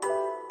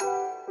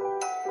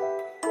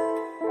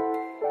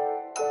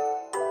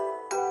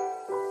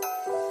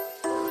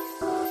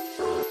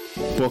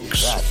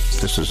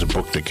books. This is a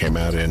book that came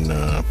out in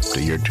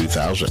the year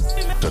 2000.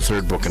 The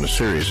third book in the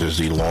series is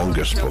the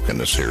longest book in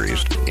the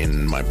series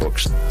in my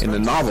books. In the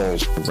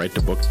novels, write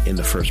the book in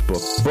the first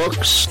book.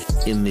 Books.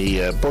 In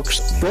the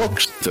books.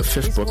 The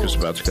fifth book is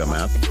about to come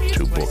out.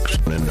 2 books.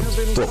 And in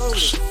the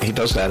books. He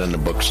does that in the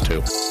books,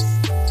 too.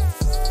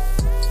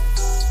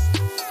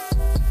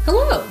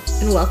 Hello,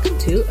 and welcome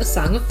to A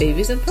Song of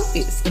Babies and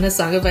Puppies, and A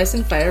Song of Ice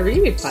and Fire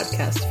reread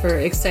podcast for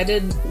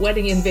excited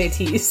wedding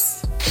invitees.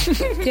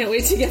 Can't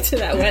wait to get to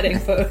that wedding,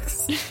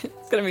 folks.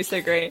 It's gonna be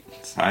so great.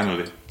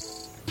 Finally.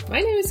 My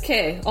name is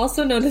Kay,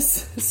 also known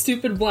as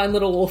Stupid Blind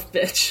Little Wolf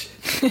Bitch.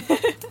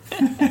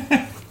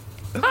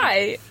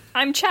 Hi,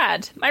 I'm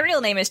Chad. My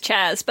real name is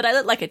Chaz, but I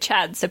look like a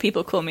Chad, so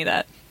people call me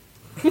that.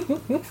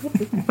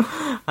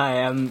 I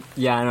am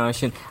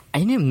Yanoshin.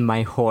 I named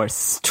my horse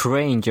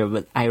Stranger,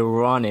 but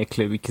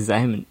ironically because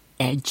I'm an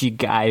edgy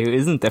guy who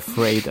isn't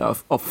afraid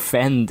of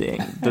offending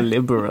the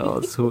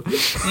liberals who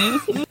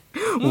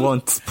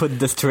won't put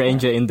the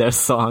stranger in their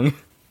song.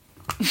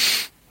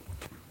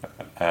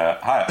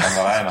 Hi, I'm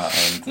Alaina,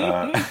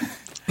 and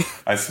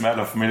I smell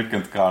of milk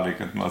and garlic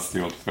and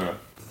musty old fur.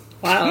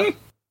 Wow.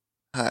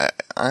 Hi,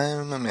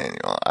 I'm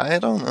Emmanuel. I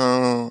don't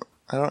know.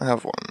 I don't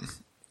have one.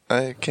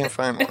 I can't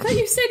find I one. thought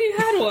you said you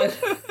had one.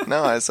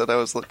 No, I said I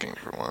was looking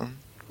for one.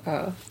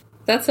 Oh,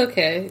 that's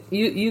okay.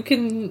 You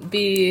can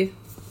be,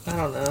 I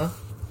don't know,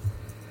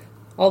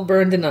 all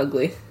burned and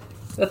ugly.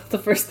 That's the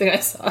first thing I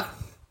saw.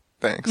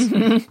 Thanks.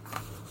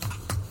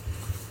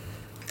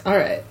 All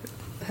right.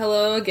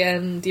 Hello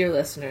again, dear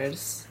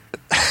listeners.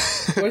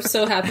 We're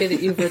so happy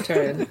that you've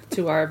returned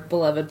to our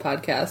beloved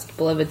podcast.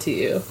 Beloved to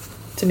you.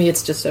 To me,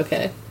 it's just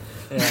okay.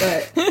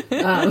 Yeah.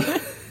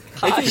 But,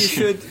 I think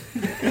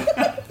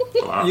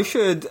you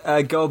should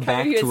go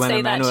back you to when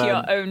say that to Emmanuel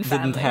your own didn't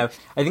family. have.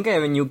 I think I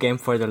have a new game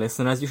for the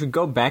listeners. You should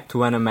go back to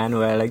when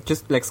Emmanuel,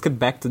 just skip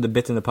back to the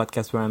bit in the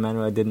podcast where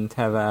Emmanuel didn't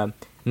have a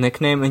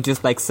nickname and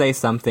just say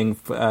something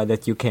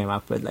that you came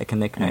up with, like a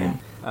nickname.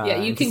 yeah,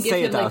 you can give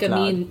him like a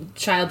mean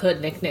childhood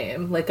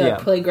nickname, like a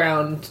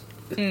playground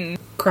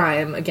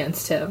crime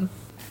against him.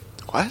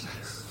 What?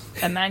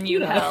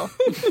 Emmanuel.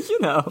 You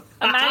know.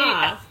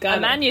 Got it.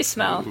 Emmanuel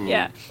smell.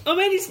 Yeah. Oh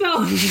man, you smell.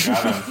 I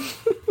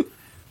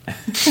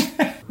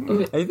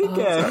think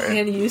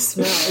Man, you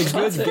smell. a good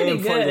That's game pretty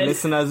for the good.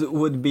 listeners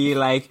would be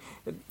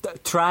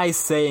try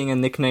saying a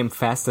nickname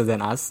faster than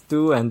us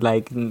do, and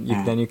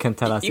then you can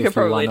tell us You if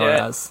could you probably won or do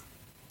it. us.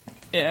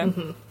 Yeah.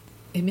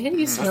 Hey, man,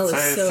 you smell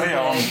is so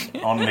say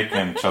good. on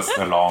nickname just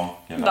along,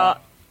 you know.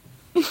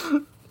 But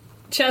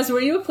Chaz,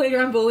 were you a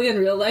playground bully in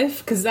real life?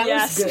 Because that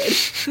Yes.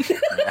 was good.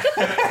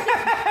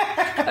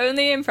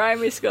 only in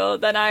primary school,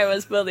 then I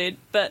was bullied.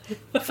 But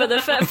for the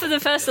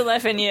first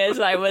 11 years,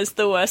 I was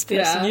the worst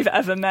person Yeah. you've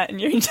ever met in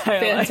your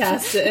entire life.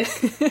 Fantastic.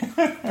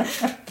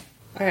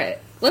 All right,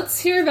 let's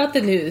hear about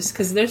the news,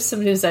 because there's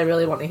some news I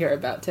really want to hear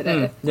about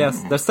today. Yes,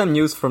 there's some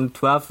news from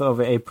 12th of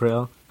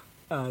April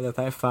that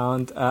I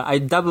found. I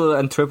double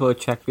and triple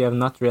checked. We have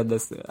not read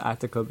this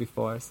article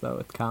before, so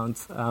it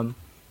counts.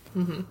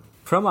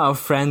 From our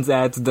friends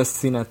at the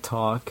Cine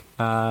Talk,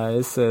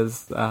 this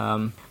is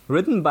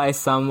written by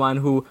someone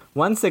who,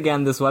 once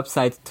again, this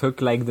website took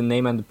the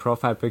name and the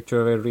profile picture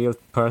of a real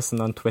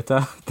person on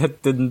Twitter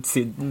that didn't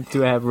seem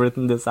to have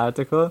written this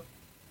article.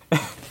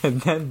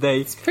 And then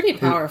It's pretty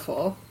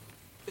powerful.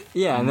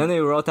 Yeah, and then they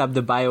wrote up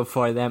the bio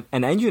for them.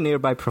 An engineer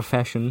by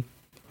profession,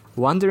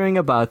 wandering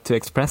about to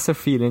express her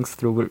feelings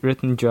through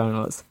written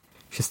journals.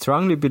 She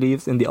strongly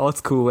believes in the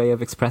old-school way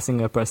of expressing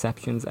her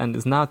perceptions and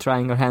is now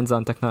trying her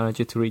hands-on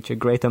technology to reach a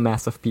greater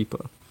mass of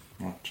people.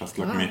 Oh, just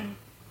like me.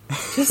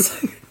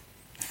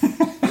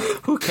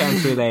 Who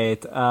can't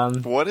relate?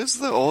 What is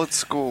the old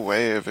school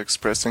way of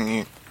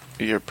expressing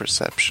your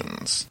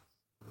perceptions?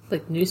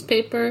 Like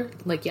newspaper,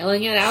 like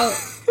yelling it out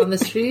on the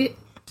street.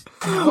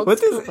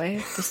 What is way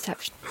of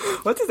deception?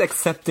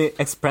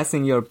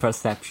 expressing your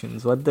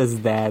perceptions? What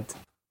does that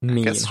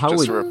mean? I guess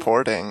just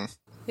reporting.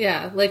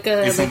 Yeah, like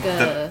a Isn't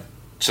that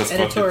just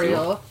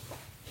editorial.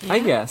 I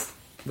guess.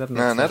 That makes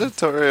No, an sense.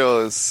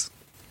 editorial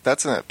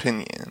that's an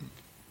opinion.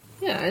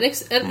 Yeah,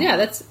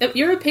 that's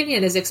your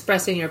opinion is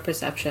expressing your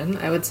perception,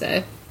 I would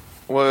say.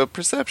 Well,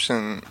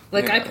 perception.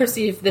 Like, I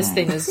perceive this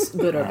thing as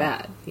good or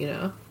bad, you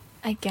know?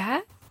 I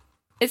guess.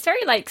 It's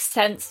very,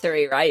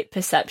 sensory, right?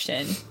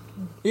 Perception.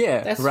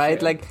 Yeah, That's right?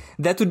 true.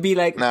 That would be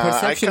No, I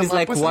perception come is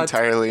up with what...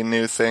 entirely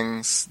new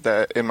things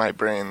that in my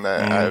brain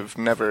that I've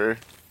never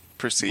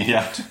perceived.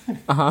 Yeah.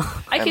 I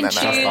And can then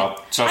choose. I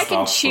I can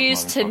output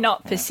choose my to input.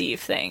 not perceive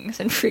things,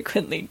 and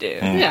frequently do.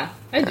 Yeah,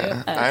 I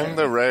do. I'm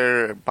the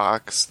rare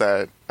box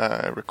that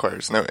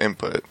requires no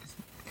input.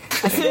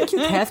 I think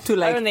you'd have to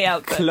Only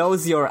output.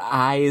 close your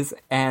eyes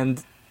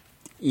and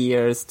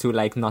ears to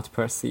not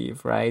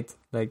perceive, right?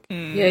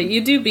 Yeah, you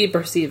do be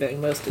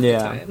perceiving most of the Yeah,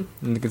 time.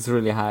 and it's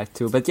really hard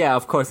to. But yeah,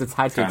 of course, it's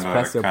hard to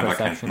express your kinda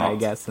perception, can't I not.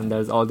 guess, and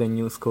there's all the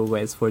new school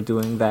ways for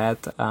doing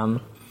that.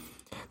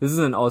 This is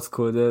an old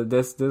school.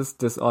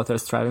 This author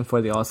is striving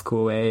for the old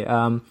school way.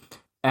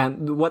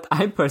 And what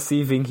I'm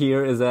perceiving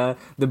here is the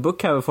book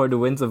cover for The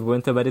Winds of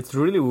Winter, but it's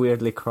really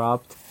weirdly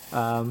cropped.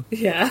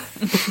 Yeah.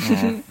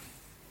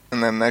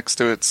 And then next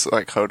to it's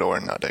like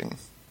Hodor nutting.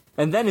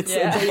 And then it's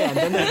and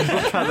then there's a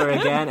book cover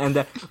again, and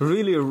the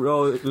really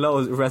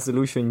low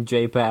resolution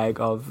JPEG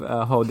of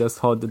Hodor's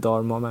Hold the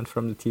Door moment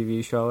from the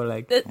TV show.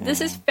 Like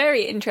this is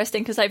very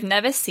interesting because I've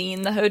never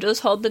seen the Hodor's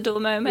Hold the Door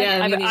moment.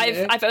 Yeah, me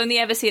neither. I've only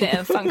ever seen it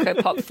in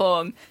Funko Pop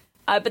form.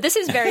 But this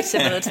is very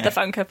similar to the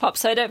Funko Pop,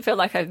 so I don't feel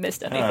like I've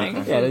missed anything.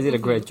 Yeah, they did a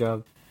great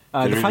job. The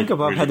really- Funko Pop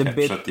really had a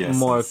captured bit the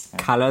more essence, yeah.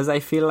 colors, I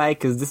feel like,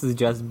 because this is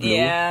just blue.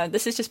 Yeah,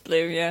 this is just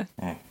blue, yeah.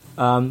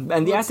 And the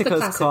What's the article is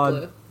classic called...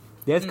 blue?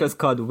 The article is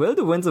called "Will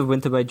the Winds of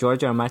Winter" by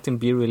George R. R. Martin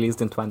be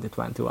released in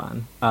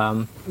 2021?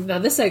 Now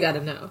this I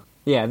gotta know.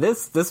 Yeah,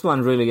 this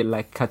one really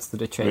like cuts to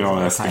the chase. We're all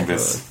with the asking title.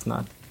 this. It's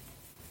not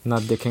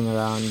dicking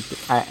around.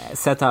 I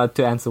set out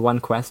to answer one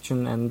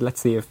question, and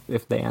let's see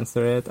if they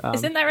answer it.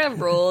 Isn't there a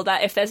rule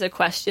that if there's a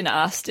question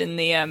asked in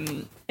the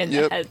the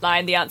Yep.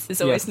 headline, the answer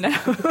is always no?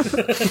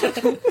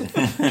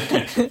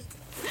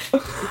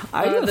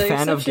 Are you a The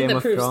fan of exception Game that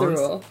of proves the Thrones?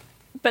 rule.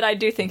 But I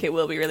do think it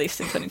will be released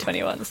in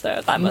 2021,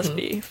 so that must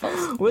be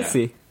false. We'll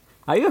see.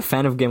 Are you a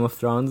fan of Game of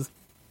Thrones?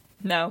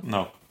 No.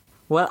 No.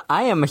 Well,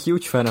 I am a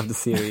huge fan of the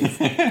series.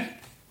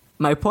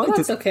 My point Well,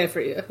 is, that's okay for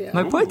you. Yeah.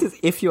 my point is,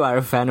 if you are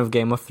a fan of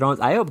Game of Thrones,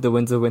 I hope The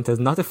Winds of Winter is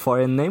not a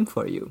foreign name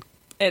for you.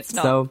 It's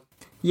not. So,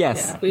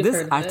 yes, Yeah, we've this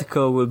heard of it.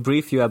 article will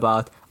brief you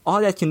about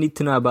all that you need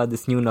to know about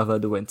this new novel,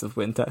 The Winds of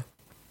Winter.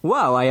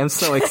 Wow, I am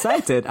so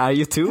excited. Are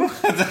you too?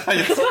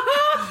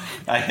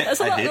 There's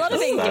a lot of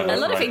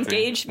writing.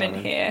 engagement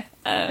here.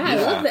 I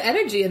love the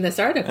energy in this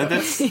article.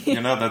 That's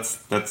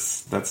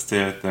that's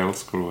the old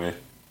school way.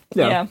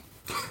 Yeah.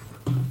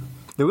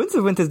 The Winds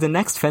of Winter is the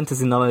next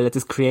fantasy novel that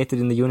is created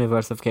in the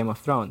universe of Game of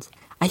Thrones.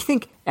 I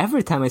think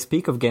every time I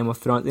speak of Game of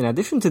Thrones, in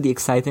addition to the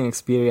exciting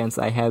experience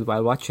I had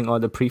while watching all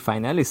the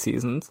pre-finale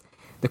seasons,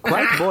 the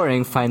quite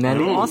boring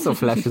finale also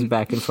flashes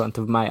back in front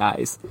of my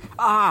eyes.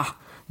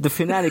 The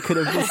finale could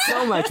have been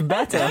so much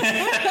better.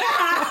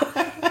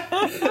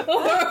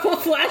 Horrible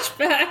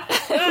flashback.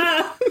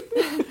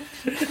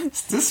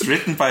 Is this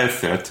written by a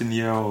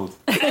 13-year-old?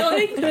 I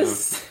like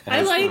this.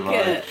 I like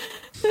it.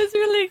 That's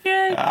really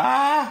good.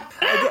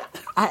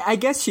 I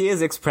guess she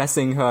is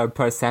expressing her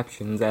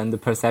perceptions, and the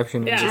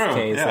perception in Yeah. this True,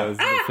 case yeah. is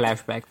the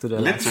flashback to the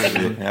last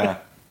Literally, yeah.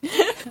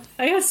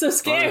 I got so What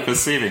scared.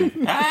 perceiving.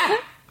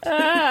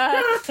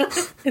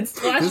 It's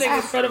flashing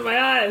in front of my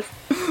eyes.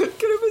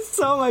 Could have been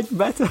so much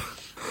better.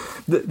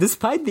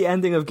 Despite the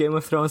ending of Game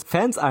of Thrones,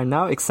 fans are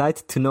now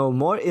excited to know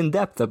more in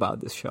depth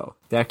about this show.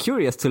 They are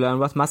curious to learn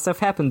what must have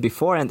happened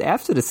before and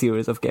after the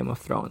series of Game of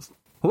Thrones.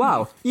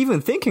 Wow,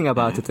 even thinking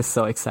about it is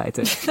so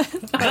exciting.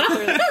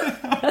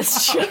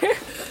 That's true.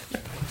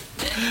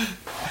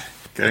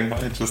 Getting more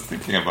just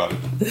thinking about it.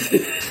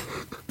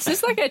 This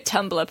is like a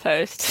Tumblr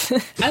post.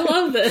 I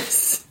love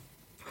this.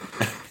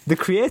 The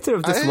creator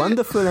of this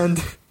wonderful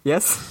and...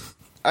 Yes?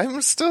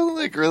 I'm still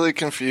like really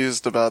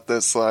confused about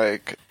this.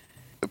 Like,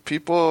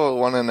 people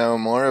want to know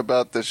more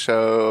about the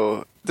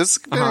show. This is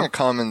getting a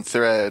common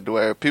thread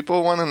where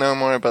people want to know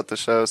more about the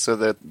show so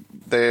that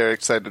they are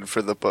excited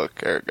for the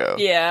book. Ergo,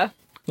 Yeah.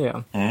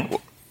 Yeah.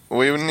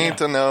 we need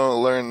to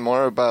learn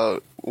more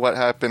about what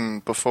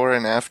happened before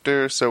and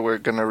after. So we're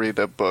gonna read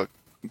a book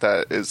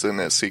that is in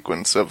a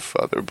sequence of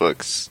other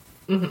books.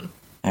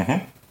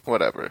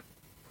 Whatever.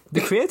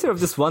 The creator of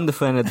this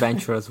wonderful and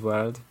adventurous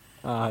world.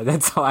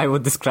 That's how I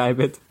would describe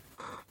it.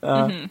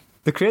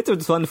 The creator of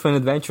this wonderful and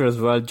adventurous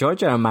world,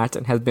 George R. R.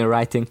 Martin, has been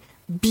writing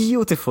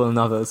beautiful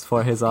novels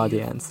for his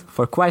audience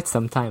for quite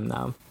some time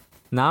now.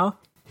 Now,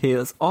 he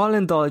is all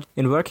indulged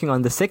in working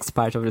on the sixth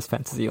part of this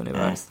fantasy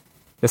universe.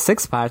 The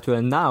sixth part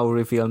will now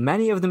reveal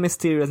many of the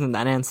mysterious and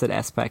unanswered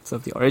aspects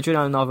of the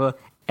original novel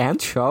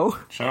and show.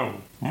 Show.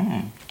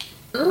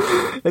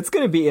 It's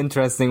going to be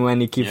interesting when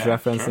he keeps Yeah,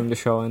 referencing sure. the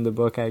show in the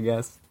book, I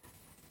guess.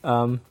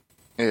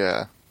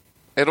 Yeah.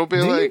 It'll be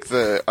Do you- like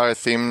our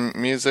theme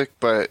music,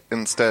 but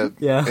instead,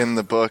 Yeah. in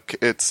the book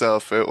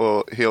itself,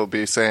 he'll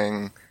be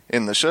saying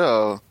in the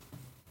show,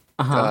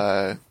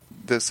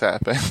 this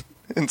happened,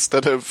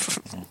 instead of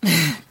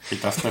He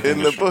does that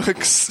in the show.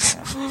 books.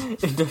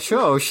 In the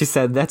show, she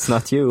said, "That's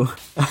not you."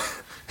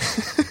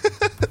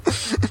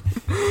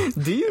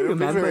 Do you It'll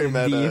be very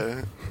remember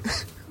meta.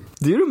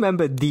 Do you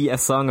remember A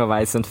Song of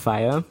Ice and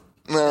Fire?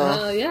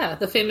 No. Yeah,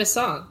 the famous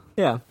song.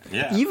 Yeah.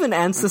 Yeah. Even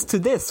answers to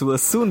this will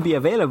soon be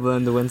available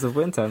in The Winds of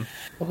Winter.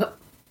 What?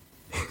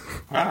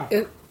 Wow.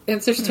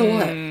 Answers to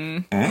what?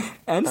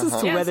 Answers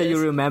to whether you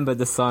Answers. remember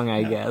the song,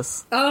 I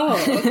guess. Oh,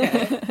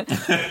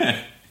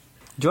 okay.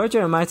 George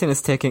R. R. Martin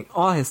is taking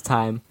all his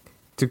time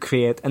to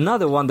create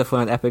another wonderful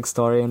and epic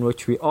story in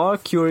which we all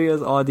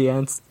curious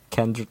audience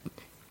can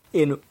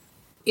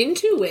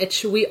Into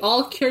which we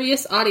all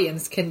curious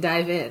audience can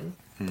dive in.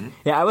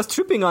 Yeah, I was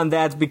tripping on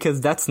that because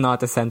that's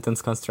not a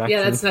sentence construction.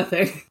 Yeah, that's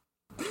nothing.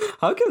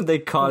 How come they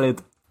call it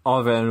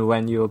oven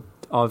when you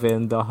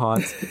oven the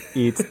hot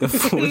eat the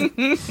food?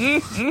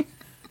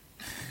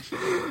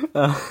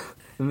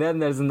 And then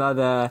there's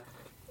another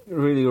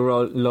really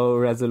low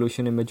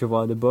resolution image of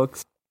all the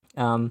books.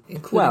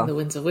 Including Well, The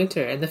Winds of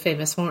Winter and the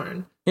famous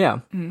horn. yeah.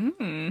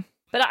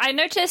 But I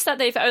noticed that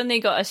they've only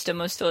got a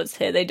Storm of Swords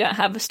here. They don't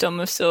have a Storm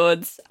of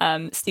Swords,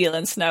 Steel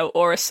and Snow,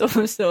 or a Storm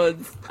of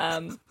Swords,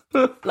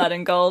 Blood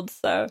and Gold.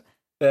 So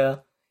Yeah.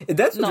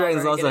 Dungeons and Not a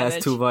Dragons very also good has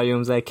image. 2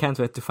 volumes. I can't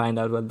wait to find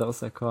out what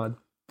those are called.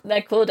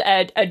 they're called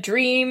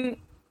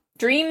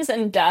Dreams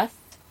and Death,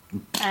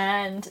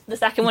 and the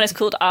second one is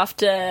called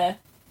After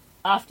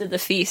the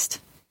Feast.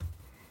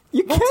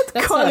 You can't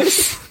That's call not-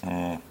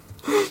 it.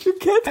 You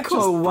can't Just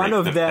call one break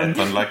of the them.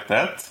 pattern like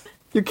that.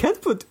 You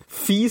can't put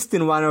feast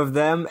in one of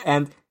them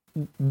and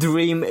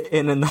dream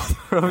in another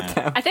of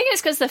them. I think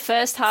it's because the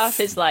first half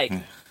is like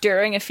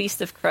during a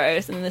Feast of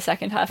Crows, and then the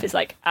second half is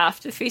like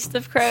after Feast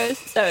of Crows,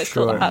 so it's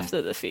Sure. called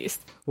After the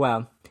Feast.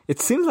 Well, it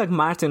seems like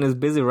Martin is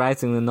busy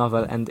writing the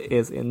novel and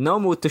is in no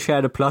mood to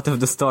share the plot of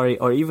the story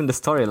or even the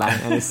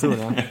storyline any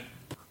sooner.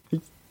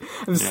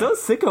 I'm so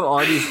sick of all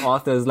these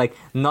authors like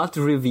not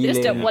They revealing.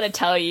 just don't want to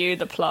tell you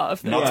the plot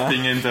of the Not Yeah.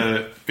 being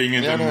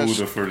in Yeah, the no, mood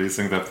of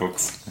releasing their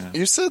books. Yeah.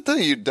 You said that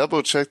you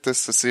double checked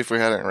this to see if we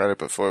hadn't read it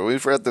before.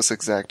 We've read this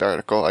exact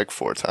article like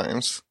 4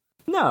 times.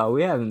 No,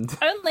 we haven't.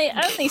 only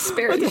What are you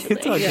spiritually.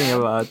 talking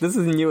about? This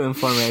is new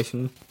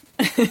information.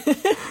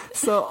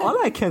 So all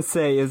I can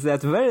say is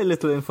that very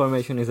little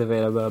information is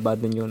available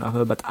about the new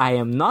novel, but I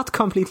am not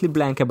completely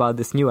blank about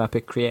this new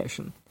epic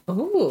creation.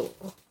 Ooh.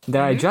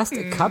 There are just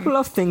a couple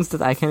of things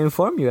that I can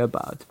inform you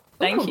about.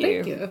 Thank Oh,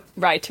 you, thank you.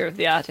 writer of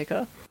the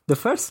article. The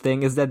first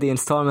thing is that the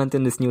installment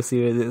in this new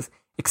series is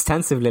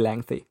extensively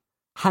lengthy.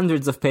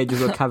 Hundreds of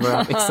pages will cover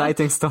up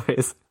exciting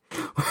stories.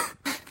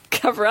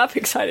 Cover up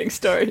exciting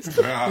stories.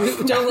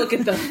 Don't look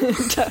at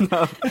them.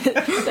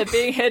 They're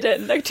being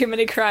hidden. Like too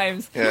many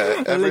crimes.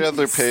 Yeah, every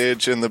other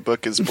page in the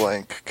book is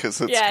blank because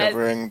it's Yeah,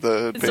 covering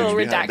the it's page all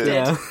behind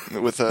redacted.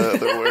 it with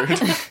another word.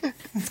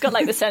 It's got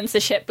like the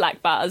censorship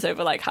black bars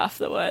over like half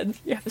the words.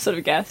 You have to sort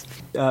of guess.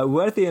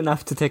 Worthy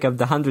enough to take up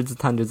the hundreds and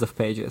hundreds of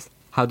pages.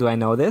 How do I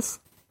know this?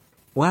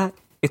 Well,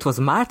 it was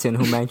Martin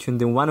who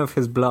mentioned in one of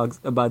his blogs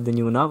about the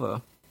new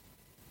novel.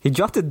 He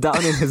jotted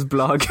down in his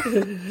blog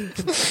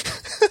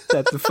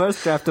that the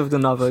first draft of the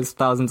novel is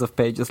thousands of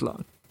pages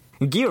long.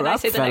 Gear Can I up,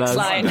 say the next fellas.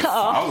 line?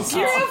 Oh,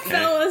 Gear Up,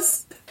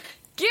 fellas.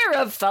 gear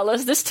up,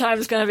 fellas. This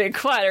time's going to be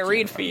quite a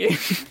read for you.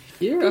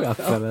 You're Gear up,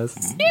 up, fellas.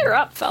 fellas. Gear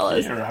up,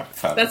 fellas. You're up,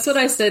 fellas. That's what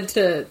I said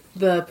to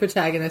the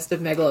protagonist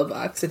of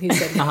Megalobox, and he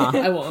said, no,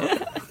 I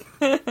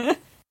won't.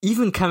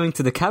 Even coming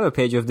to the cover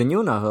page of the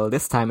new novel,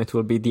 this time it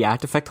will be the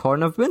artifact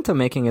Horn of Winter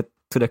making it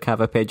to the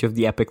cover page of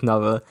the epic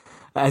novel.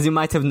 As you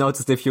might have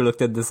noticed if you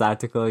looked at this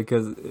article,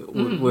 because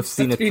we've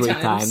seen it 3 3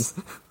 times. times.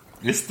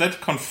 Is that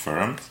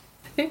confirmed?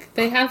 I think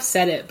they have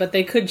said it, but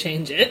they could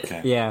change it. Okay.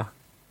 Yeah.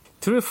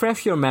 To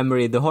refresh your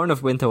memory, the Horn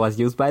of Winter was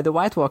used by the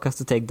White Walkers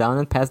to take down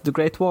and pass the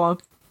Great Wall.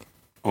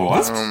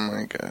 What? Oh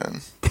my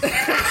god.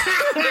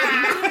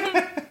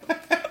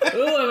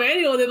 Ooh,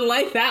 Emmanuel didn't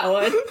like that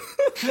one.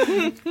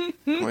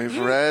 We've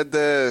read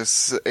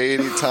this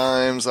 80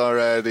 times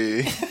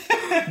already.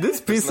 This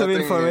piece of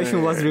nothing information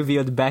here. was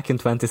revealed back in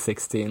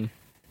 2016.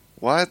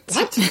 What?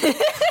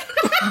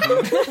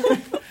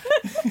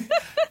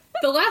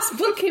 The last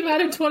book came out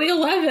in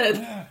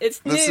 2011. It's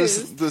This news.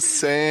 is the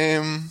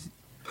same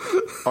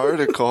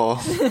article.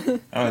 Oh,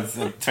 it's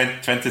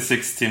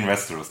 2016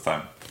 Westeros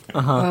time.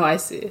 Oh, I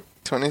see.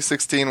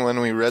 2016 when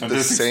we read the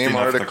 2016 same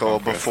after article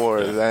Conquest, before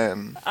yeah.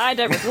 then. I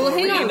don't recall Well,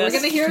 hang reading on. We're this.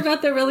 going to hear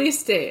about the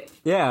release date.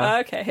 Yeah.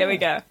 Okay, here we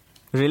go.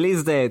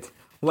 Release date.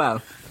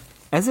 Well,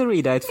 as a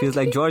reader, it feels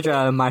like George R.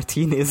 R.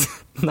 Martin is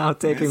now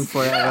taking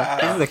forever.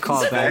 This is a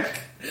callback.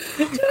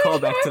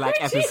 Callback to like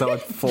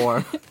episode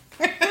 4.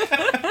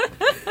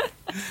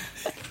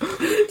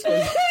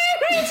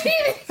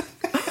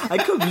 I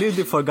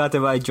completely forgot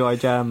about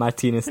George R. R.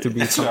 Martinez, to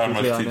be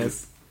completely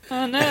honest.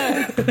 Oh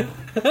no.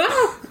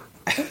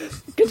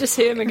 Good to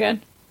see him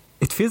again.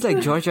 It feels like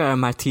George R. R.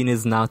 Martin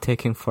is now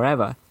taking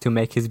forever to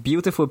make his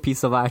beautiful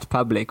piece of art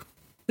public.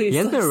 Please,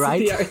 Yes, they're let's see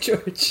right. the art,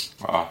 George.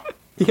 Wow.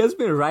 He has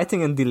been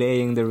writing and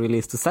delaying the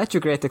release to such a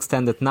great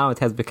extent that now it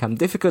has become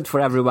difficult for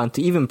everyone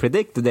to even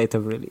predict the date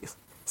of release.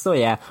 So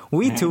yeah,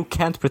 we too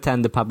can't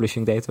pretend the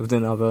publishing date of the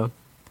novel.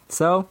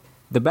 So,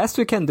 the best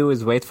we can do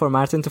is wait for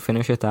Martin to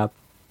finish it up.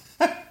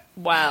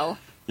 Wow.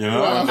 You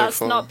know? Well,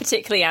 That's Wonderful. not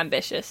particularly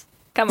ambitious.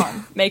 Come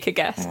on, make a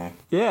guess.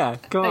 Yeah,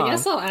 come I on.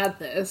 guess I'll add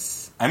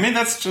this. I mean,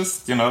 that's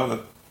just,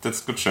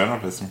 that's good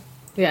journalism.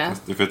 Yeah.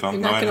 If you don't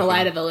You're know not going to anything.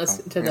 lie to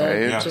the to the,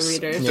 Yeah, to yes.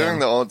 readers. Doing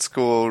the old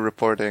school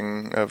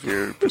reporting of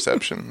your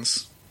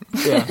perceptions.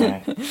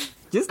 Yeah.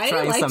 Just I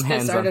trying liked some this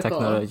hands-on article.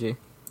 technology.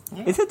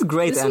 It had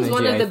great This energy, was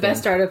one of I the think.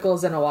 best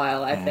articles in a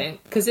while, I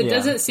think. Because it Yeah.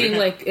 doesn't seem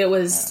like it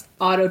was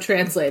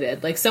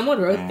auto-translated. Like, someone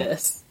wrote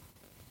this.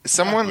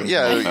 Someone,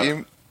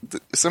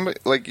 somebody,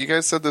 like you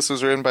guys said this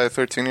was written by a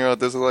 13-year-old.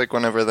 This is like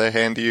whenever they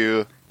hand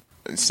you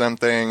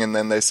something and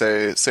then they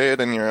say it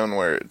in your own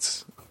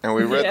words. And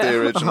we read Yeah.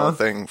 the original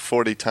thing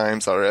 40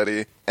 times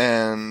already,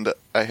 and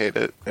I hate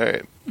it. All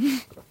right.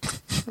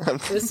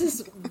 This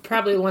is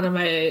probably one of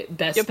my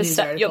best news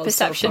articles Your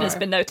perception so has far.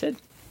 been noted.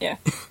 Yeah.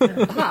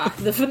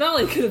 The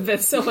finale could have been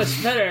so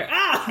much better.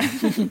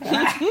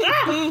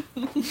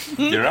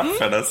 You're up,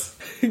 fellas.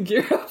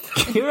 Gear up.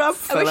 Gear up,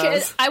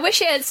 fellas. I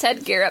wish it had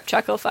said gear up,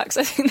 chuckle fucks.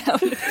 I think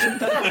that would have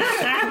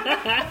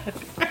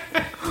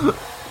been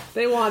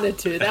They wanted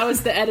to. That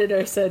was the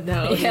editor said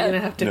no. Yeah. You're gonna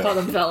have to call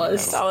them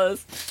fellas.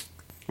 fellas.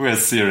 We're a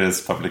serious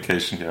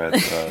publication here at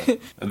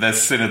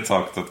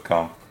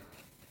cinetalk.com.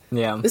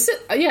 Yeah. This is,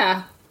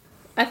 yeah.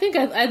 I think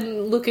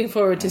I'm looking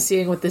forward to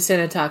seeing what the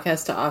Cinetalk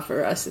has to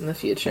offer us in the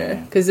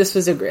future, because this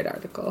was a great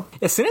article.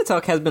 Yeah,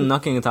 Cinetalk has been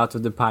knocking it out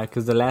of the park,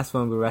 because the last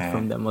one we read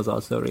from them was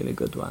also a really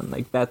good one.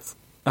 Like, that's...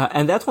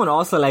 and that one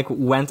also, like,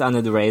 went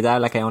under the radar.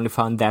 Like, I only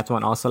found that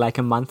one also, like,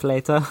 a month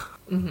later.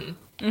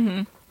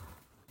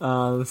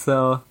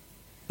 So,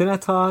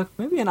 Cinetalk,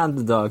 maybe an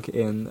underdog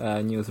in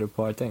news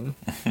reporting.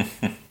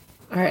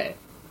 All right.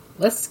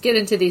 Let's get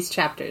into these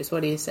chapters.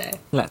 What do you say?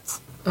 Let's.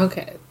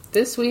 Okay.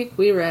 This week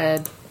we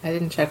read... I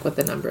didn't check what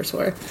the numbers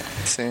were.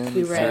 Sam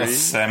We read...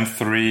 Sam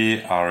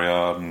 3,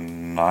 Arya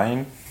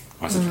 9.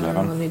 Was it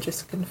 11? let me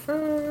just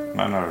confirm.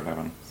 9 or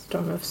 11.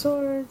 Storm of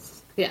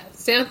Swords. Yeah,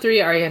 Sam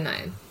 3, Arya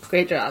 9.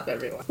 Great job,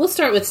 everyone. We'll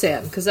start with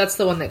Sam, because that's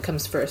the one that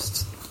comes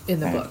first in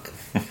the book.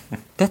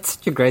 That's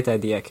such a great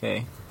idea,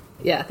 Kay.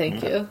 Yeah,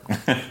 thank you.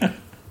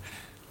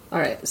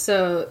 Alright,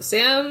 so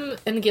Sam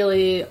and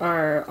Gilly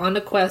are on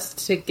a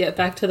quest to get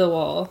back to the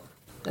wall,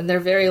 and they're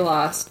very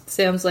lost.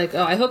 Sam's like,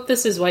 oh, I hope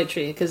this is White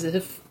Tree, because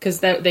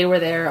they were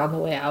there on the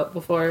way out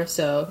before,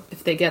 so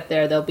if they get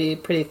there, they'll be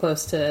pretty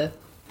close to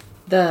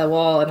the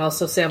wall, and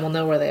also Sam will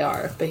know where they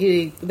are. But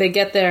they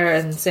get there,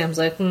 and Sam's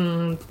like,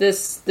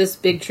 this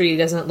big tree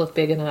doesn't look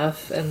big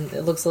enough, and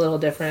it looks a little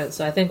different,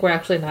 so I think we're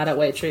actually not at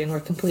White Tree, and we're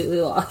completely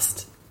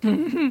lost.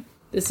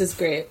 This is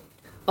great.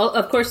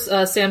 Of course,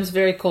 Sam's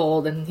very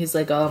cold, and he's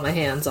like, oh, my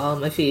hands, all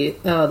my feet.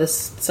 Oh, this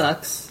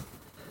sucks.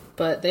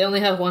 But they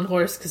only have one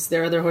horse because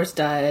their other horse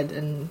died,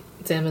 and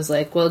Sam is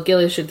like, well,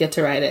 Gilly should get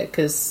to ride it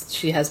because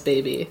she has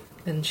baby,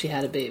 and she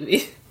had a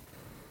baby.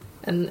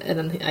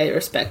 and I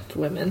respect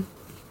women.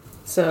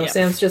 So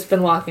Sam's just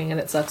been walking, and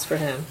it sucks for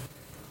him.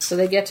 So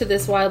they get to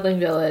this wildling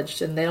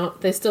village, and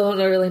they still don't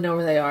really know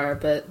where they are,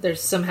 but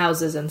there's some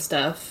houses and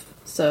stuff.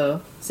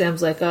 So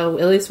Sam's like, oh,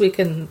 at least we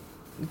can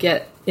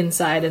get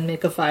inside and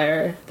make a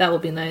fire. That will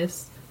be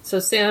nice. So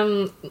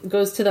Sam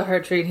goes to the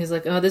heart tree, and he's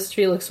like, oh, this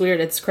tree looks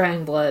weird. It's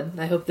crying blood.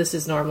 I hope this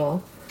is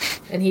normal.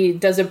 And he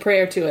does a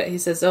prayer to it. He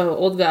says, oh,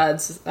 old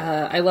gods,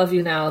 I love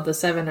you now. The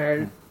 7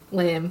 are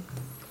lame,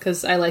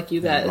 because I like you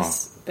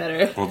guys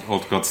better.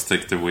 Old gods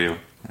take the wheel.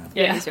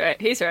 Yeah, he's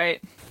right. He's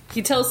right.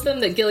 He tells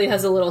them that Gilly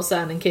has a little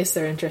son in case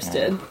they're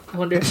interested. I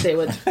wonder if they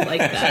would like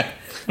that.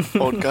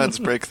 Old gods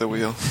break the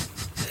wheel.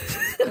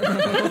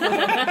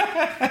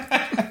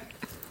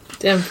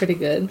 Damn, pretty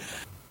good.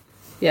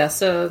 Yeah,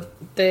 so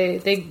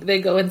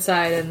they go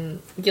inside,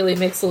 and Gilly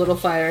makes a little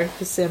fire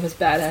because Sam is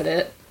bad at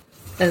it.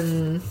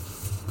 And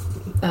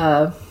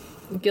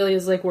Gilly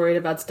is like worried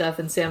about stuff,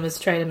 and Sam is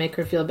trying to make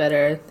her feel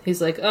better.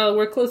 He's like, oh,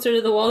 we're closer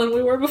to the wall than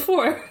we were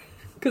before,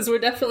 because we're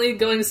definitely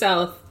going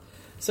south.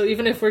 So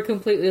even if we're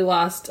completely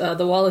lost,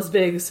 the wall is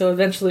big, so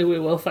eventually we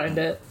will find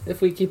it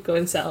if we keep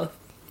going south.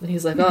 And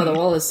he's like, oh, the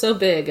wall is so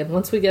big, and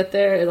once we get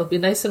there, it'll be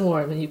nice and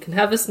warm, and you can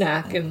have a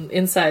snack. And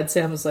inside,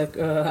 Sam is like,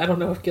 I don't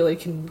know if Gilly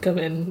can come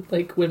in,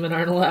 like, women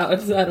aren't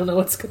allowed. I don't know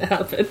what's going to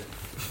happen.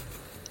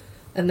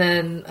 And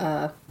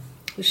then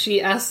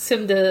she asks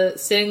him to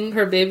sing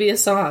her baby a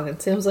song,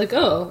 and Sam's like,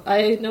 oh,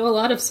 I know a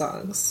lot of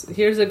songs.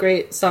 Here's a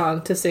great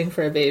song to sing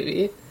for a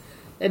baby.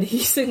 And he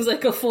sings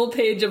like a full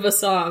page of a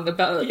song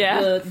about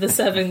the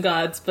 7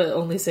 gods, but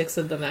only 6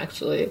 of them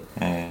actually.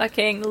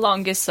 Fucking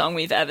longest song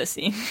we've ever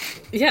seen.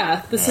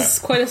 Yeah, this is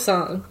quite a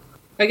song.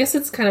 I guess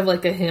it's kind of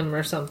like a hymn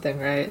or something,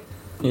 right?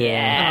 I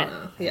Yeah. don't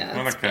know. Yeah.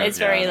 Well, It's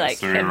very, like,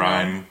 very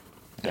rhyme.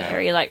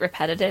 Very, like,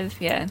 repetitive,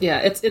 yeah. Yeah,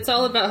 it's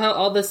all about how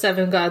all the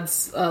 7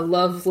 gods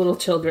love little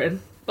children.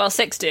 Well,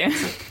 6 do.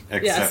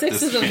 Yeah,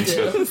 6 of them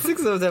do.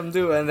 6 of them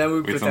do, and then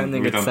we're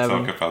pretending we it's don't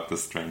 7. talk about the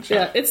stranger.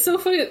 Yeah, it's so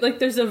funny. Like,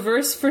 there's a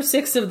verse for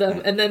 6 of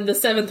them, and then the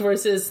 7th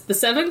verse is, the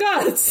 7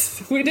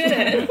 gods! We did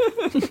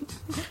it!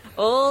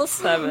 All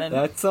 7.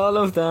 That's all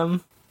of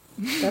them.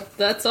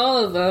 That's all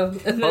of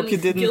them. And then Hope you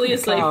didn't Gilly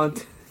is like,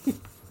 count.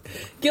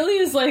 Gilly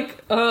is like,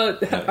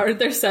 aren't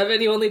there 7?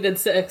 You only did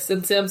 6.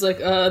 And Sam's like,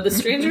 the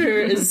stranger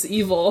is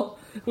evil.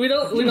 We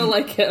don't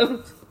like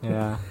him.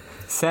 Yeah.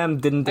 Sam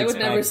didn't I would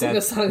expect never sing that.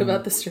 a song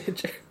about the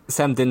stranger.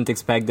 Sam didn't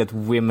expect that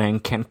women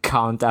can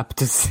count up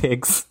to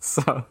 6,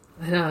 so...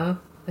 I know.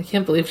 I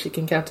can't believe she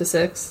can count to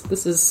 6.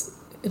 This is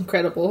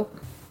incredible.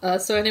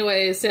 So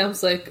anyway,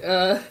 Sam's like,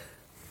 I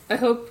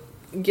hope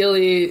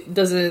Gilly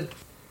doesn't...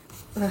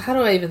 how do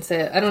I even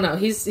say it? I don't know.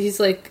 He's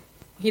like...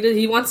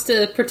 He wants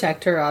to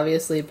protect her,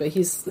 obviously, but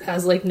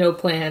has, like, no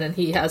plan, and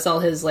he has all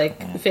his,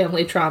 like,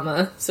 family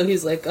trauma. So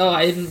he's like, oh,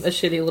 I'm a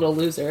shitty little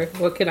loser.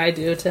 What can I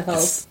do to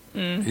help?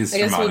 He's I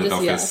guess we'll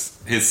reminded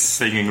just- of his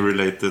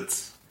singing-related...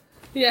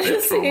 Yeah,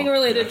 his trauma.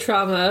 singing-related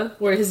trauma,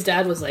 where his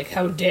dad was like,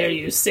 how dare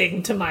you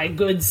sing to my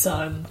good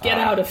son? Get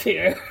out of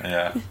here.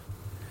 Yeah.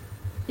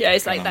 Yeah,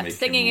 it's like Gonna that. make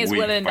Singing him is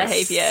weak women by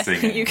behaviour.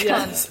 singing. You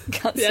can't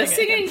Yeah,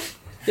 sing it.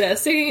 Yeah,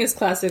 singing is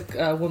classic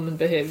woman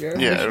behavior.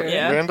 Yeah, for sure.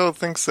 Yeah. Randall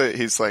thinks that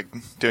he's like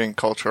doing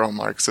cultural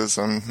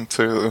Marxism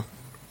to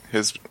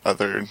his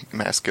other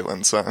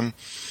masculine son.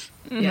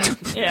 Yeah.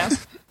 Yeah.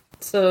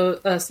 So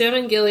Sam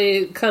and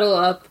Gilly cuddle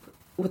up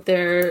with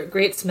their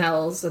great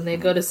smells, and they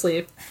go to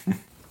sleep.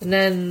 And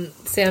then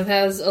Sam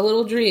has a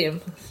little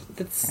dream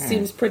that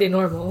seems pretty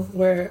normal,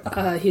 where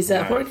he's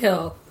at Horn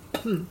Hill.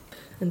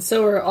 And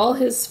so are all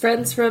his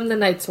friends from the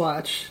Night's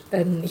Watch.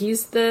 And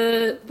he's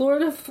the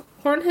Lord of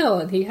Horn Hill,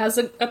 and he has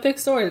a big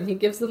sword, and he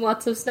gives them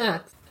lots of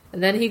snacks.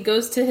 And then he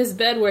goes to his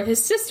bed where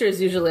his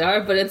sisters usually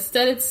are, but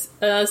instead it's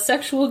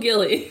sexual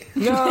Gilly.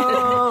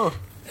 No!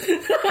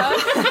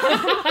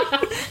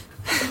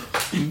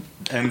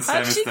 And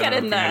How'd she get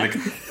in there?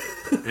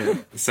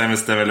 Sam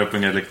is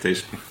developing a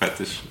lactation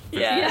fetish.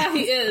 Yeah. Yeah,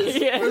 he is.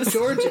 Yes.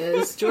 Or George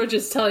is. George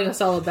is telling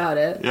us all about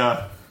it.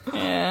 Yeah.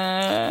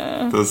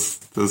 Yeah.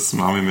 Those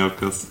mommy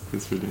milkers.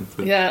 He's really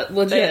into it. Yeah,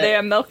 legit. They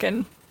are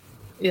milking,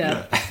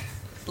 Yeah.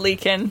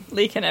 leaking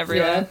Yeah.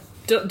 everywhere.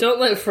 Don't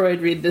let Freud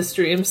read this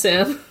dream,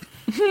 Sam.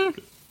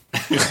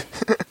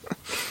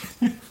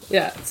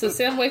 Yeah, so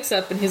Sam wakes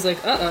up and he's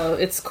like, uh-oh,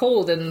 it's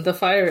cold and the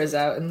fire is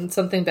out and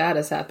something bad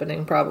is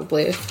happening,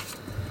 probably.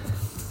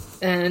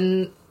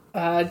 And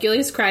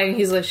Gilly's crying.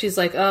 She's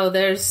like, oh,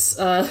 there's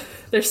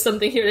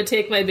something here to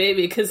take my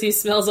baby because he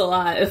smells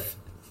alive.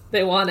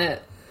 They want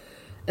it.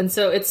 And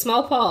so it's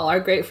Small Paul,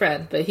 our great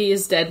friend, but he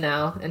is dead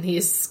now and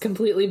he's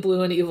completely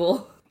blue and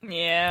evil.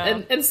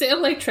 Yeah. And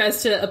Sam,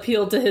 tries to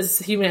appeal to his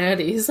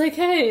humanity. He's like,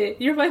 hey,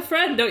 you're my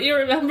friend, don't you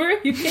remember?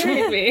 You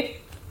carried me.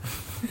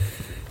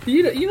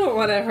 You don't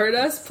want to hurt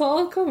us,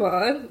 Paul, come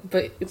on.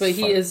 But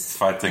he is...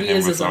 Fighting he him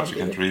is a with logic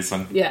zombie. and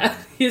reason. Yeah,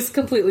 he's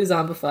completely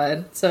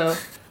zombified. So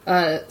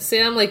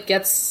Sam,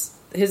 gets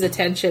his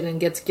attention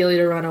and gets Gilly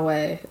to run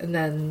away. And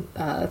then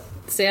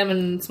Sam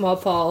and Small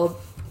Paul,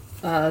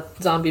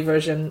 zombie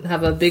version,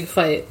 have a big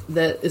fight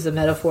that is a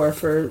metaphor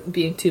for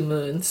being two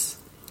moons.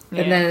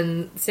 Yeah. And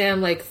then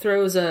Sam,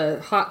 throws a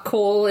hot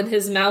coal in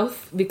his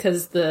mouth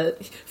because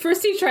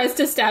first he tries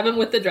to stab him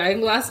with the dragon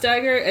glass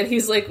dagger, and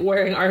he's,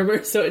 wearing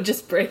armor, so it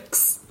just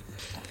breaks.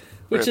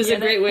 Which is a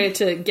great way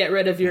to get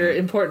rid of your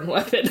important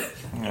weapon.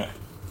 Yeah.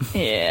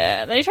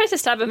 Yeah. Then he tries to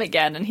stab him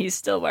again, and he's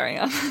still wearing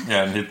armor.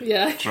 Yeah, and he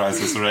Yeah. tries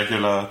his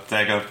regular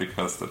dagger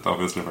because that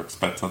obviously works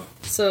better.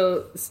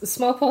 So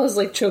Small Paul is,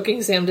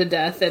 choking Sam to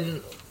death,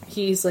 and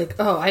he's like,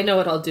 oh, I know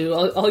what I'll do.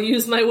 I'll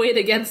use my weight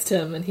against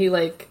him. And he,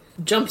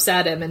 jumps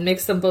at him and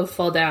makes them both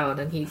fall down,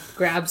 and he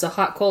grabs a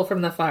hot coal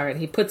from the fire and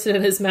he puts it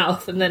in his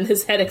mouth, and then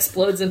his head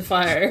explodes in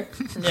fire.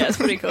 Yeah, it's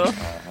pretty cool.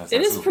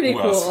 It is pretty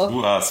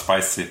cool.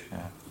 Spicy.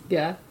 Yeah.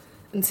 Yeah.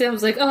 And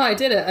Sam's like, oh, I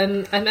did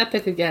it. I'm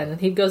epic again.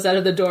 And he goes out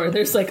of the door, and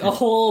there's a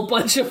whole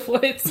bunch of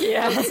woods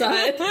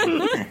outside.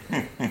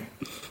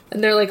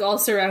 And they're all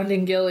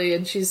surrounding Gilly,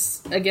 and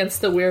she's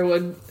against the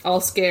weirwood,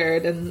 all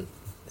scared. And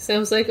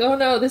Sam's like, oh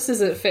no, this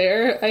isn't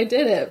fair. I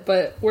did it,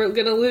 but we're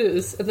gonna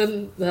lose. And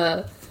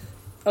then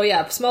oh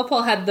yeah, Small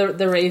Paul had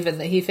the raven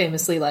that he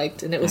famously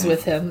liked, and it was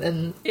with him.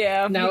 And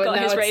Yeah, now he got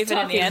his it's raven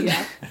in the talking.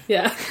 end.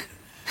 Yeah.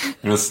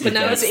 But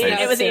now it's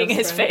It was eating Sam's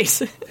his friend.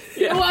 face.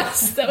 It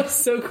was. That was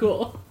so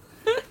cool.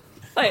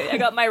 I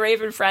got my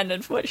raven friend,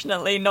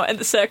 unfortunately, not in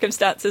the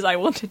circumstances I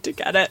wanted to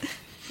get it.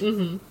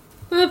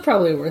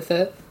 Probably worth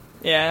it.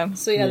 Yeah.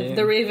 So yeah,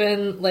 the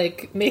raven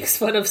makes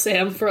fun of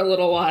Sam for a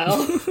little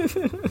while.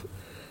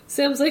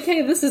 Sam's like,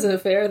 hey, this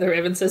isn't fair. The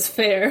raven says,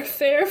 fair,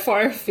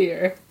 far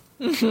fear.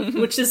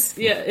 Which is,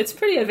 it's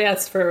pretty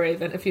advanced for a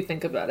raven if you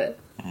think about it.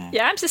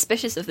 Yeah, I'm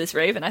suspicious of this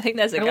raven. I think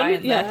there's a guy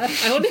in there.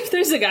 I wonder if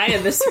there's a guy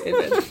in this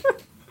raven.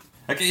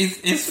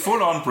 He's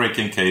full on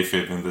breaking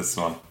kayfabe in this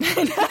one. He's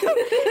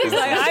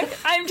like,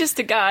 I'm just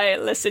a guy.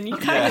 Listen, you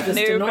kind of Just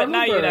a knew, but normal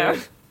now you know.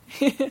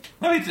 bird.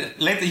 No,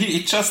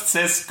 he just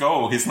says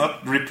go. He's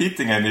not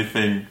repeating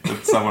anything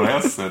that someone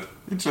else said.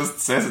 He just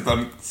says it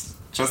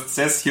just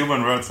says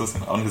human words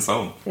on his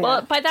own.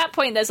 Well, by that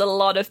point, there's a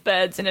lot of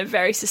birds in a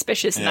very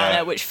suspicious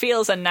manner, which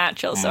feels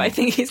unnatural. So I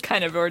think he's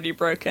kind of already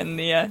broken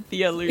the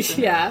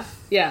illusion.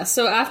 Yeah.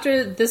 So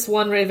after this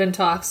one raven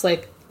talks,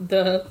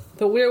 the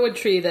weirwood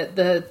tree that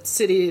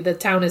the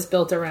town is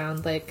built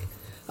around,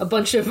 a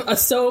bunch of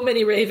so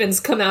many ravens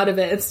come out of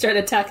it and start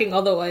attacking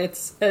all the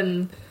whites,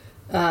 and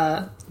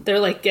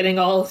they're getting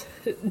all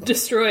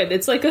destroyed.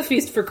 It's like a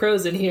feast for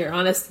crows in here,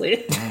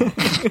 honestly.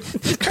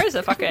 Crows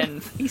are fucking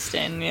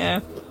feasting,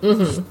 yeah.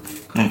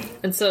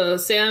 And so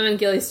Sam and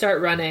Gilly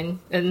start running,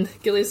 and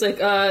Gilly's like,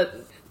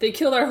 they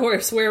killed our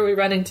horse, where are we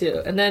running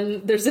to? And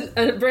then there's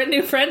a brand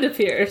new friend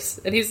appears,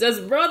 and he says,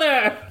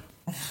 brother,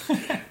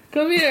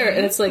 come here.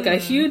 And it's a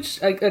huge,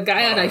 a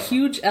guy on a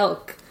huge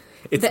elk.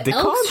 It's The Dickon?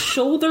 elk's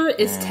shoulder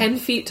is 10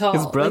 feet tall.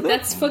 His brother?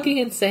 That's fucking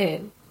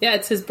insane. Yeah,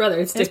 it's his brother.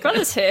 It's His Dickon.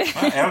 brother's here.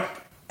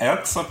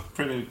 Elks are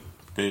pretty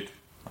big.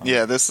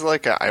 Yeah, this is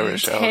like an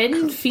Irish elk.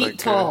 10 feet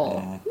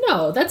tall.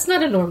 No, that's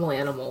not a normal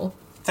animal.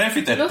 10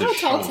 feet at You know the how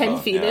tall shoulder. 10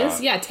 feet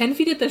is? Yeah, 10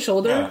 feet at the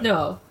shoulder? Yeah.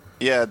 No.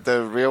 Yeah,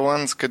 the real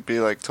ones could be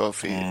 12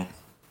 feet.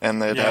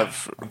 And they'd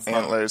have It's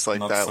not- antlers like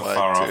not that so wide,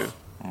 far too.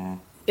 off.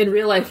 in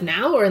real life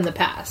now or in the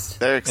past?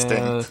 They're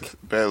extinct.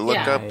 But look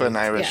Yeah. up an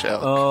Irish Yeah.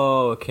 elk.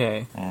 Oh,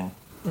 okay.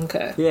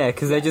 Okay. Yeah,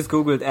 because I just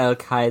googled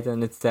elk height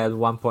and it said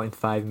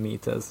 1.5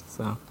 meters.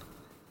 So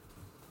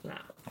Wow.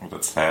 Oh,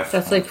 that's half.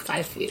 That's like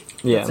 5 feet.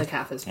 Yeah. That's like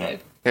half as big.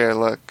 Here,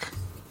 look.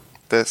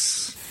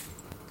 This.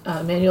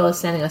 Manuel is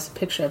sending us a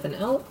picture of an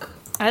elk.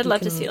 I'd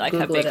love to can see like a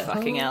Google big it at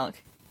fucking home. elk.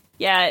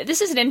 Yeah,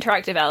 this is an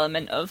interactive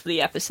element of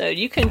the episode.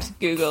 You can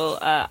Google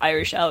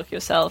Irish elk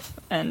yourself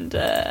and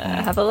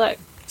have a look.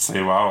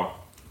 Say wow.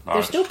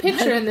 There's no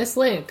picture in this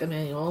link,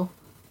 Emmanuel.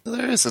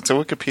 There is. It's a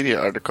Wikipedia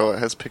article. It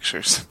has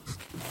pictures.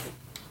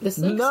 This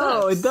link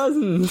no, sucks. it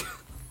doesn't.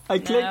 I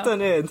clicked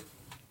on it.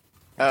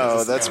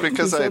 Oh, that's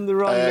because It's I on the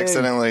wrong link.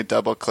 accidentally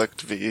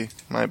double-clicked V.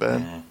 My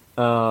bad.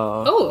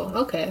 Oh. Oh,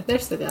 okay.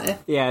 There's the guy.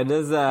 Yeah,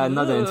 there's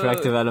another Ooh,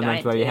 interactive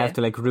element where you idea. have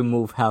to like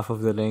remove half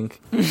of the link.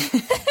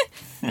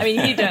 I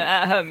mean, you don't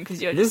at home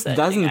because you're This just searching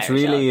doesn't Irish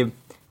really elk.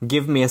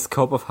 give me a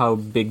scope of how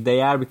big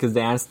they are because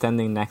they aren't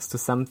standing next to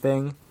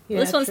something. Yeah,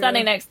 This one's true.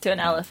 standing next to an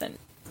elephant.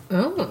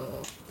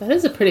 Oh, that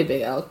is a pretty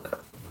big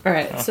elk. All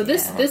right, so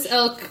this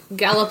elk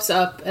gallops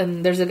up,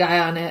 and there's a guy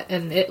on it,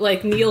 and it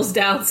like kneels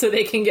down so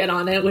they can get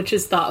on it, which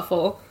is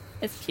thoughtful.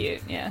 It's cute,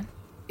 yeah.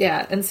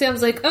 Yeah, and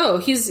Sam's like, "Oh,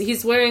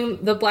 he's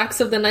wearing the blacks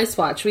of the Nice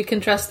Watch. We can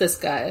trust this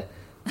guy."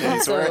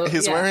 He's, So,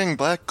 he's yeah. wearing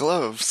black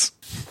gloves.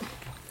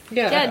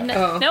 Yeah.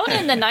 Yeah, no one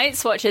in the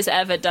Night's Watch has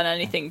ever done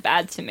anything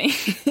bad to me.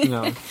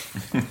 No.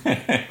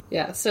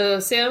 Yeah, so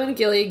Sam and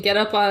Gilly get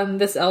up on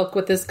this elk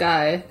with this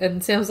guy,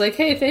 and Sam's like,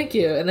 "Hey, thank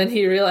you." And then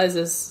he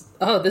realizes,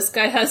 "Oh, this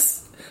guy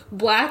has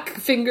black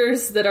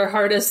fingers that are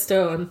hard as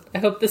stone. I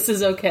hope this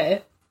is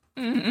okay."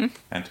 And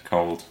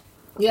cold.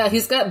 Yeah,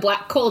 he's got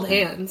black, cold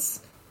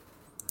hands.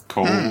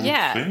 Cold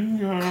Yeah.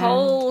 finger.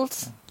 Cold.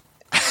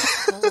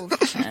 Cold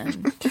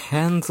and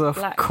Hands of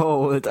Black.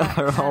 cold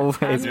are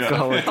always Yeah.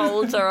 cold.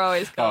 colds are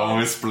always cold.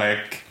 Always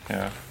black.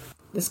 Yeah.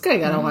 This guy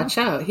gotta watch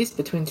out. He's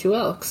between two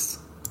elks.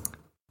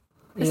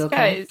 Are you This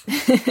okay?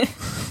 guy's...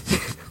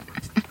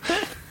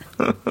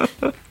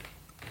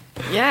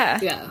 yeah.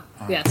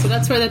 Yeah, so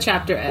that's where the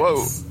chapter ends.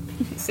 Whoa.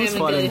 Sam and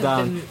falling Gilly have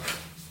down? been...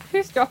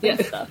 Who's dropping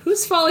Yeah, stuff?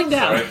 who's falling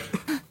down?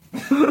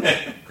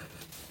 Right.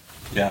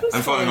 Yeah,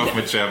 I'm falling off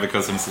my chair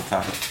because I'm so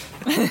tired.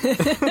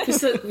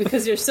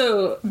 Because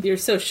you're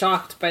so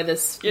shocked by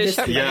this. You're this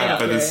shocked by Yeah, but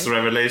chapter. this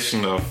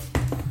revelation of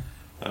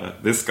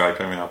this guy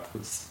coming up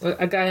is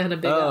A guy on a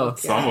big Oh.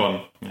 elk. Yeah.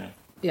 someone. Yeah.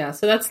 Yeah,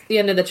 so that's the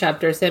end of the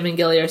chapter. Sam and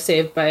Gilly are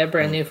saved by a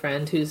brand new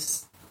friend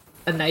who's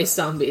a nice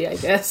zombie, I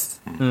guess.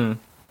 An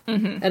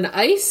nice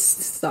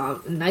ice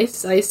zombie.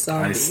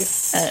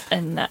 Nice.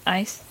 An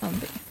ice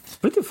zombie.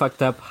 Pretty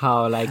fucked up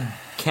how like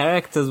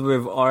characters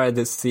we've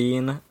already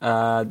seen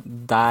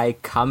die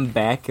come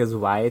back as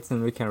whites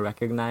and we can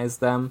recognize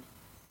them.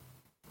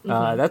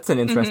 That's an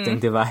interesting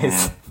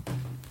device.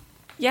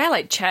 Yeah,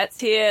 like Chet's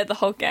here, the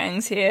whole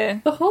gang's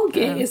here. The whole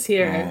gang is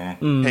here.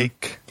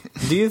 Cake.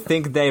 Do you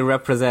think they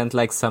represent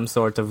like some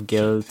sort of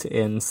guilt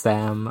in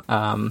Sam?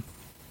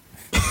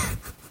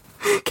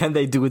 Can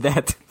they do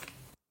that?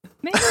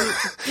 Maybe.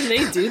 Can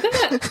they do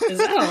that? Is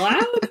that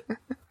allowed?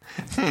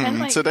 And,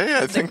 like, Today,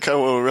 I think I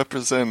will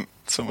represent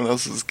someone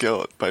else's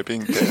guilt by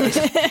being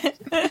dead.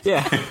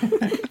 Yeah.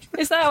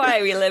 is that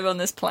why we live on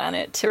this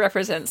planet? To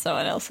represent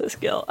someone else's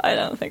guilt? I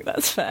don't think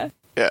that's fair.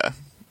 Yeah.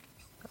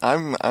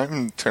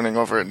 I'm turning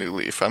over a new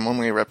leaf. I'm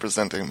only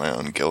representing my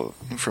own guilt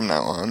from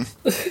now on.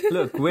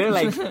 Look, we're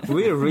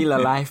real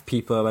alive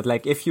people, but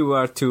like if you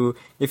were to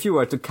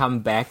come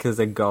back as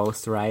a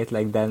ghost, right?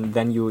 Like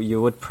then you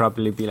would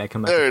probably be like a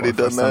already metaphor for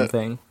done that.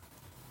 something.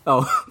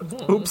 Oh,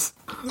 oops!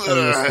 I missed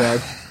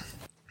that.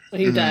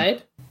 You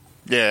died?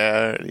 Yeah,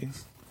 I already.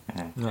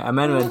 Yeah,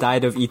 Emmanuel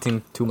died of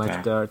eating too much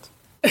Okay. dirt.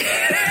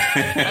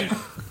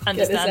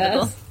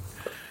 Understandable. ass.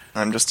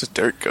 I'm just a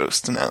dirt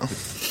ghost now.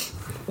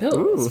 Oh,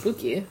 Ooh.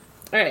 spooky.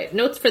 Alright,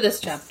 notes for this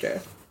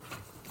chapter.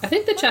 I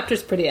think the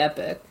chapter's pretty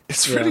epic.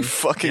 It's pretty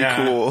fucking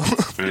Yeah. cool.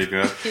 It's pretty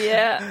good.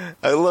 Yeah.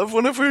 I love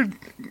whenever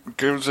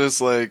Grim's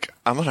just like,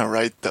 I'm gonna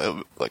write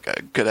a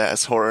good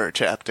ass horror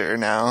chapter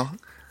now.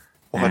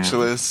 Watch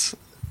this.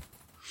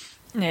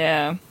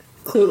 Yeah.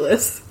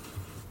 Clueless.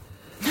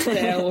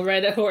 Today I will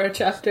write a horror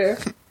chapter.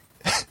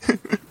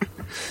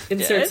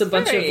 Inserts it's a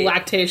bunch very- of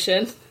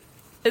lactation.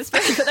 It's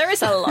very, there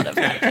is a lot of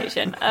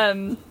lactation.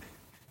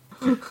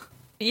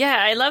 Yeah,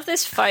 I love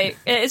this fight.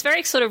 It's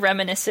very sort of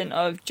reminiscent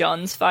of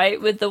John's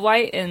fight with the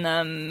white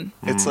in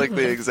It's like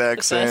the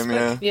exact The first same,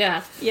 one.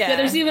 yeah. Yeah.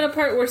 There's even a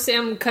part where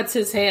Sam cuts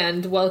his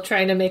hand while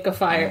trying to make a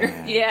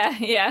fire.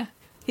 Yeah.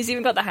 He's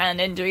even got the hand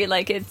injury.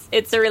 Like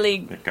it's a really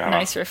God.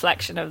 nice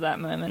reflection of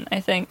that moment, I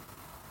think.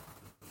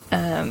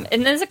 And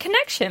there's a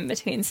connection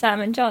between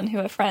Sam and John, who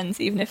are friends,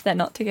 even if they're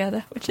not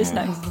together, which is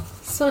nice.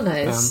 So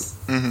nice.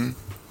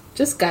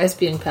 Just guys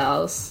being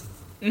pals.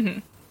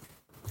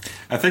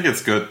 I think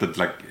it's good that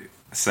like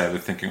Sam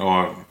is thinking,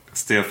 I'm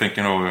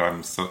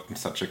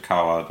such a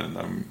coward and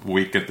I'm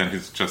weak, and then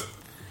he's just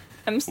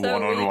I'm so weak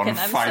one-on-one and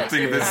I'm fighting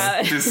such a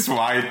coward. this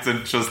white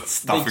and just They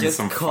stuffing just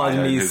some called fire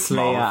in me his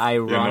Slayer mouth,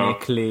 you know?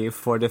 ironically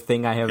for the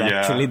thing I have Yeah.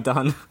 actually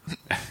done.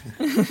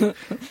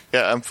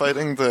 Yeah, I'm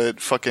fighting the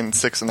fucking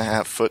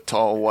 6.5 foot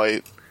tall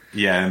white.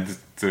 Yeah, and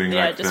doing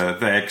Yeah, like just-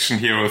 the action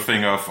hero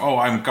thing of, oh,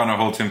 I'm gonna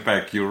hold him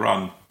back, you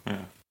run. Yeah.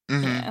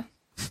 Yeah.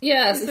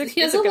 Yeah, He's a-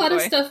 he has he's a a good lot of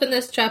boy. stuff in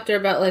this chapter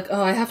about like,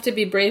 oh, I have to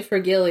be brave for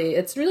Gilly.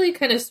 It's really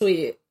kind of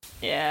sweet,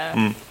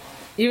 Yeah.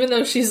 even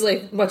though she's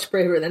like much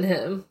braver than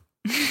him.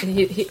 And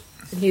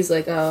he's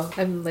like, oh,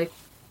 I'm like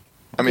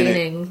I mean,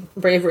 gaining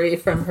bravery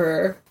from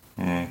her.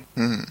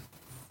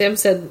 Sam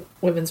said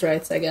women's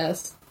rights, I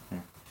guess.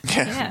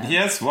 Yeah. He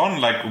has one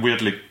like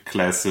weirdly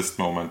classist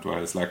moment where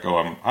he's like,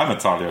 oh, I'm a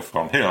Talia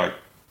from here, I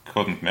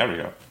couldn't marry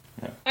her.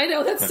 Yeah. I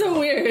know, that's so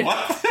weird.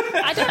 What?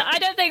 I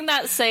don't think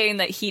that's saying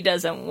that he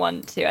doesn't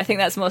want to. I think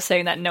that's more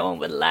saying that no one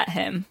would let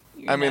him.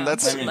 I mean,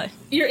 that's- like,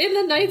 You're in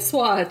the Night's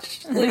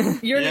Watch.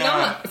 Like, you're Yeah.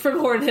 not from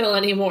Hornhill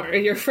anymore.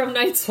 You're from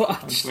Night's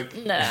Watch. Like,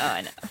 no,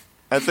 I know.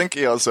 I think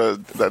he also,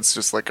 that's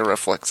just like a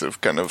reflexive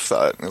kind of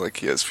thought. Like,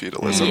 he has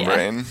feudalism Yeah.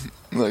 brain.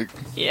 Like,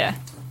 Yeah.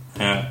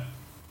 yeah.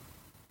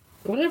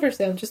 Whatever,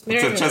 Sam. Just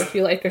marry So her just- if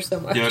you like her so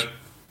much. Yeah.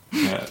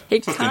 Yeah. He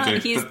Just can't,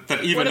 thinking he's-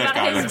 that even what a about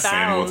guy his like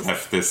Sam would vows?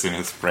 have this in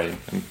his brain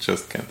and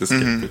just can't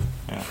escape it.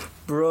 Yeah.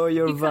 Bro,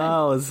 your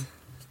vows.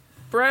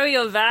 Bro,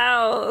 your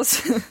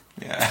vows.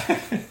 Yeah.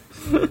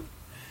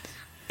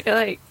 You're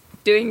like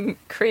doing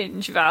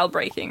cringe vow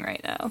breaking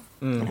right now.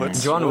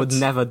 John would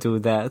never do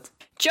that.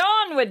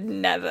 John would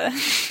never.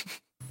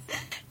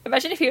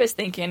 Imagine if he was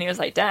thinking and he was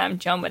like, damn,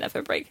 John would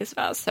never break his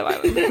vows, so I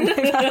would.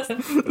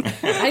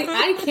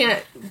 I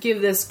can't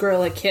give this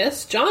girl a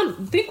kiss.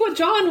 John, think what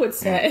John would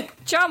say.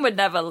 John would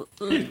never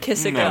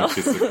kiss a No, girl.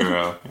 kiss a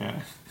girl. Yeah.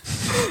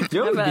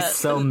 John would be Never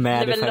so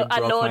mad live if I a broke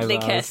my lordly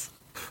vows. kiss.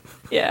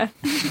 Yeah,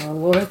 Oh,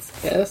 Lord's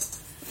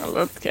kiss. a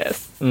lord's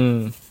kiss.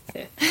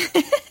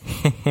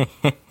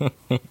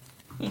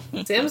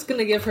 Sam's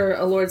gonna give her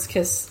a Lord's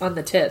kiss on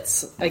the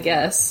tits, I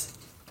guess.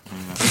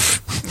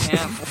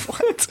 Yeah.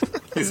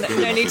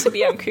 No need to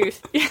be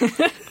uncouth.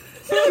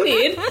 No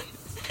need.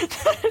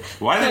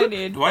 Why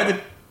need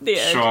did the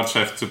edge. George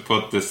have to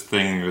put this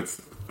thing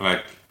with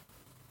like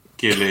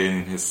Gilly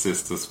in his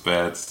sister's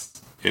bed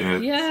in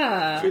it?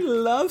 Yeah. He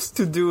loves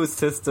to do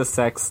sister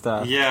sex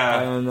stuff. Yeah.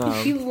 I don't know.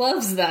 He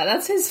loves that.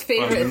 That's his For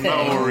favorite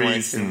no thing.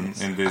 reason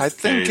in this I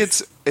think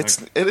case.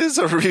 it is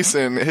a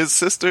reason. His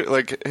sister,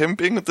 like, him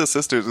being with the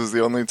sisters is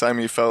the only time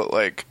he felt,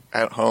 like,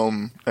 at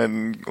home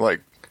and,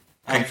 like,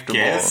 I comfortable.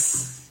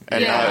 guess.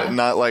 And Yeah.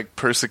 not, like,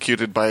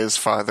 persecuted by his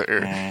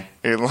father.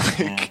 And,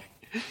 like,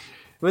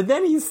 But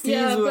then he sees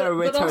Yeah, her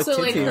with but her also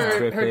like titties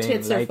her dripping.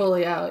 tits are like,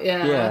 fully out.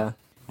 Yeah.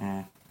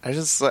 yeah.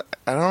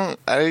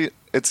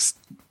 it's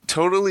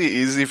totally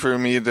easy for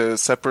me to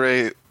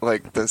separate,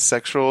 like, the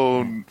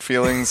sexual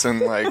feelings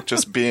and, like,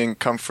 just being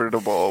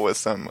comfortable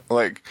with them.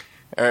 Like,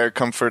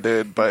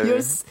 comforted by You're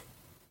s-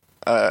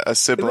 a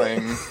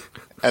sibling,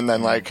 and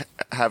then, like,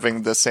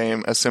 having a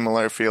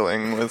similar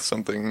feeling with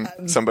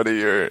somebody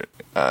you're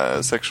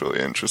sexually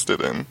interested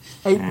in.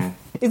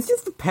 It's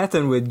just the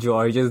pattern with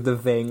George is the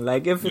thing.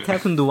 Like, if it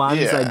happened once,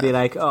 Yeah. I'd be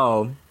like,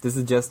 oh, this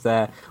is just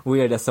a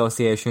weird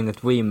association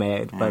that we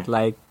made. But,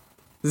 like,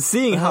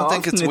 seeing I how don't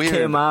think often it's it weird.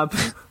 came up...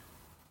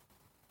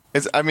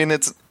 It's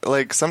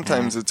like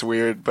sometimes it's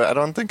weird, but I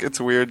don't think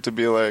it's weird to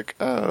be like,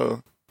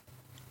 oh,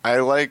 I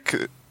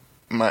like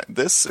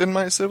this in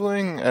my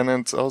sibling, and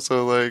it's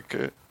also like,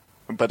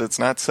 but it's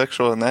not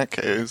sexual in that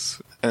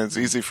case, and it's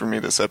easy for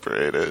me to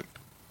separate it,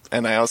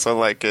 and I also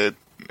like it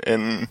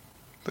in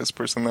this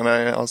person that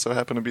I also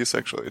happen to be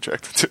sexually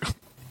attracted to.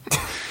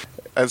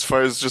 As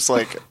far as just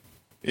like,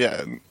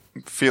 yeah,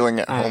 feeling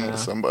at home with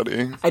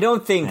somebody. I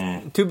don't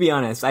think, to be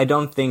honest, I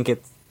don't think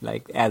it's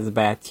like as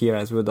bad here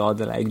as with all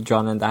the like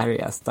John and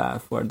Arya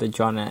stuff, where the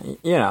John,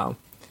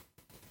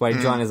 where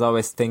John is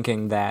always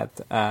thinking that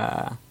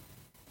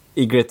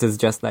Ygritte is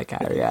just like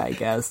Arya, I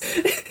guess.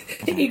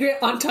 Egret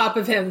on top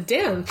of him.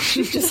 Damn.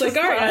 She's just like,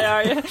 alright.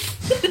 Are you?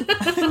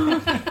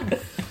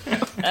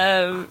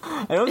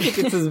 I don't think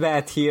it's as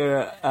bad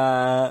here,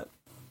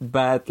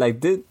 but like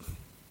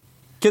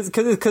because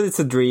it's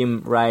a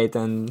dream, right?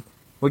 And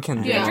we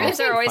can Yeah, dreams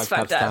are always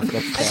fucked up. I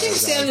think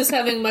Sam is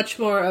having much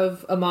more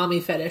of a mommy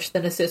fetish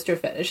than a sister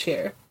fetish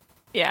here.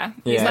 Yeah.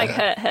 He's Yeah. like,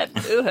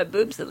 her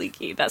boobs are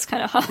leaky. That's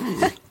kind of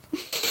hot.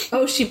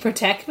 Oh, she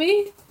protect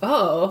me?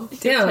 Oh, I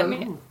damn.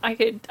 mean, I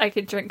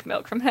could drink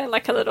milk from her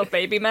like a little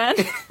baby man.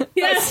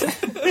 Yes.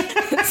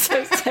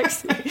 So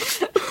sexy.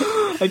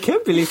 I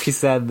can't believe he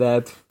said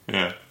that.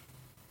 Yeah.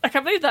 I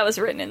can't believe that was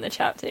written in the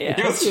chapter. He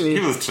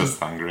Yeah. was just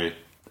hungry.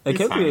 I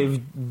can't fine.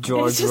 believe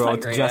George He's just wrote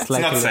hungry, just yeah.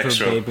 like a It's little not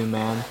sexual. baby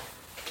man.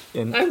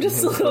 I'm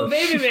just a little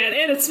baby man,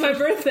 and it's my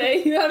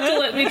birthday. You have to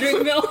let me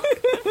drink milk.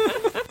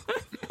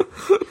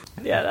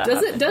 Yeah. That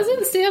happened.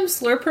 Doesn't Sam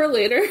slurp her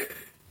later?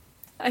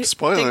 I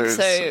Spoilers.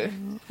 think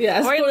so.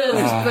 Yeah, spoilers,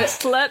 but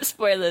Slurp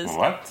spoilers.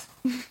 What?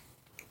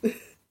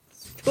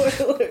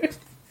 spoilers.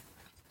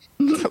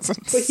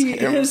 Doesn't But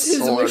his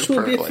wish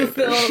will be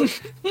fulfilled.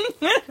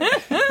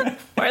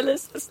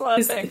 Spoilers for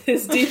slurping.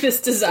 His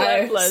deepest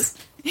desire. Slurplers.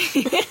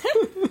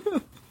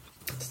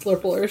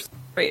 Slurplers.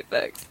 Great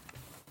books.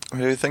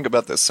 What do you think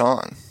about this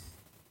song?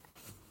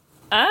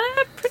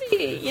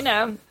 Pretty,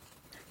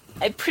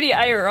 pretty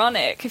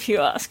ironic, if you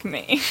ask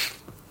me.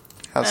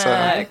 How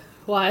so?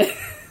 Why?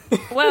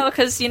 Well,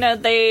 because,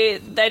 they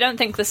don't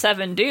think the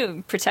Seven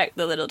do protect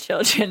the little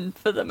children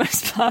for the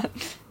most part,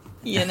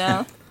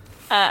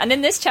 And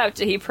in this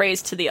chapter, he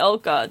prays to the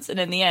old gods, and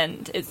in the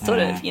end, it's sort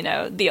of,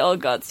 the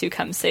old gods who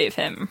come save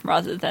him,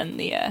 rather than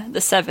the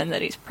Seven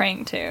that he's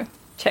praying to.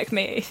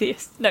 Checkmate,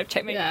 atheist. No,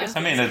 checkmate. Yeah.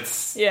 Christian. I mean,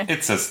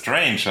 it's a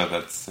stranger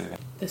that's...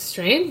 The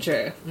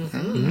stranger.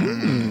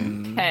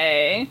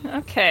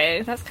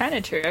 Okay, that's kind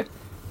of true.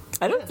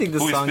 I don't think the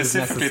who song is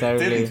specifically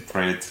necessarily. didn't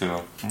pray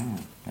to.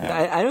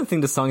 Yeah. I don't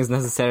think the song is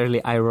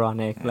necessarily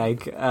ironic.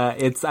 Like,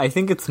 I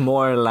think it's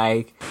more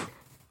like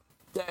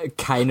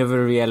kind of a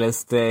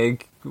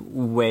realistic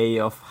way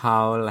of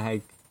how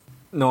like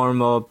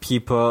normal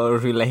people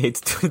relate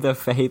to the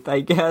faith. I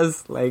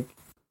guess, like.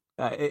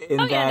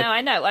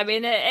 I know. I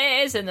mean,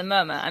 it is in the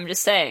moment. I'm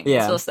just saying, Yeah.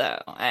 It's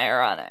also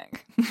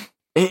ironic.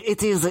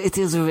 It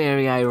is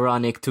very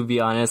ironic, to be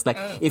honest. Like,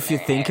 if you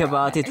think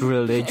about it,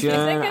 religion. If you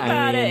think about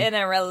I mean, it in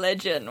a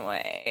religion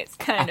way, it's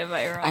kind of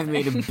ironic. I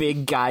mean, a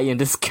big guy in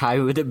the sky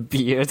with a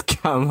beard.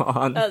 Come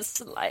on.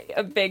 That's like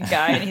a big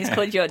guy, and he's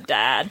called your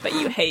dad, but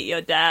you hate your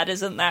dad.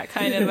 Isn't that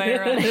kind of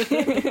ironic?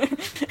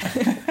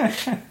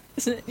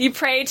 You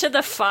pray to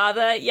the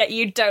father, yet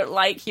you don't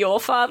like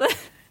your father.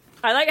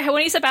 I like how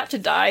when he's about to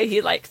die,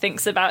 he like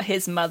thinks about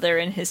his mother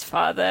and his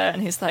father,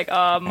 and he's like,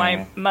 "Oh,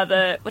 my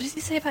mother." What does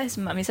he say about his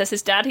mum? He says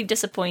his dad he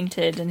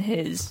disappointed, and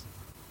his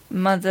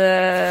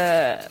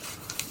mother.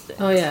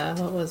 Oh yeah,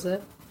 what was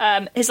it?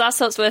 His last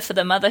thoughts were for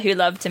the mother who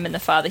loved him and the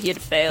father he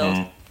had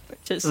failed,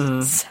 which is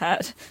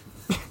sad.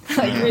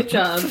 Great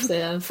job,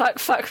 Sam.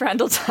 Fuck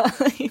Randall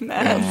Tarley,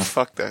 man.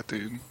 Fuck that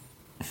dude.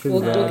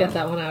 We'll get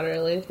that one out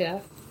early. Yeah.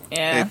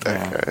 Yeah. Hate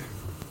that guy.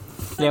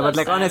 Yeah, but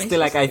like Sam. honestly, He's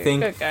like just a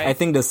good guy. I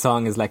think the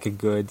song is like a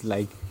good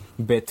like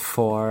bit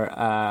for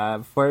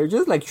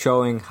just like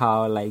showing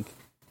how like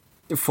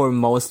for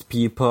most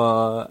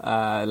people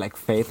like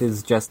faith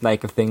is just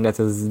like a thing that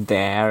is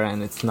there,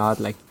 and it's not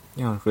like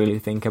you don't really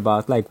think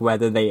about like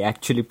whether they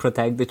actually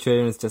protect the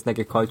children. It's just like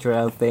a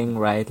cultural thing,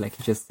 right? Like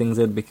he just sings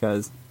it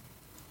because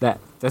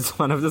that's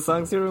one of the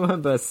songs you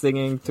remember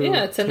singing to.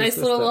 Yeah, it's a to nice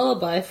sister. little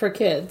lullaby for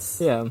kids.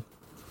 Yeah.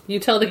 You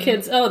tell the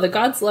kids, "Oh, the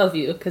gods love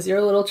you because you're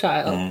a little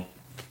child."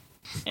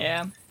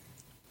 Yeah.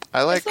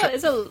 I like.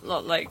 It's a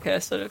lot like a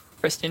sort of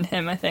Christian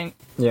hymn, I think.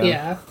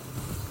 Yeah.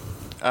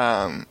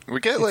 Yeah. We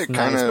get like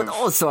Nice, kind but of.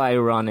 also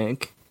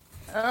ironic.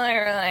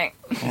 Like,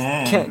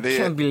 Can't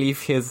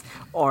believe he's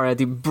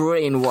already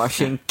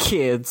brainwashing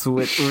kids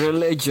with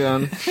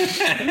religion.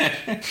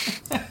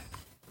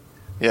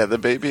 Yeah, the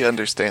baby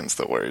understands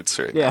the words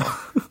right now. Yeah.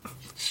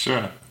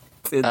 Sure.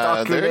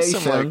 There is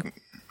some Indoctrination. like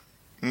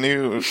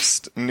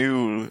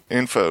new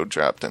info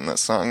dropped in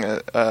this song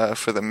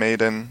for the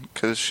maiden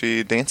because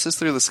she dances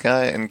through the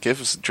sky and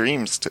gives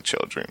dreams to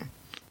children,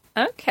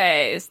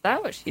 okay, is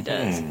that what she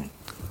does?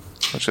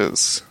 which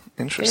is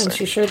And interesting.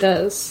 she sure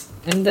does.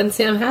 And then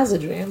Sam has a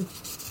dream.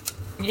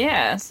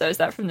 Yeah, so is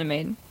that from the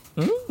maiden?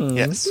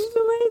 Yes,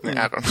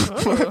 I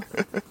don't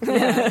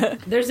know.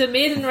 There's a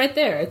maiden right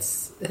there.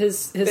 It's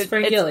his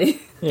friend it's-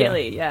 Gilly.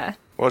 Gilly, yeah.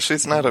 Well,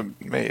 she's not a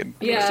maid.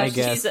 Yeah, I she's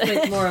guess.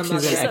 like more a mother.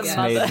 She's an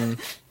I guess. ex-maiden.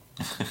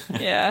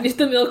 Yeah. She's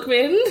the milk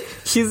maiden.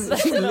 She's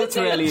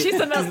literally She's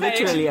a milk maid.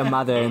 literally a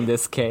mother in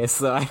this case,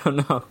 so I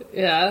don't know.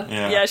 Yeah.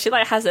 Yeah, she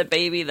like has a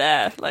baby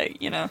there,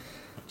 like, you know.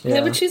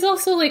 Yeah, but she's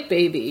also like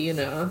baby, you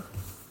know.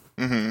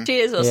 She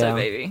is also Yeah. a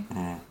baby.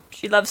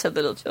 She loves her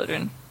little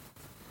children.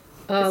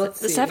 Let's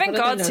The see. seven What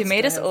other gods who notes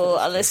made do I us have all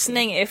for are this?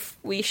 listening if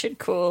we should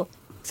call.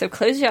 So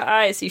close your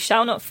eyes, you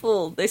shall not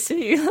fall. They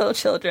see you, little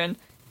children.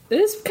 It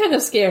is kind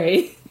of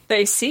scary.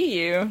 They see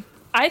you.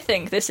 I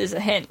think this is a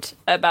hint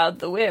about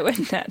the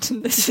Weirwood Net.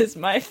 This is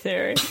my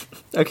theory.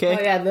 Okay.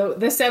 Oh yeah,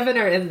 the seven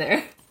are in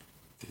there.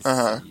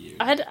 I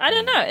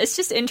don't know. It's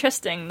just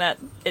interesting that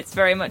it's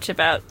very much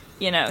about,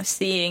 you know,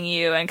 seeing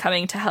you and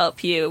coming to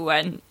help you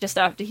when just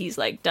after he's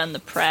like done the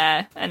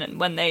prayer and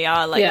when they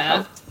are like Yeah.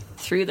 helped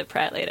through the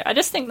prayer later. I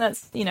just think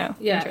that's, you know,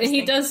 Yeah, and he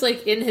interesting. does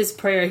like in his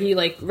prayer, he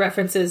like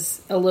references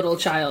a little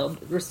child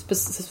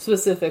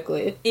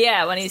specifically.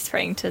 Yeah, when he's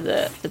praying to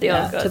the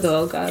Yeah, old gods. to the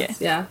old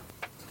gods. Yeah.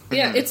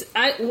 Yeah, it's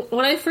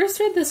when I first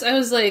read this, I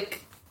was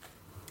like,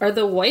 are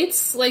the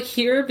whites like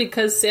here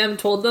because Sam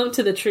told them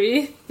to the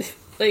tree?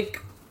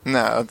 Like,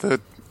 No, the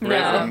No,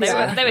 ravens. they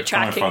were Coming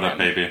tracking for that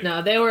them. baby.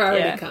 no, they were already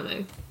Yeah.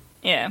 coming.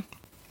 Yeah.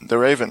 The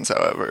ravens,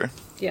 however.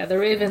 Yeah, the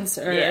ravens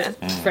are Yeah.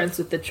 friends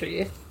with the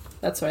tree.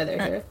 That's why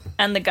they're here.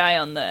 And the guy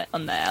on the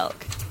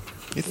elk.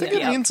 You think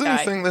Yeah. it means Guy.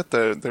 anything that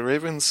the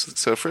ravens?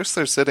 So first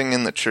they're sitting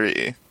in the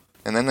tree,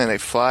 and then they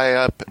fly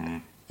up,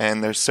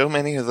 and there's so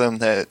many of them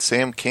that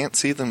Sam can't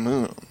see the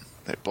moon.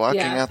 They're blocking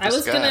Yeah, out the I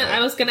was sky.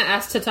 gonna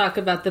ask to talk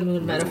about the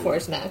moon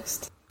metaphors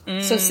next.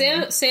 So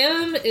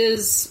Sam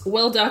is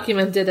well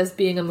documented as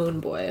being a moon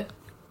boy.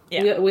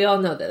 Yeah. We all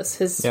know this.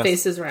 His Yes.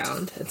 face is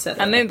round,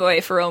 etc. A moon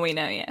boy, for all we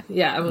know, yeah.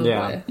 Yeah, a moon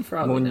Yeah. boy, for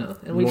all we know.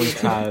 And we Moon do.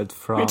 Child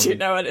from We do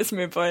know it is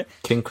moon boy.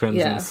 King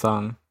Crimson's Yeah.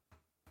 song.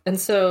 And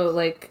so,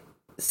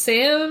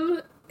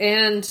 Sam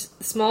and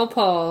Small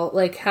Paul,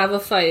 have a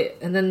fight,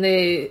 and then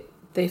they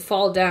they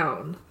fall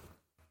down.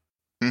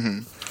 Mm-hmm.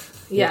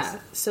 Yeah, Yes.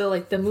 so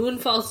like the moon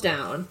falls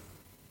down,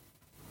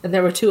 and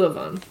there were 2 of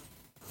them.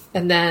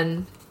 And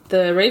then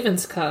the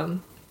ravens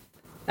come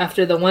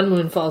after the one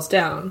moon falls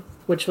down,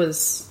 which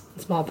was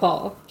Small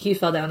Paul. He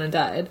fell down and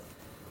died.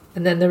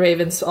 And then the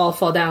ravens all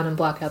fall down and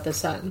block out the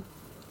sun.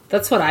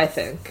 That's what I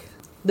think.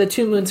 The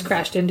 2 moons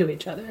crashed into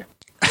each other.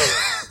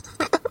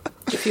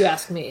 If you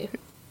ask me.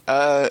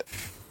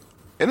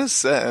 In a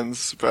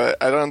sense,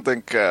 but I don't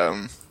think,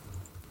 I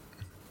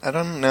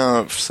don't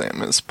know if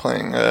Sam is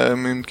playing a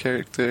moon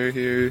character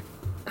here.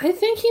 I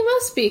think he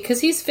must be,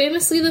 because he's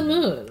famously the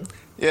moon.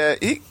 Yeah,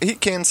 he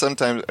can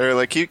sometimes, or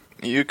like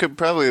you could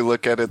probably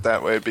look at it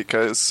that way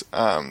because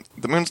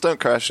the moons don't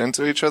crash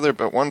into each other,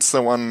 but once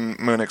the one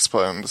moon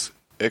explodes,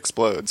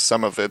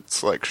 some of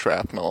its like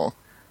shrapnel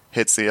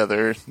hits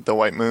the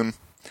white moon,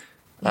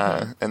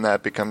 and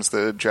that becomes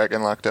the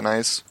dragon locked in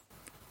ice.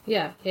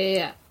 Yeah.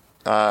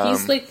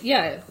 He's like,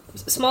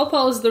 Small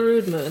Paul is the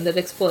rude moon that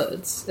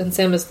explodes, and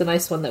Sam is the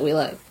nice one that we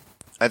like.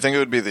 I think it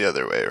would be the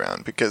other way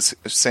around, because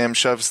if Sam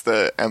shoves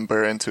the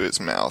ember into his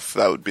mouth,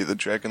 that would be the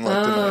dragon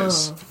locked in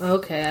ice.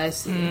 Okay, I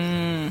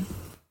see.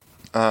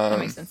 That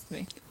makes sense to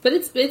me. But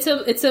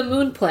it's a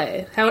moon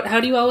play. How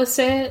do you always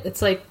say it?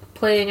 It's like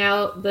playing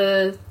out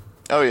the...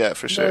 Oh yeah,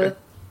 for sure.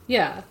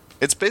 Yeah.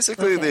 It's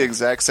basically the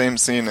exact same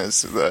scene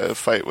as the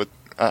fight with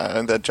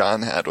that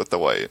John had with the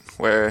white,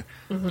 where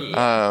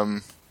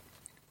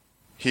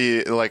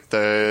he like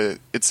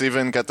it's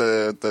even got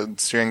the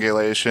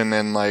strangulation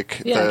and like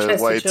the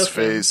white's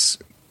face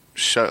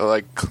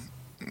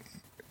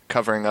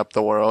covering up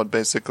the world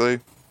basically.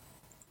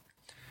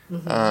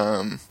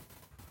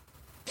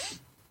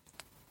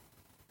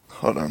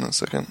 Hold on a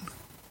second.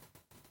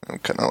 I'm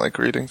kind of like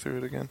reading through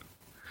it again.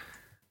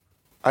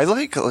 I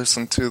like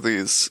listen to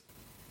these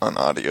on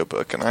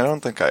audiobook, and I don't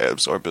think I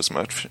absorb as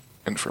much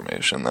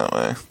information that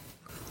way.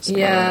 So,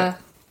 Yeah.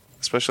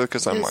 especially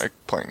because I'm like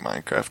playing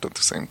Minecraft at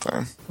the same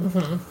time.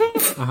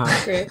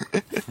 Great.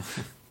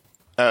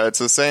 It's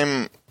the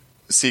same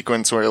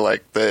sequence where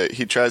like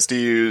he tries to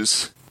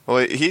use.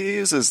 Well, he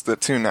uses the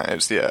 2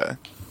 knives. Yeah.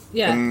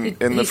 Yeah, In he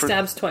the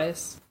stabs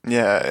twice.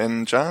 Yeah,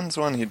 in John's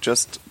one, he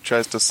just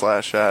tries to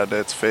slash at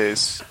its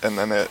face, and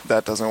then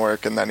that doesn't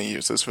work, and then he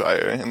uses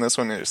fire. In this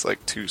one, there's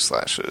like 2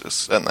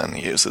 slashes, and then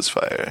he uses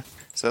fire.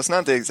 So it's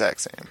not the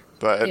exact same,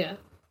 but Yeah.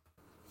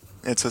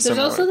 it's a There's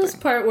similar also this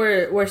thing. part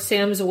where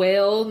Sam's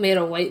whale made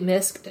a white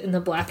mist in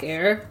the black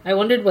air. I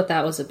wondered what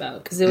that was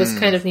about, because it was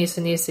kind of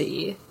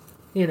Nisa-Nisa-y,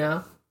 you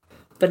know?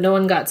 But no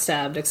one got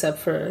stabbed except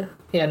for...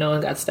 Yeah, no one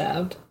got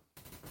stabbed.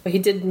 But he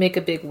did make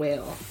a big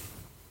whale.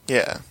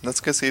 Yeah, that's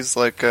because he's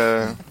like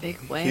a Big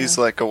whale. he's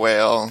like a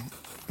whale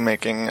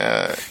making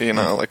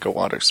like a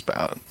water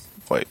spout,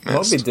 white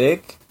mist. Moby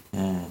Dick.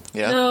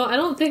 Yeah, No, I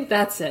don't think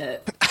that's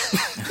it.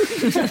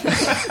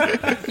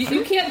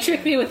 You can't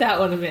trick me with that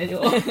one,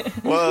 Emmanuel.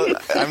 well,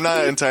 I'm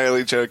not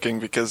entirely joking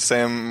because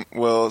Sam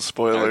will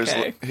spoilers.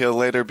 Okay. He'll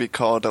later be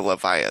called a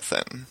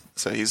leviathan,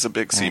 so he's a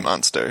big sea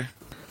monster.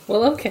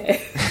 Well,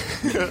 okay.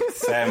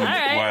 Sam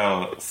right.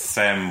 Whale.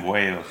 Sam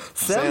Whale.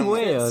 Sam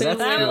Whale. Sam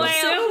That's Whale.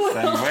 Whale.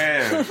 Sam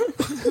Whale.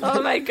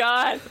 Oh my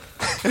god.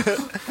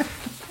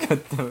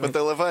 But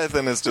the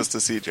leviathan is just a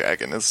sea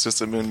dragon. It's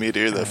just a moon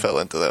meteor that fell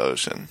into the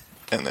ocean,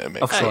 and it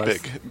makes a course.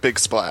 big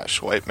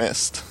splash, white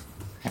mist,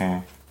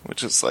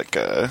 which is like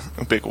a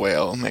big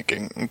whale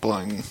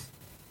blowing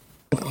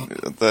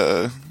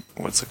the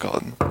what's it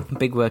called?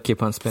 Big whale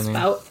keep on spinning.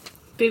 Out.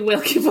 Big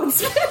whale keep on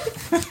spinning.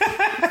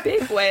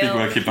 Big whale. Big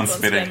whale keep on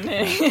spinning.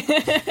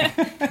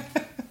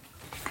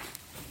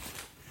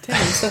 Damn,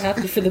 I'm so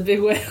happy for the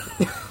big whale.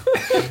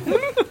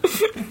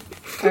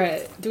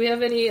 Alright, do we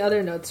have any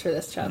other notes for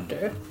this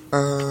chapter?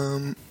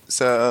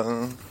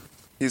 So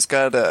he's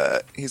got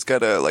a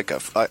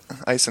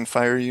ice and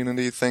fire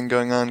unity thing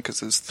going on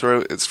because his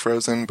throat is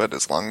frozen, but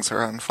his lungs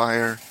are on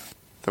fire.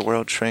 The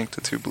world shrank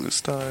to 2 blue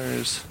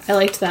stars. I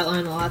liked that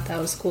line a lot, that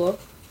was cool.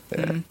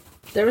 Yeah.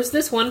 There was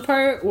this one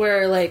part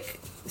where, like,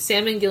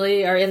 Sam and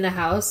Gilly are in the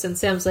house, and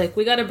Sam's like,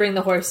 we gotta bring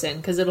the horse in,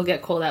 because it'll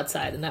get cold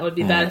outside, and that would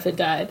be bad if it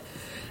died.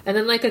 And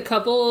then, like, a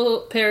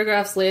couple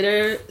paragraphs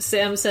later,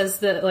 Sam says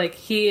that, like,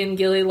 he and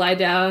Gilly lie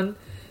down,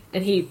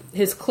 and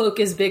his cloak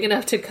is big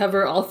enough to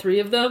cover all 3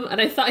 of them, and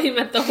I thought he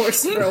meant the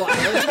horse for a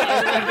while until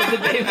I remembered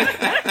the baby.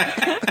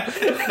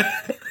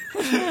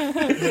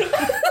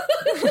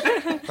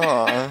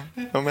 Aw,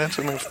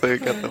 imagine if they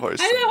got the horse.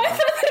 I know, I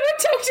thought they were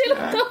tucked in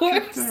with the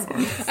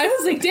horse. I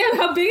was like, damn,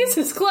 how big is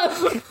his cloak?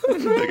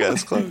 Big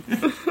ass club.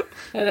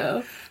 I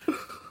know.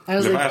 I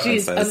was The like, Russian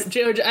geez, says-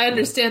 George, I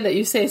understand that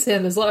you say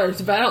Sam is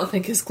large, but I don't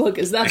think his cloak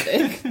is that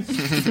big. And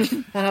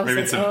I was Maybe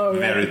like, it's a oh,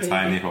 very right,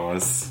 tiny baby.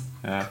 horse.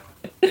 Yeah.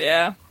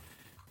 Yeah.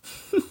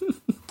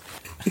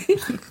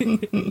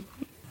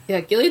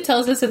 Yeah, Gilly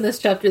tells us in this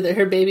chapter that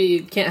her baby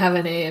can't have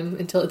a name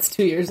until it's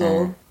 2 years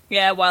old.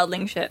 Yeah,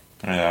 wildling shit.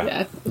 Yeah.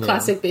 Yeah,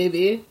 classic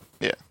baby.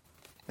 Yeah,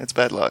 it's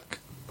bad luck.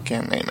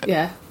 Can't name it.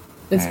 Yeah.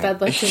 It's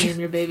bad luck to name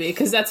your baby,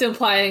 because that's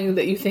implying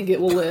that you think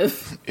it will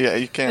live. Yeah,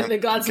 you can't. And the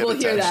gods get will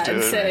hear attached that to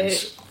and it.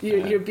 say,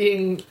 you're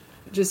being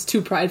just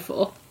too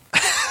prideful.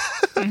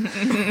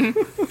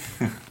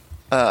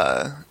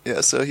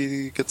 Yeah, so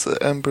he gets the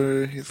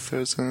ember, he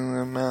throws it in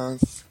their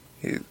mouth,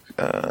 and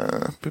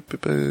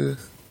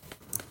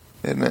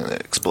then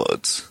it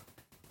explodes.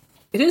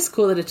 It is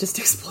cool that it just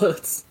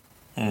explodes.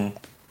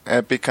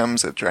 It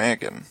becomes a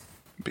dragon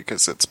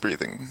because it's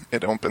breathing.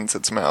 It opens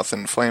its mouth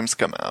and flames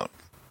come out.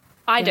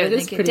 I don't it is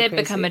think it pretty did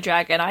crazy. become a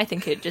dragon. I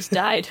think it just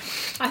died.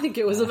 I think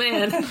it was a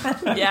man.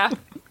 Yeah.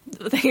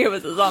 I think it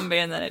was a zombie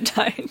and then it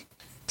died.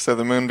 So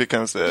the moon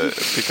becomes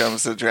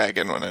a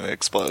dragon when it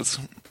explodes.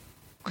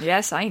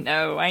 Yes, I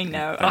know. I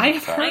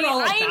heard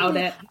all about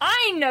it.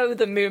 I know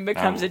the moon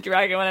becomes a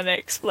dragon when it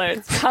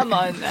explodes. Come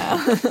on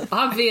now.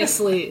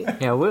 Obviously.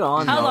 Yeah, we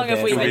all know How long have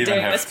that. we Do been we even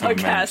doing have this to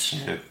podcast?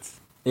 mention it?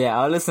 Yeah,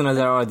 our listeners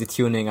are already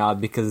tuning out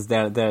because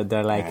they're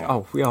like,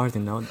 oh, we already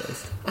know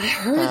this. I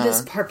heard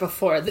this part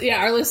before.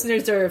 Yeah, our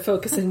listeners are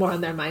focusing more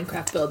on their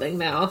Minecraft building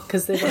now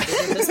because they've already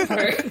heard this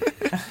part.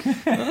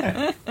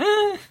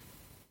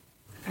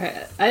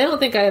 Alright, I don't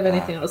think I have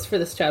anything else for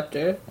this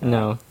chapter.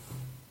 No.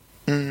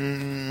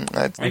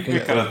 I We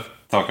could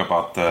talk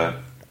about the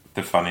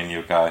funny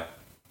new guy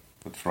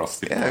with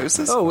Frosty. Yeah, who's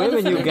this? Oh, we have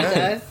a new Funny guy.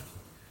 guy.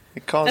 He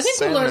calls I think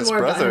Sam we'll learn his more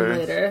about him brother.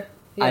 later.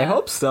 I Yeah.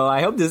 hope so.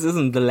 I hope this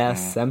isn't the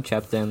last Sam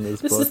chapter in this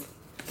This book.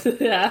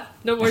 is, yeah,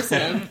 no more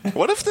Sam.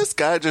 What if this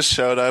guy just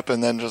showed up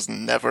and then just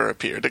never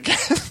appeared again?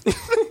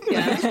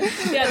 Yeah,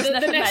 the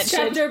never next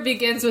mentioned. chapter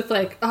begins with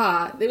like,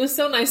 it was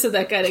so nice of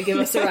that guy to give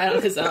us a ride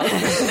on his own.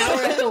 Now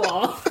we're at the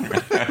wall.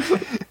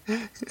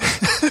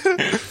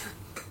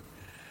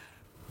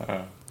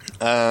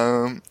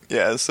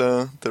 Yeah,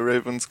 so the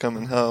ravens come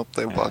and help.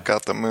 They walk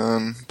out the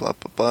moon, blah,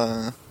 blah,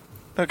 blah.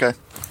 Okay.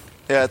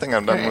 Yeah, I think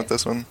I'm done Alright. with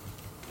this one.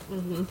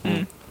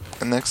 And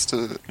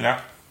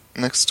Yeah.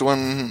 next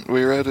one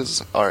we read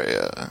is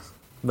Arya.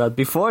 But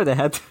before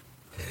that,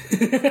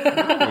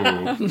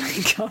 Ooh,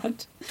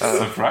 God.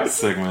 surprise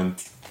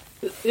segment.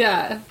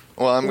 Yeah,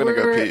 Well, I'm gonna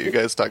go We're- pee. You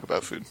guys talk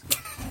about food.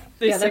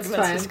 yeah, that's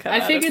fine.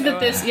 I figured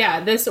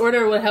that this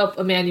order would help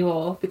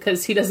Emmanuel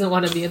because he doesn't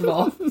want to be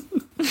involved.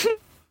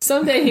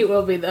 Someday he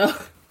will be, though.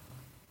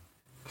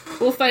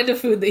 We'll find a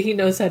food that he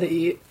knows how to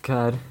eat.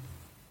 God.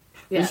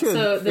 Yeah, We should,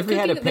 so the if we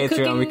had a cooking- the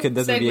Patreon, we cooking could.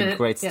 This would be a segment-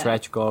 great yeah.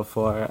 stretch goal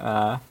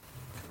for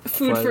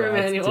Food for that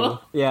Emmanuel. too.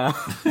 Yeah.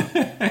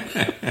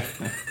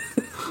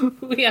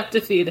 We have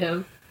to feed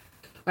him.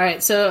 All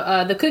right,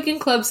 so the cooking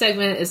club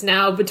segment is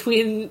now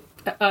between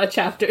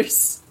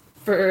chapters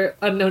for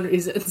unknown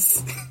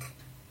reasons.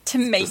 To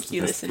make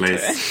you This listen to it.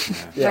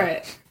 place. Yeah. All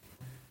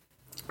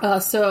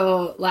right.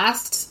 So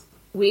last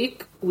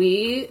week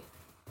we,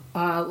 you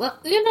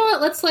know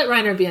what? Let's let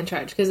Reiner be in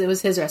charge because it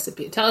was his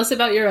recipe. Tell us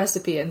about your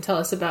recipe and tell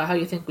us about how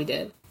you think we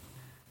did.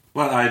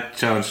 Well, I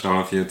challenged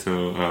all of you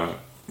to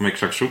make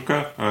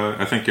shakshuka.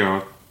 I think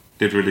you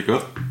did really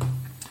good.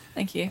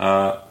 Thank you.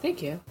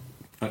 Thank you.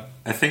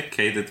 I think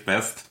Kay did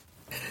best.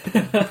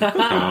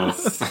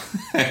 Because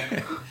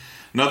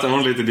not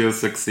only did you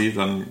succeed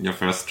on your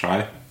first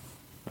try,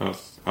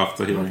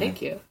 after hearing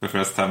thank you. the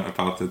first time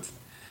about it,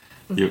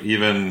 you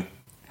even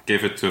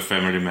gave it to a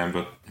family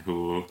member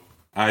who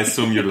I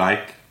assume you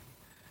like.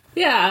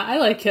 Yeah, I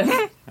like him.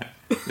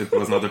 It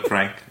was not a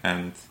prank,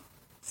 and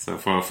so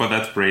for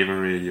that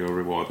bravery, you're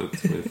rewarded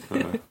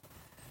with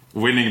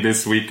winning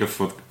this week of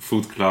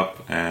food club.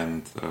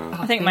 And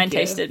I think mine thank you.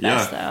 tasted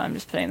best, Yeah. though. I'm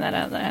just putting that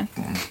out there.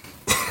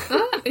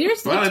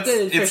 Yours well, looks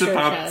good for it's sure,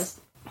 about Chaz.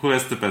 who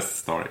has the best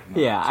story. not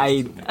Yeah,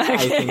 just me. I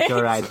think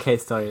you're right. K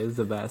story is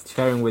the best.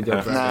 Sharing with your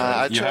brother.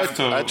 Nah, You have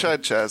to- I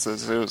tried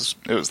Chaz's.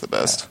 It was the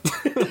best.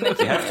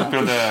 You have to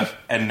build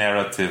a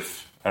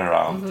narrative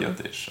around your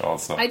dish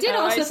also. I did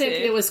Oh, also I think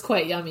see. it was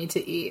quite yummy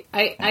to eat.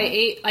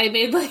 I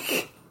made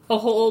like a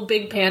whole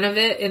big pan of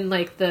it in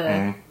like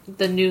the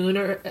noon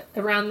or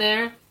around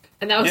there,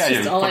 and that was yeah,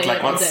 just you all I put ate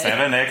like all what, day.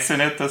 7 eggs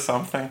in it or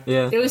something?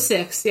 Yeah. It was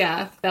 6,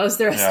 yeah. That was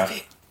the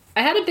recipe.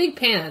 I had a big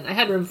pan. I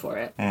had room for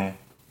it. And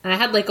I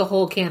had like a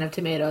whole can of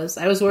tomatoes.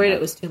 I was worried it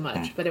was too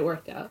much, but it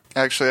worked out.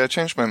 Actually, I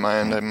changed my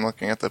mind. I'm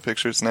looking at the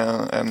pictures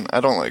now, and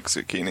I don't like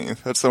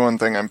zucchini. That's the one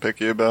thing I'm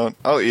picky about.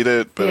 I'll eat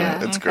it, but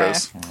Yeah. it's Okay.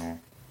 gross.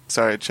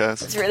 Sorry,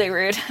 Chaz. It's really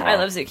rude. I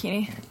love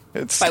zucchini,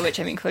 It's by which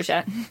I mean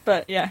courgette.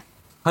 But yeah.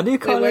 How do you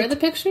Wait, call where are it? the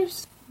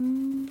pictures?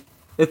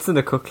 It's in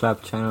the Cook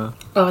Club channel.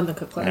 Oh, in the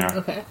cook club. Yeah.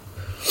 Okay.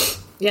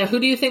 Yeah,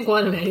 who do you think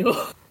won, Emmanuel?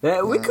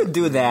 Yeah, we could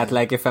do that,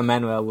 like if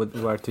Emmanuel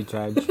were to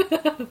judge.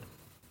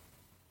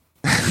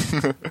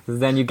 'Cause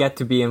then you get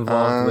to be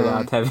involved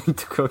without having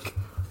to cook.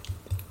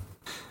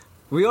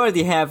 We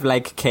already have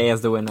like K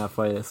as the winner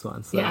for this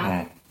one. So.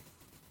 Yeah.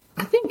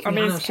 I think I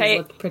mean, it's Janosch Kate-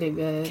 looked pretty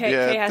good. Kate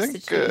yeah, I has think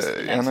to choose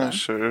the next one.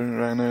 Janosch or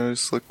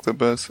Rhinos look the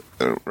best.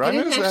 I didn't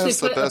Rhinos actually has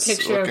the put a best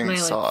picture of looking my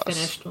like sauce.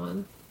 finished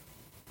one.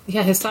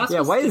 Yeah, his sauce. Yeah,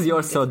 was why is different.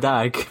 yours so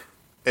dark?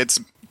 It's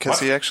because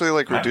he What? actually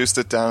like Right. reduced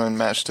it down and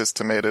mashed his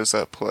tomatoes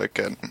up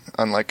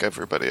unlike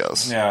everybody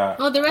else. Yeah.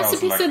 Oh, the that was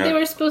recipe like said a- they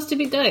were supposed to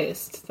be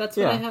diced. That's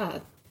what Yeah. I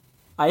had.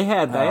 I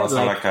had also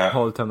like like a-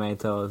 whole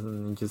tomatoes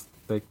and just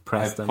like I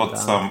pressed them put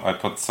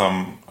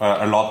down.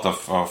 a lot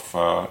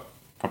of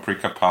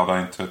paprika powder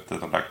into it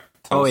that I like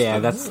Oh toasted yeah,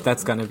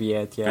 that's gonna be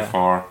it. Yeah.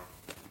 before.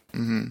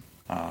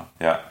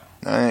 Yeah.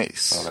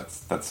 Nice. So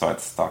that's why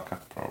it's stuck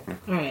up, probably.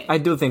 All right. I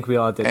do think we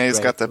all did. And he's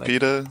great, got the like-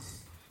 pita.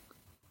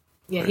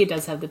 Yeah, he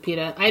does have the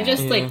pita. I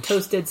just Yeah.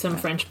 toasted some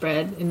French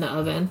bread in the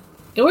oven.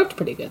 It worked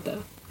pretty good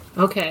though.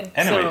 Okay.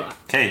 Anyway, so,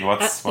 Kay,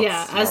 what's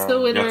as the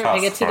winner, your I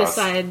task get to for us?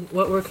 decide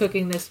what we're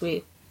cooking this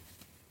week.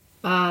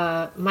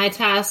 My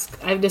task,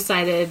 I've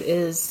decided,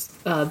 is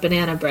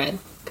banana bread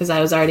because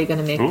I was already going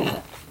to make Ooh.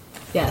 that.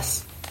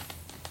 Yes.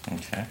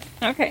 Okay.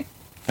 Okay. I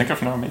think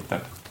I've never made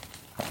that.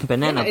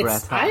 Banana Yeah,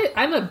 bread. Huh?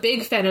 I'm a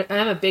big fan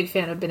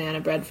of banana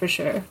bread for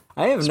sure.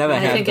 I have never I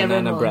had think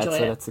everyone banana will bread, enjoy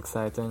so it. that's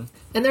exciting.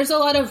 And there's a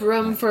lot of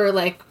room for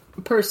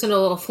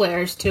personal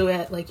flares to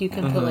it. Like you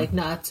can put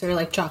nuts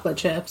or chocolate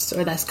chips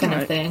or that kind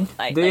of thing.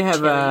 Like, Do you have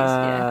chilies,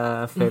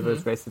 yeah. a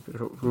favorite recipe?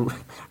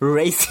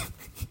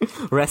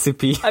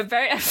 A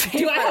favorite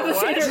Do I have a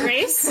what? favorite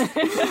race?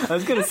 I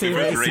was gonna say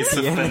Favorite race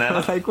recipe, of and I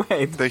was banana? like,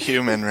 wait, The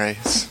human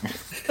race.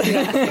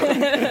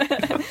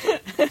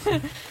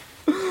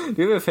 do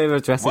you have a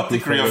favorite recipe? What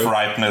degree for of it?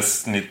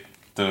 ripeness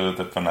do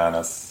the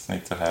bananas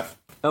need to have?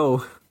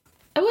 Oh,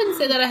 I wouldn't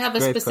say that I have a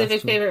Great specific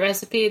question. favorite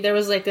recipe. There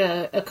was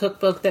a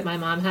cookbook that my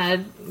mom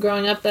had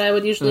growing up that I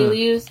would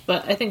usually use,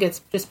 but I think it's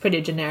just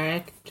pretty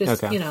generic.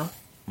 Just Okay.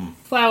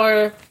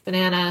 flour,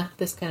 banana,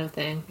 this kind of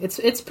thing.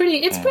 It's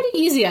pretty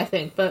easy, I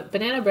think. But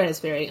banana bread is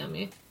very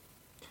yummy.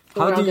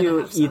 But how we're all do gonna you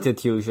have some. eat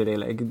it usually?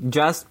 Like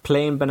just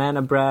plain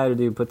banana bread, or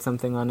do you put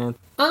something on it?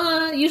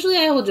 Usually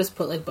I will just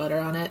put butter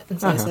on it and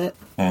slice it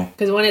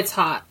because when it's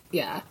hot,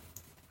 yeah,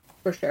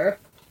 for sure.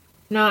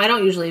 No, I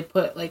don't usually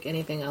put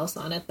anything else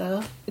on it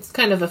though. It's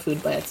kind of a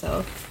food by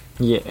itself.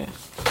 Yeah.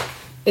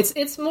 It's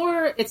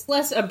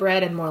less a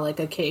bread and more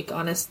like a cake,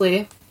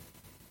 honestly.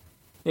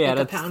 Yeah, Like a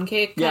that's pound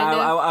cake, Yeah,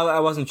 kinda?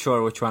 I wasn't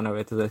sure which one of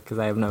it is it because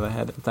I have never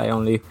had it. I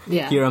only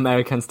Yeah. hear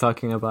Americans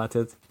talking about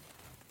it.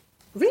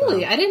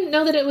 Really? I didn't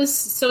know that it was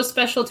so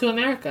special to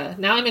America.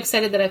 Now I'm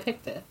excited that I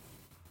picked it.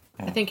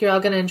 I think you're all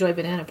going to enjoy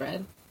banana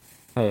bread.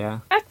 Oh, yeah.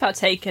 I've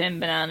partaken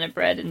in banana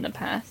bread in the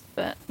past,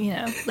 but,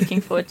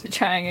 looking forward to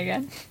trying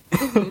again.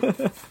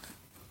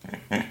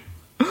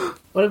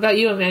 What about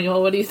you,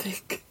 Emmanuel? What do you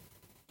think?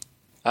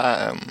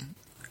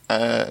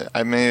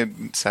 I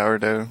made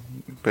sourdough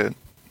a bit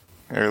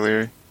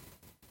earlier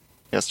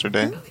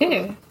yesterday.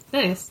 Okay.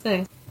 Nice.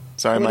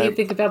 Sorry, What do you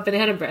think about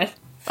banana bread?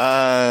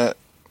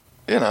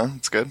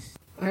 it's good.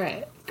 All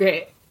right.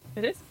 Great.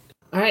 It is.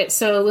 All right.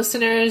 So,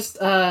 listeners,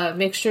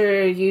 make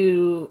sure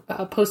you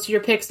post your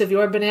pics of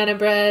your banana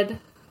bread.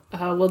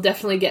 We'll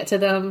definitely get to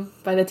them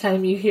by the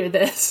time you hear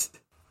this.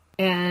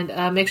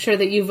 And make sure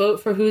that you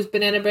vote for whose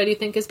banana bread you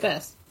think is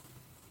best.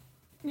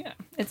 Yeah,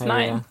 it's Oh,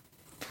 mine.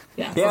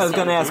 Yeah. Yeah, I was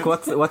gonna ask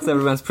what's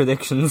everyone's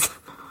predictions.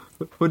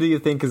 Who do you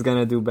think is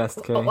gonna do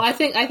best, Kay? Well, I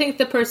think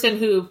the person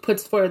who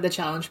puts forward the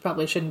challenge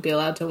probably shouldn't be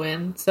allowed to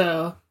win.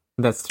 So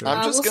That's true.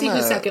 I'm just we'll see who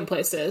gonna- second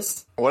place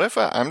is. What if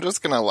I'm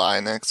just gonna lie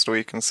next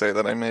week and say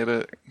that I made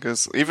it?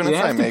 Because even You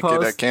if I have to make it, I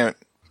post- can't.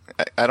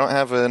 I don't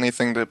have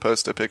anything to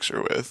post a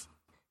picture with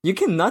You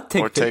cannot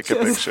take or take pictures.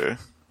 a picture.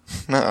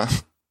 No.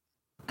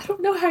 I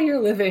don't know how you're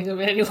living,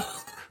 Emmanuel.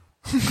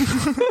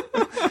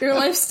 Your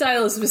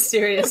lifestyle is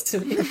mysterious to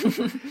me.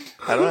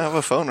 I don't have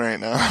a phone right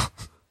now.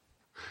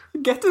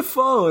 Get a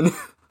phone.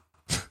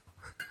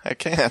 I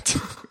can't.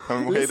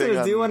 I'm waiting Listeners,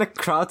 on. do you want to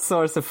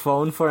crowdsource a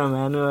phone for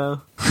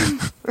Emmanuel?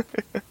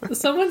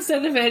 Someone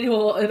send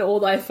Emmanuel an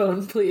old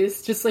iPhone,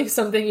 please. Just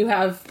something you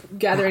have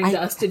gathering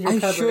dust in your I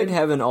cupboard. should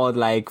have an old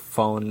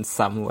phone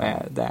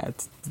somewhere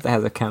that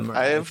has a camera.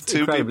 I have It's two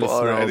incredibly people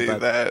slow, already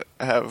but- that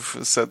have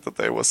said that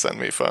they will send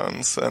me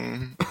phones,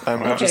 and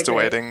I'm Okay, just great.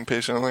 waiting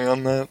patiently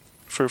on that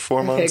for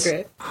 4 Okay, months.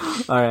 great.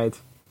 All right.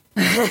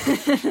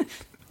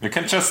 You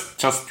can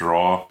just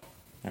draw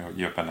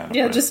your banana.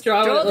 Yeah, bread. just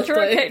draw what it Draw looks a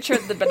like. picture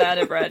of the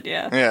banana bread,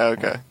 yeah. Yeah,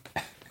 okay.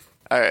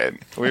 Alright,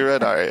 we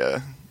read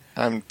Arya.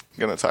 I'm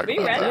gonna talk We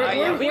about read that.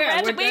 Arya. We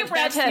read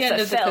that's her the end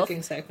for of the filth.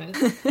 cooking segment.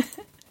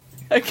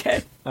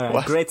 Okay. All right.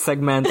 What? Great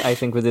segment. I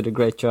think we did a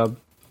great job.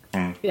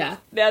 Yeah.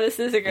 Yeah, this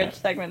is a good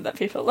segment that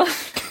people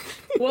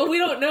love. Well, we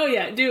don't know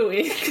yet, do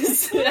we?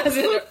 Because it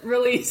hasn't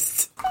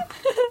released.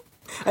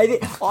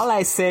 All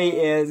I say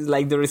is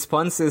the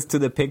responses to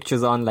the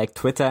pictures on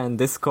Twitter and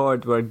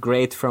Discord were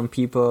great from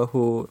people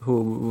who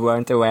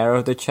weren't aware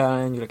of the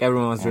challenge.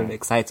 Everyone was really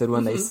excited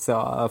when they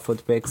saw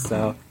food pics.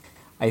 So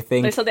I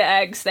think They saw the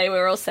eggs. They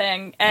were all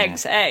saying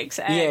eggs, eggs,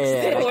 eggs.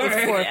 Yeah. They were If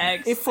saying for-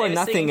 eggs. if for They were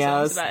nothing singing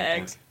songs else- about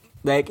eggs.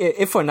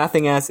 if for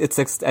nothing else,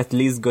 it's at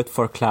least good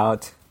for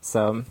clout.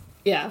 So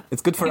Yeah.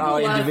 it's good for People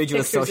our love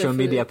individual pictures of social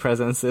media food.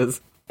 presences.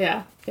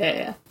 Yeah.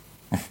 It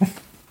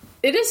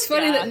is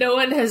funny Yeah. that no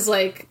one has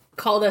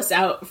called us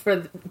out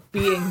for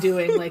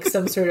doing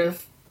some sort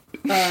of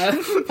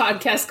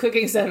podcast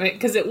cooking segment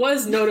because it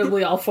was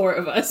notably all four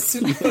of us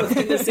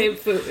posting the same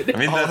food. I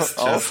mean, that's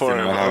All just four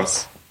of how,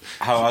 us.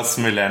 how us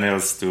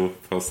millennials do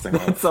posting.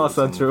 That's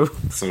also true.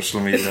 Social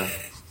media.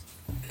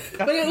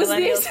 But it was the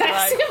Millennials exact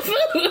like- same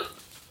food.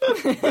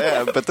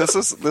 Yeah, but this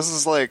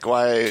is why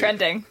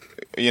Trending.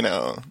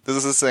 this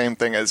is the same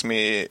thing as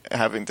me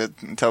having to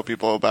tell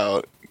people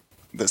about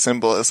the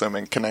symbolism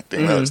and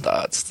connecting those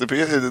dots. They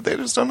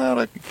just don't know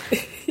how to.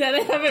 Yeah,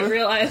 they haven't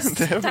realized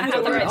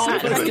that we're all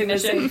cooking the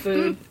same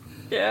food.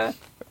 Yeah.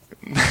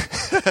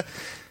 All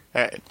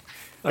right.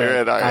 We're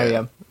at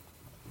Arya.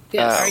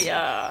 Yes.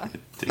 Yeah.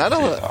 Not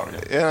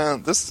a yeah.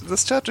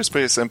 This chapter's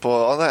pretty simple.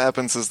 All that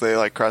happens is they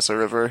like cross a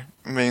river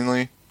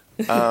mainly.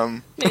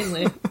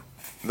 Mainly.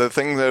 The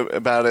thing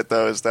about it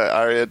though is that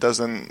Arya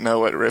doesn't know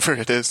what river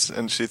it is,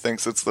 and she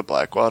thinks it's the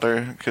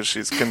Blackwater because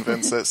she's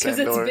convinced that Because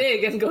Sandor. it's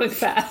big and going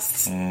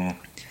fast.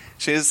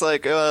 She's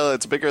like, well,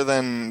 it's bigger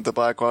than the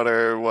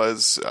Blackwater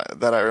was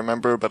that I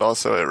remember, but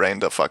also it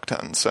rained a fuck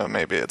ton, so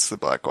maybe it's the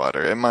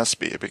Blackwater. It must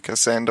be because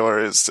Sandor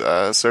is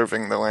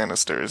serving the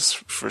Lannisters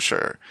for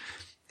sure.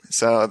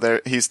 So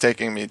he's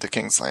taking me to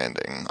King's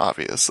Landing,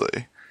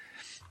 obviously.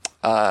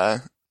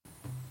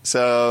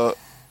 So,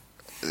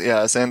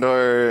 yeah,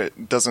 Sandor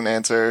doesn't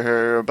answer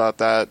her about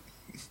that,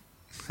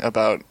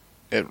 about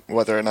it,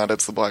 whether or not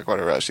it's the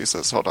Blackwater Rush. He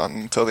says, hold on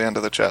until the end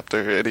of the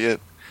chapter,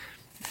 idiot.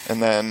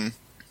 And then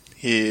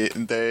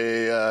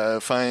they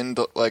find,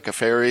 like, a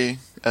ferry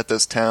at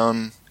this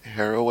town,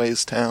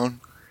 Harroway's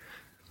town,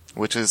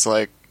 which is,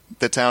 like,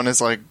 the town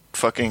is, like,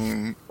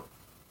 fucking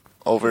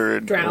over...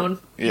 Drown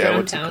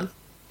town.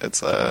 It's,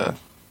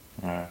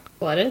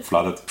 Flooded?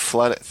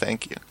 Flooded,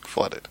 thank you.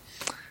 Flooded.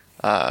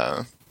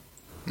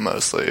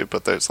 Mostly,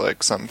 but there's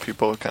like some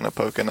people kind of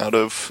poking out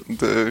of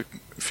the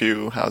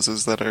few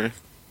houses that are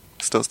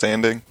still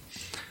standing.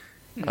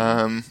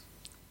 And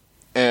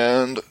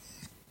the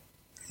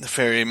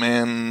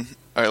ferrymen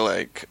are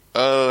like,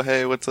 oh,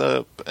 hey, what's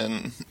up?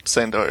 And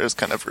Sandor is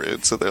kind of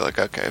rude, so they're like,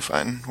 okay,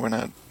 fine, we're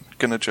not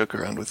gonna joke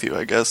around with you,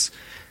 I guess.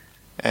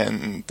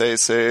 And they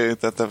say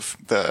that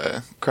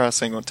the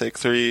crossing will take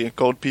 3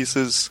 gold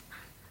pieces.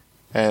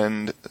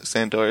 And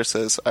Sandor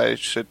says, I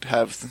should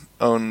have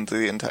owned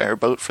the entire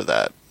boat for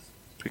that,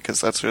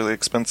 because that's really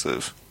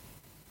expensive.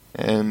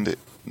 And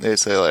they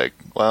say, like,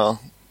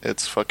 well,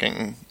 it's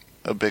fucking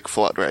a big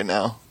flood right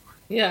now.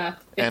 Yeah.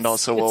 And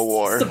also a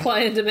war.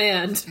 Supply and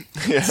demand.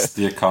 Yeah. It's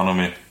the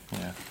economy.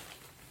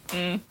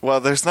 Yeah.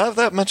 Well, there's not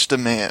that much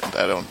demand,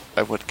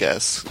 I would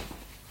guess.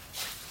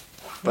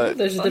 But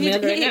There's a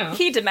demand right now.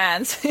 He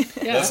demands. Yeah.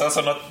 There's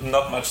also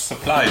not much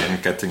supply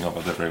in getting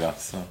over the river.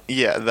 So.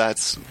 yeah,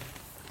 that's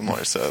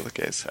more so the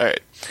case. All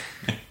right.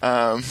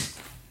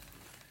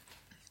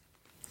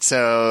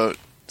 So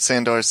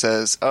Sandor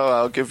says, oh,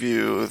 I'll give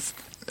you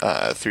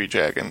 3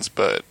 dragons,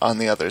 but on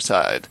the other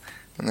side.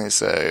 And they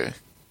say,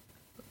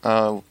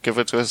 oh, give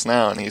it to us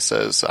now. And he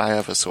says, I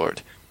have a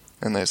sword.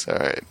 And they say, all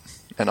right.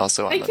 And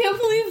also, I can't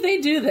believe they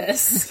do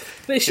this.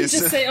 They should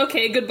just say,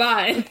 okay,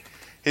 goodbye.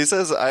 He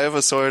says, I have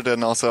a sword,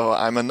 and also,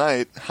 I'm a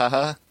knight,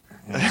 haha.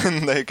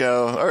 And they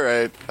go,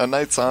 alright, a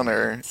knight's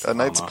honor, a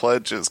knight's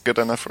pledge is good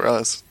enough for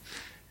us.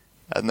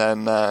 And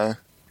then,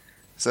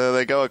 so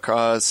they go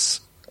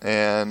across,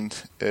 and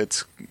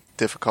it's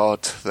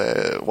difficult.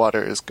 The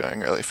water is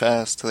going really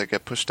fast. They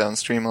get pushed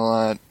downstream a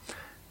lot.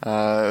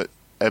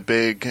 A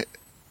big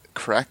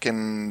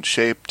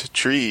kraken-shaped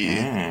tree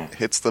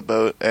hits the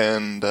boat,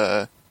 and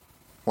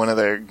one of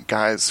their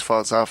guys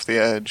falls off the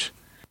edge.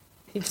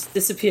 He just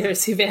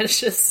disappears. He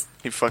vanishes.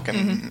 He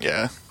fucking,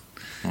 yeah.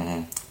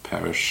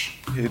 Perish.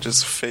 He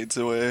just fades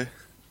away,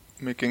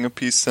 making a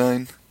peace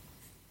sign.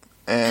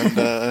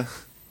 And,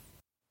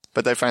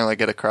 but they finally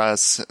get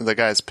across. The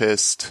guy's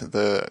pissed,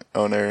 the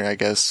owner, I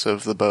guess,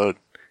 of the boat.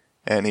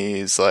 And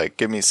he's like,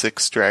 give me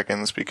 6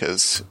 dragons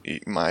because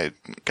my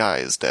guy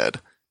is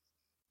dead.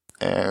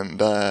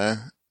 And,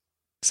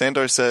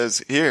 Sandor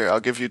says, here, I'll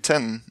give you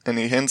 10. And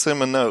he hands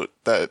him a note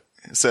that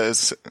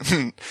says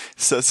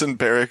in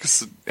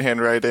Barrick's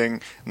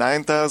handwriting,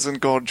 9,000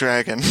 gold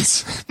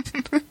dragons.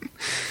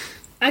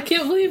 I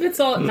can't believe it's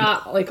all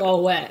not like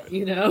all wet,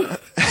 you know?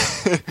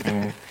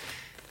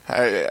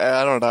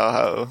 I don't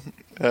know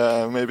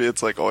how. Maybe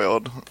it's like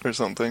oiled or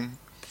something.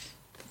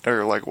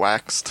 Or like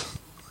waxed.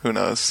 Who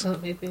knows? Oh,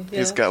 maybe. Yeah.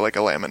 He's got like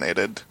a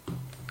laminated.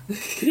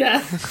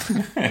 Yeah.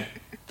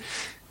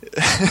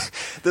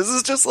 This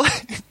is just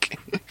like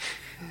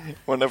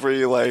whenever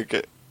you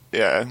like,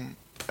 yeah,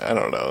 I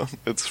don't know.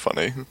 It's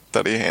funny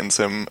that he hands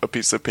him a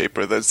piece of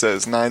paper that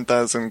says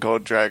 9,000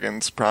 gold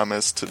dragons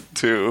promised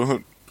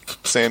to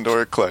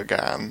Sandor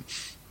Clegane.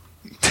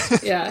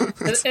 Yeah.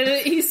 And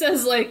he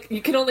says, like,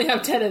 you can only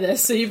have 10 of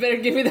this, so you better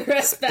give me the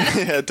rest back.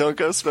 Yeah, don't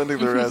go spending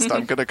the rest.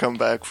 I'm gonna come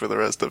back for the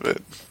rest of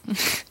it.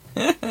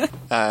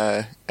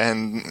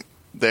 And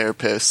they're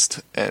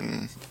pissed,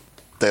 and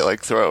they,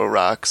 like, throw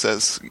rocks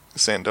as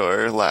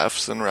Sandor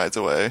laughs and rides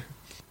away.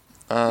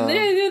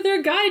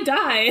 Their guy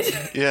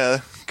died. Yeah,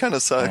 kind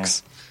of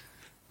sucks.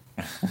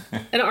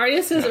 And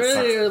Arya says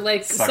earlier,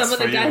 like, sucks some of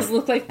the for guys you.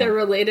 look like they're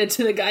related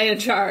to the guy in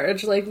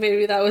charge. Like,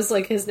 maybe that was,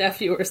 like, his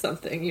nephew or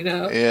something, you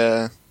know?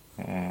 Yeah,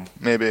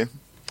 maybe.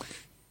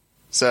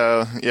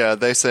 So, yeah,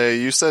 they say,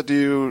 you said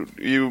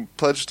you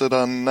pledged it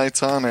on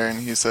Knight's honor, and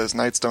he says,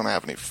 Knights don't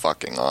have any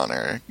fucking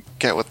honor.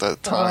 get with the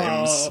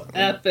times. Oh,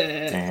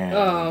 epic. Damn.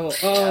 Oh.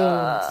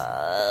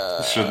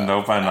 Should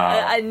know by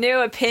now. A new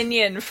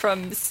opinion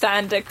from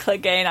Sander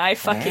Clegane. I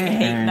fucking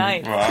hate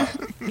Knight. Wow.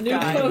 New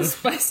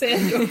post by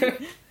Sandor.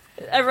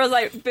 Everyone's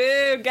like,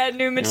 boo, get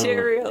new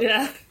material.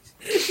 Yeah.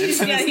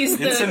 It's in he's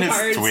his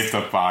the Twitter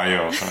cards.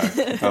 bio. Like,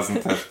 he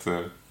doesn't have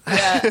to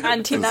Yeah, say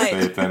anti-Knight.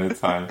 it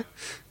anytime.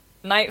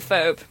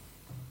 Knightphobe.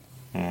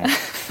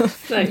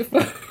 Like,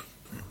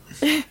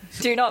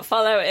 Do not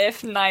follow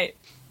if Knight.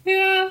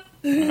 yeah.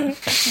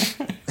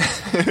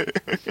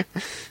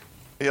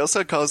 He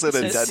also calls it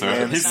a He's dead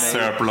man's He's name.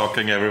 Sir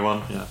blocking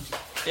everyone. Yeah.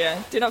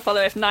 Yeah, do not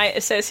follow if Knight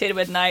associated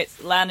with Knights,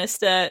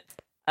 Lannister,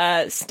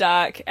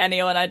 Stark,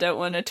 anyone I don't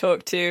want to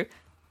talk to.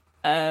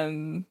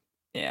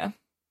 Yeah.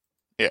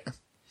 Yeah.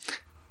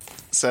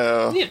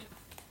 So, Yeah.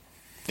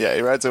 yeah,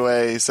 he rides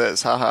away. He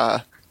says, haha,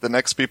 the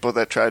next people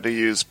that try to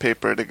use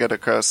paper to get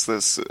across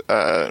this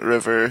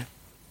river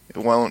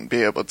won't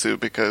be able to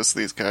because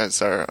these guys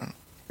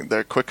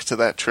they're quick to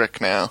that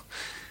trick now.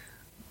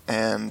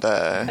 And,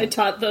 I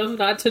taught them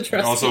not to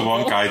trust Also, people.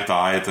 one guy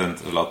died and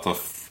a lot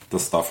of the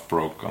stuff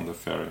broke on the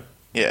ferry.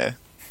 yeah.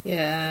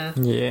 Yeah.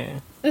 Yeah.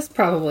 It's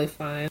probably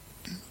fine.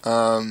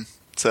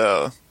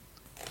 So,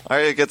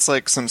 Arya gets,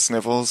 like, some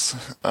snivels.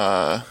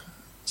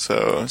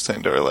 So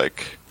Sandor,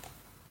 like,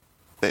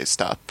 they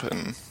stop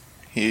and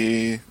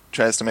he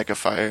tries to make a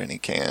fire and he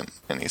can't.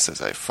 And he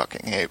says, I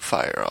fucking hate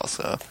fire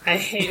also. I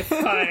hate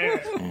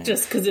fire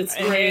just because it's I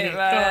hate raining.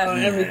 fire. Oh,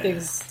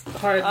 everything's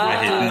hard.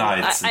 I hate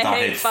nights. I I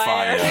hate hate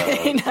fire. fire. I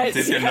hate nights,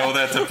 Did you yeah. know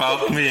that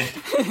about me?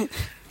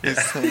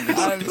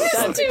 I'm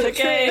Sander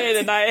Clegane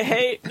and I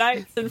hate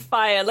Knights and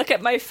fire. Look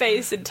at my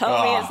face and tell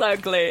me Ah. it's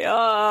ugly. You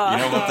Oh,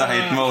 know what I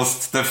hate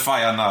most? The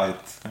Fire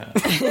Knight.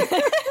 Yeah.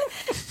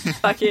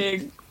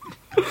 fucking.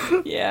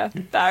 Yeah,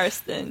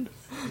 embarrassing.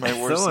 My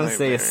worst Someone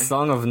say nightmare. a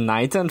song of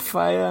Night and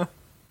Fire?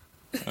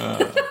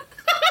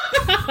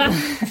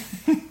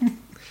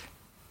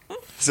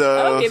 So,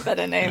 That would be a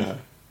better name.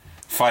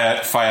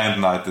 Fire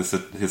and Night is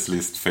his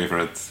least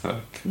favorite.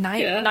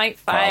 Night, Yeah.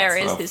 Nightfire parts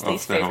is of- his of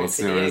least the whole favorite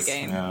video series,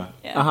 game.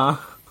 yeah. Uh-huh.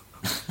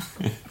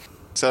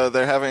 So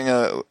they're having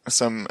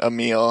a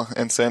meal,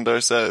 and Sandor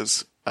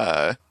says,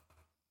 "I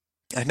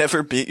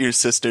never beat your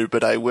sister,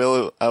 but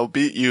I'll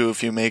beat you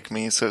if you make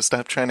me. So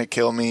stop trying to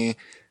kill me."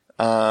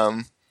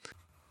 And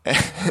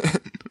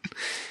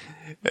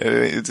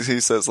he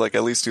says, like,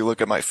 "At least you look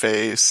at my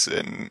face."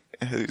 And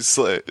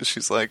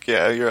she's like,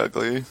 "Yeah, you're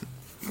ugly."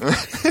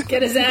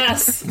 Get his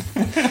ass.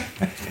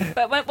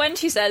 But when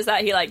she says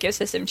that, he like gives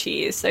her some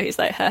cheese. So he's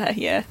like, haha,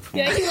 yeah.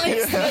 Yeah, he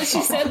likes that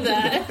she said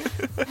that.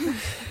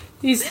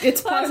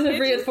 It's positive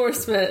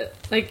reinforcement.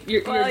 Like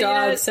your Well,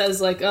 dog yeah.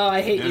 says, like, "Oh,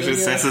 I hate you." She And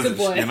you're says like, it, "Good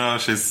boy." you know,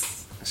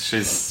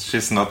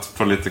 she's not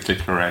politically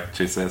correct.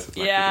 She says it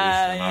like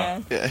Yeah, it is, you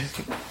know. yeah. Yeah,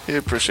 he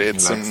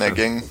appreciates some He likes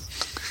negging.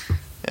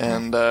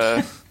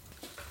 And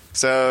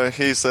so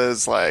he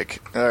says,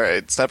 like, "All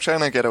right, stop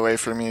trying to get away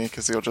from me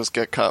because you'll just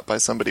get caught by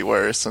somebody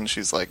worse." And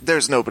she's like,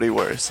 "There's nobody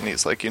worse." And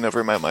he's like, "You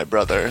never met my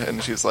brother."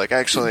 And she's like,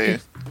 "Actually,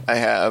 I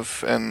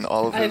have, and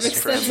all of I've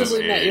his friends."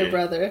 extensively met your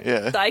brother.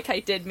 Yeah, Like I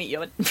did meet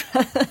your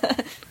brother.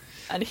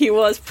 And he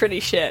was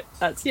pretty shit.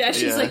 That's Yeah,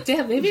 she's Yeah. like,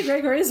 "Damn, maybe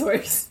Gregor is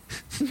worse."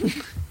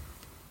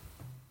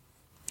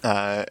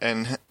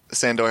 and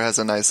Sandor has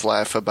a nice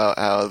laugh about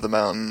how the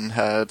mountain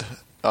had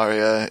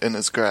Arya in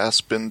his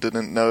grasp and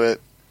didn't know it.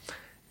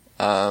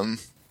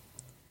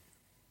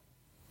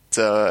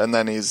 So, and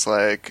then he's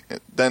like,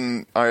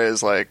 then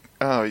Arya's like,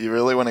 "Oh, you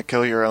really want to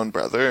kill your own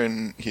brother?"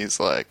 And he's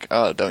like,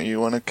 "Oh, don't you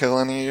want to kill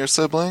any of your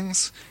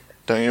siblings?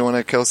 Don't you want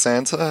to kill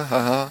Sansa?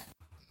 Haha."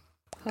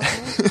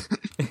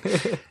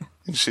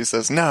 And she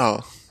says,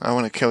 "No, I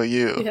want to kill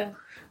you." Yeah,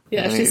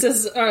 yeah. And She he-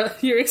 says,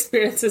 "Your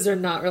experiences are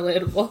not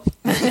relatable."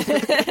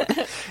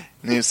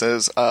 And he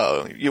says,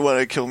 "Oh, you want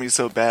to kill me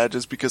so bad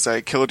just because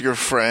I killed your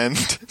friend?"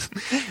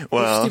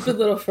 Well, Stupid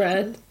little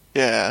friend.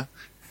 yeah.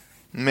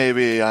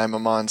 Maybe I'm a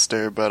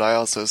monster, but I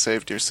also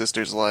saved your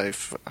sister's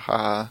life.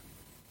 Ha.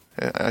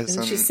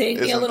 Isn't, she sang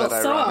me a isn't little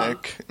that song.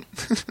 ironic?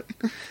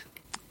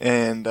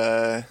 And,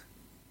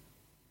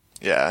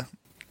 yeah.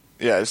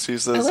 Yeah, she I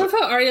says, love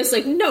how Arya's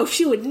like, "No,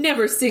 she would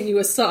never sing you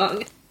a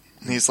song."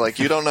 he's like,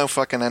 "You don't know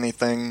fucking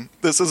anything.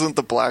 This isn't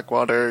the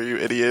Blackwater, you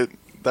idiot.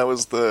 That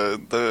was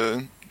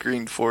the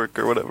Green Fork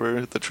or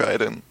whatever, the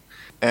Trident.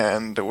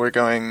 And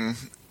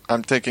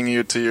I'm taking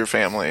you to your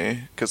family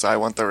because I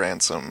want the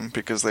ransom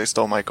because they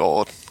stole my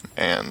gold.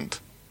 And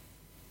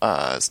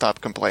stop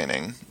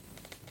complaining,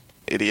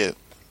 idiot."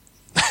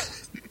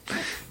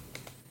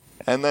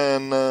 And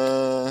then,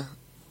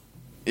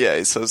 yeah,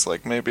 he says,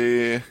 like,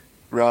 maybe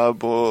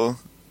Rob will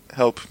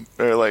help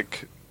or,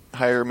 like,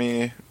 hire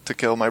me to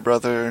kill my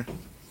brother.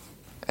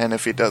 And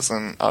if he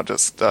doesn't, I'll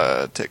just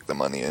take the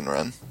money and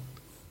run.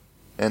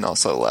 And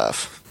also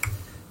laugh.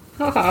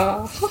 Ha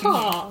ha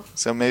ha.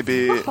 So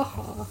maybe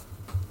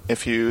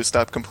if you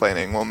stop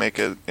complaining, we'll make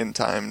it in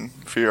time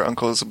for your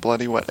uncle's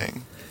bloody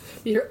wedding.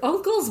 Your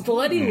uncle's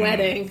bloody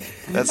wedding.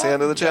 That's the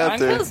end of the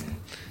chapter. Uncle's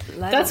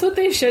That's what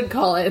they should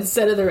call it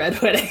instead of the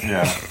red wedding.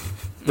 Yeah.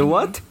 The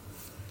what?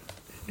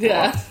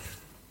 Yeah.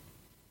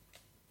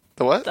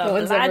 The what? No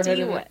one's ever heard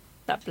bloody of it. wet.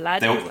 That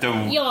bloody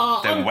wet. Your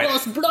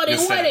uncle's bloody you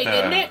said wedding,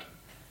 isn't it?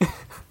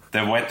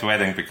 The wet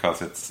wedding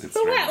because it's The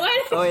wet raining.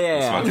 wedding. Oh That's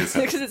yeah. what you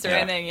said. Because it's Yeah.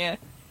 raining, yeah.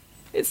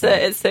 It's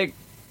a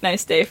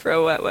nice day for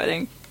a wet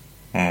wedding.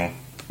 Hmm.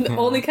 The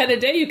only kind of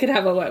day you could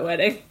have a wet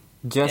wedding.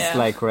 Just Yeah.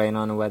 like rain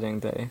on a wedding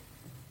day.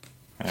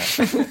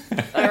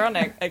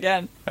 Ironic,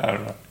 again. I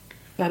don't know.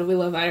 God, we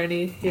love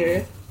irony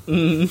here.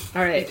 All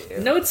right,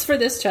 notes for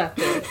this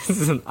chapter. This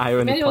is an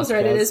irony Manual's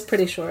right; it podcast. is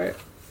pretty short.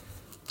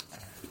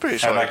 Pretty I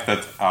sure. like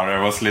that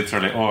Arya was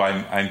literally,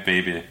 I'm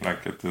baby,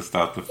 like at the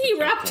start of He the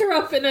wrapped chapter. her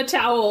up in a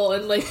towel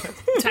and like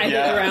tied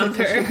Yeah. it around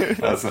her.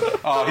 That's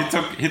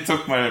he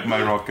took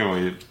my rock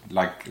away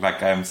like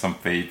I am some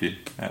baby.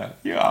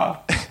 Yeah,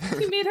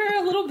 He made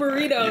her a little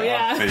burrito.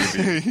 Yeah.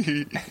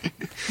 baby.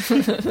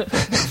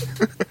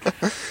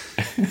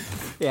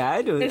 Yeah,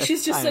 I do. And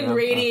she's just I like don't know.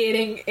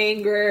 radiating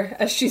anger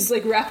as she's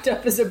like wrapped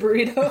up as a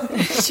burrito.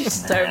 She's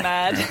so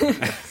mad.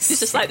 She's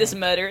just like this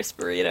murderous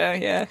burrito,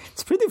 yeah.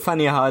 It's pretty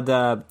funny how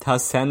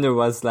Sander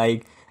was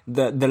like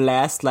the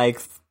last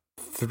like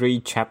 3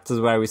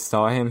 chapters where we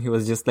saw him. He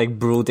was just like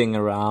brooding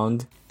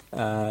around,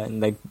 and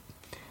like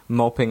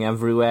moping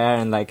everywhere,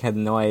 and like had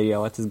no idea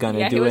what he's gonna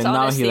Yeah, do. he was and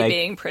now honestly he like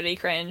being pretty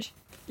cringe.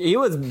 he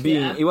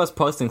was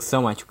posting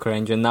so much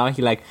cringe, and now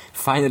he like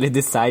finally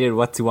decided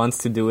what he wants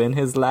to do in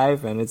his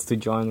life, and it's to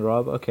join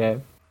Rob. Okay.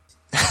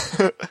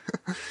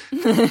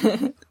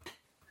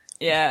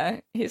 Yeah,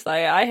 he's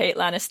like, I hate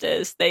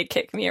Lannisters. They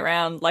kick me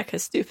around like a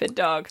stupid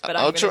dog, but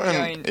I'm I'll going to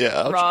join- join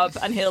yeah, I'll Rob,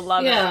 and he'll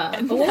love Yeah, it.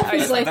 And a wolf now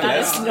is he's like that that.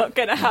 is not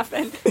going to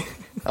happen.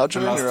 I'll The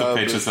join last 2 Rob.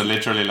 pages are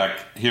literally like,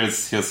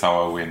 here's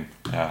how I win.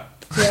 Yeah.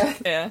 Yeah.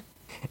 Yeah,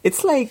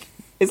 It's like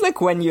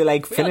when you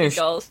like we all need finish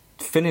goals.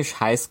 finish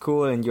high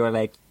school and you're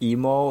like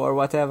emo or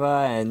whatever,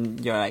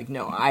 and you're like,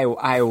 no, I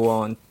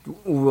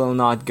will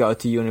not go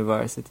to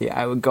university.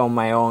 I will go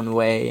my own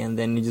way, and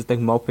then you're just like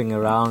moping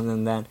around,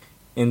 and then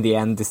in the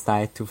end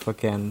decide to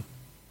fucking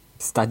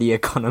study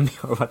economy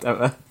or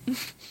whatever.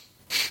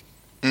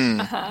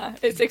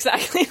 It's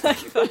exactly like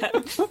that. I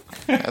thought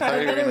you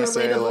were Another gonna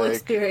say relatable like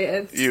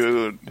experience.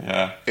 you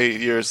Yeah. 8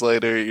 years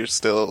later you're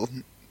still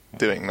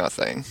doing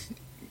nothing.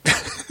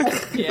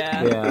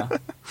 Yeah. Yeah.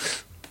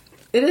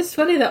 It is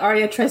funny that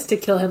Arya tries to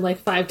kill him like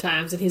 5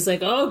 times, and he's like,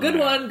 "Oh, good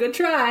one, good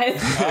try.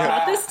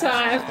 Not this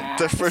time."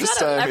 The first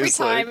time Every he's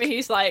time like,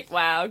 he's like,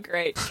 wow,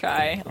 great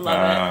try.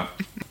 Love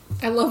it.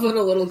 I love when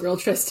a little girl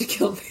tries to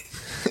kill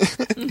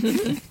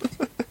me.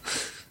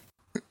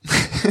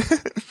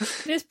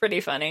 It is pretty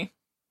funny.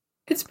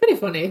 It's pretty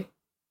funny.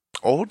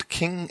 old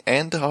King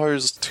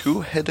Andar's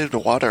 2-headed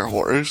water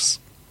horse.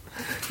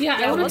 Yeah, I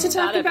Yeah, wanted to what's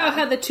talk that about about?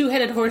 how the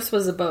 2-headed horse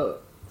was a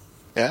boat.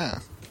 Yeah.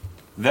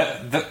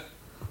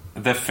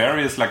 The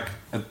ferry is like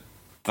a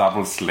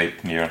double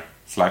Sleipnir.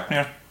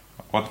 Sleipnir?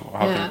 How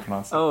do Yeah. you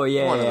pronounce it? Oh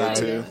yeah, One yeah. of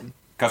the two.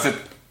 Because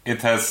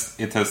it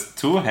has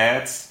 2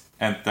 heads,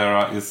 and there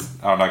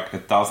are like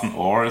 1,000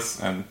 oars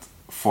and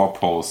 4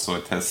 poles, so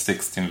it has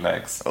 16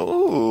 legs.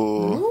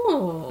 Oh,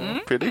 Oh,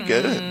 pretty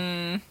good.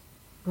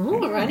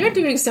 oh, Reiner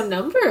doing some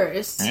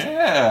numbers.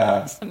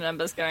 Yeah, Some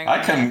numbers going I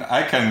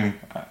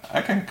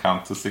on. can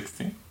count to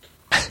 16.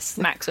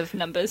 Smacks of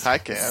numbers. I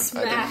can. I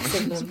Smacks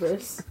of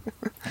numbers.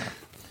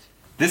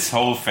 This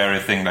whole fairy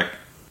thing, like,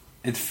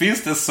 it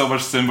feels there's so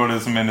much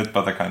symbolism in it,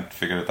 but I can't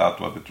figure it out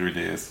what it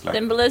really is. Like,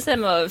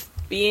 Symbolism of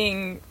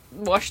being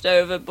washed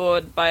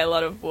overboard by a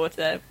lot of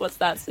water. What's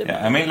that symbol?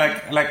 yeah, I mean,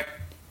 like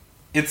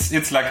it's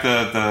like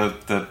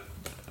the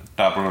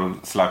double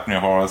Sleipnir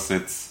horse.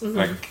 It's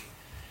like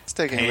It's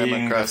taking them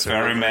paying the across the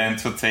river. ferryman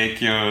to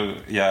take you, to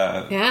make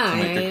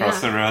yeah,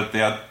 across the road.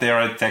 They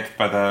are attacked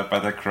by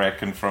the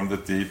kraken from the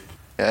deep.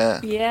 Yeah.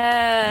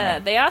 Yeah,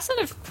 they are sort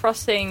of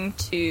crossing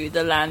to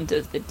the land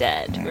of the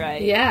dead,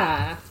 right?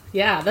 Yeah,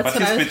 yeah, that's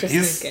But what I was he's-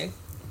 just thinking.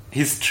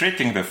 He's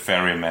tricking the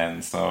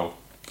ferryman. So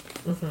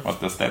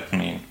what does that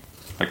mean?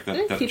 Like I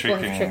think the people have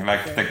tricking, tricked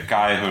like the the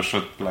guy who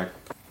should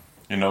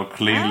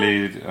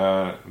cleanly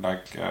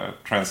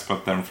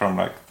transport them from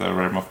like the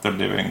realm of the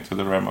living to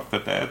the realm of the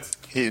dead.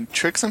 He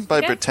tricks him by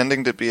Yeah.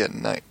 pretending to be a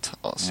knight,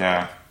 also.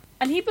 Yeah,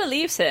 And he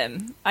believes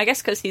him. I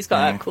guess because he's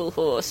got a cool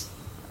horse.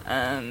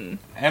 and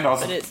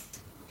also But it's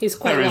He's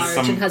quite There is large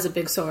some- and has a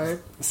big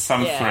sword.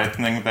 some Yeah.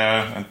 threatening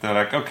there, and they're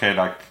like, okay,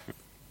 like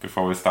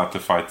before we start the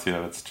fight here,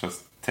 let's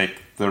just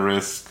take the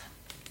risk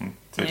and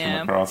take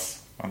Yeah. him across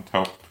and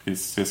hope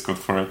he's good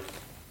for it.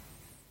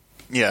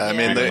 Yeah, I Yeah.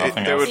 mean,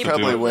 Nothing they else would to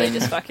probably do. they win.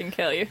 just fucking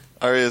kill you.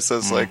 Arya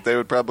says, like, they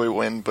would probably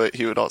win, but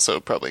he would also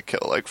probably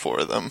kill, like, 4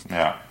 of them.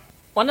 Yeah.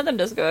 One of them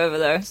does go over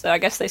though, so I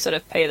guess they sort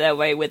of pay their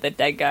way with the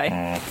dead guy.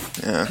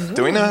 Yeah.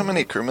 Do we know how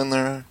many crewmen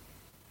there are?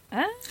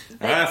 Huh?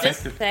 They I think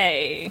just it-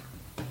 say.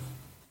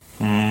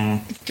 I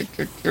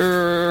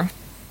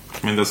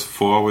mean, there's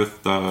 4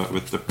 with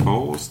the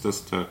poles.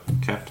 There's the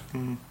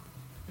captain,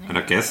 and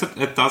I guess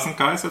a dozen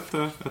guys at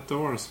the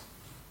oars.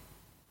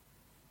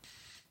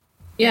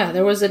 Yeah,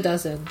 there was a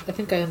dozen. I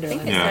think I I think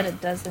underlined it it. Yeah.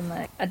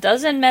 said a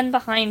dozen men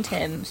behind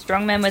him,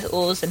 strong men with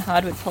oars and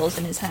hardwood poles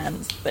in his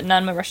hands, but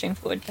none were rushing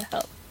forward to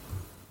help.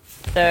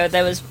 So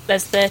there's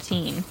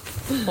 13.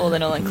 all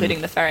in all,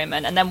 including the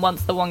ferryman. And then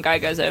once the one guy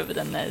goes over,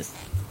 then there's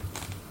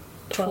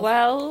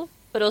 12.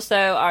 But also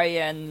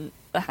Arya and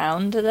the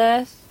Hound are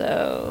there,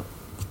 so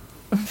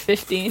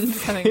 15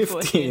 becoming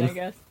 14, I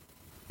guess.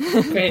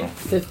 Great,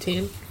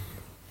 15.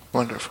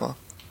 Wonderful.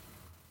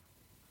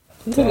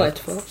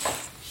 Delightful.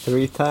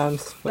 3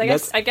 times.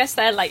 I guess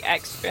they're like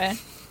extra.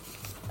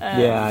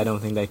 Yeah, I don't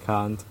think they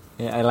count.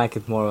 Yeah, I like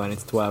it more when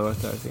it's 12 or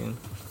 13.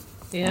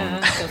 Yeah,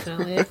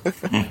 definitely.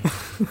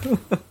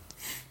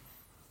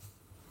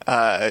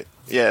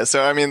 Yeah,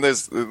 so I mean,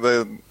 there's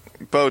the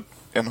boat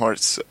and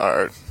horse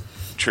are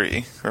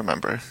tree,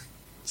 remember?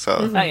 So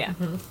Oh yeah.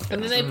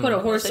 And then they put a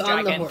horse It's a on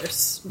the dragon.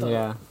 horse.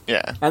 Yeah.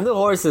 yeah, And the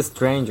horse is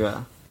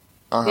Stranger.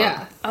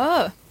 Yeah.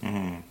 Oh.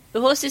 The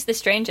horse is the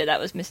stranger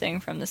that was missing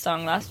from the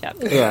song last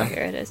chapter. Yeah.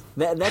 Here it is.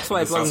 That's why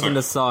it It's wasn't also- in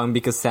the song,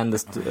 because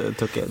Sanders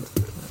took it.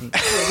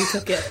 He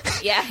took it.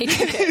 Yeah, he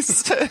did he it.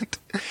 said,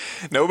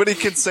 "Nobody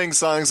can sing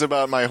songs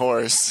about my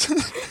horse."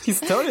 He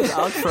stole it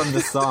out from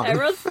the song.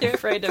 Everyone's too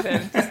afraid of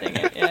him to sing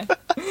it, yeah.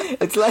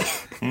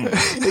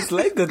 It's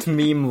like that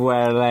meme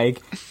where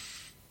like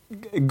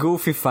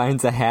Goofy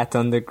finds a hat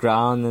on the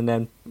ground and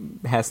then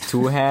has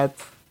 2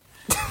 hats,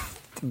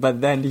 but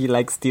then he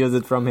like steals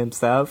it from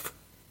himself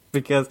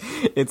because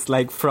it's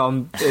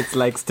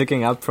like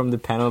sticking up from the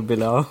panel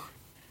below.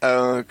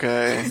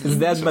 Okay, It's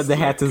that, but the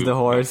hat is the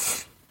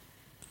horse,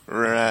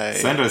 right.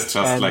 Sandra is just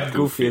and like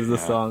Goofy is the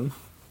yeah. song.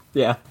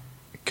 Yeah.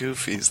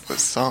 Goofy's the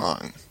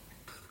song.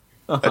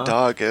 A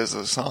dog is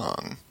a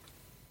song.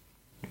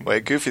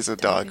 Wait, Goofy's a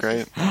dog,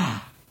 right?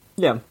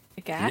 Yeah.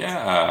 A cat?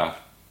 Yeah.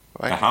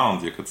 Wait. A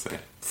hound, you could say.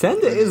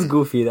 Sander is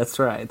Goofy, that's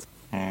right.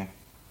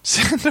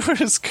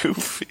 Sandor is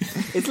Goofy.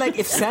 It's like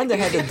if Sander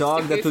had a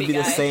dog, that would be the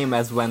Goofy guy. same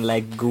as when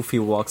like Goofy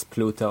walks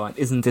Pluto, and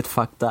isn't it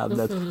fucked up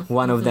that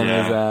one of them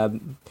Yeah. is a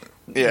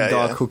Yeah,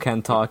 dog yeah. who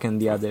can talk and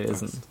the other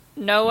isn't?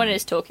 No one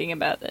is talking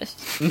about this.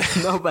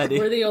 Nobody.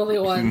 We're the only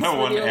ones. No We're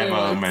one the only ever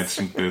ones.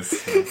 mentioned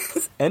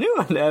this.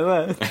 Anyone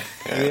ever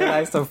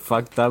realized how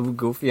fucked up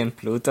Goofy and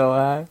Pluto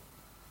are?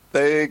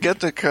 They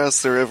get to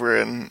cross the river,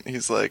 and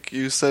he's like,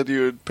 "You said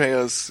you would pay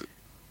us,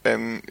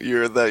 and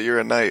you're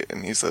a knight."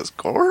 And he says,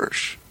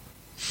 "Gorsh."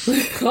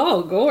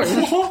 Oh, gosh.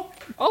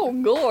 Oh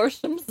gosh,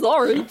 I'm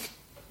sorry.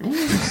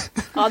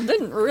 I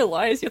didn't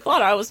realize you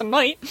thought I was a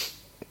knight.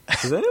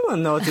 Does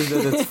anyone notice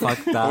that it's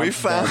fucked up? We that,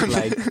 found-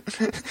 like,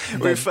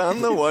 We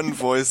found the one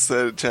voice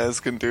that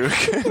Chaz can do a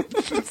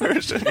good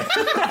version.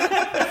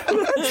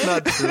 it's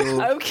not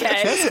true. Okay.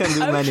 Chess can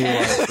do many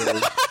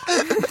voices.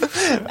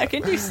 I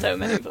can do so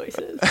many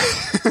voices.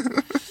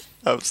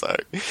 I'm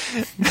sorry.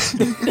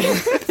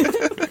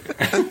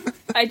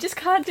 I just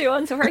can't do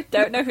ones where I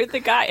don't know who the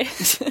guy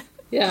is.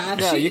 Yeah,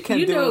 Yeah, you can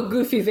do- know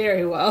Goofy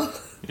very well.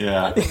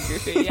 Yeah.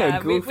 Goofy, yeah.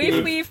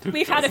 Goofy.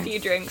 We've had a few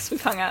drinks.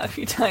 We've hung out a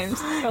few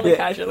times, rather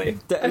casually.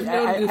 I've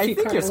known I Goofy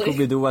think your currently.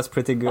 Scooby-Doo was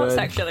pretty Not good.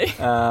 sexually.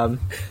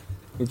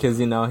 Because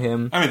you know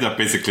him. I mean, they're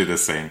basically the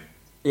same.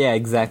 Yeah,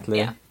 exactly.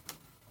 Yeah.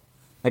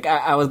 Like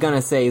I was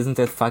gonna say, isn't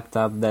it fucked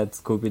up that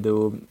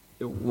Scooby-Doo,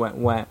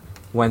 when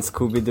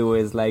Scooby-Doo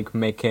is like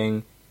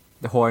making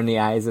the horny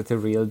eyes at a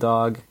real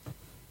dog,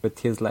 but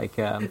he's like,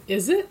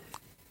 Is it?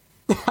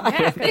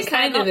 Yeah, because they're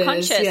kind not of is,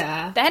 conscious.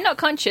 yeah. They're not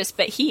conscious,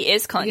 but he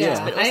is conscious.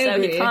 Yeah, but I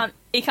also agree.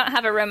 he can't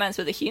have a romance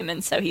with a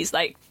human, so he's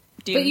like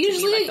doomed But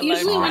usually- to be like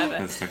usually alone when-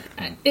 forever. It's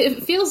like,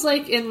 It feels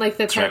like in like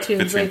the Trapped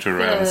cartoons, between like two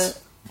realms.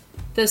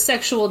 the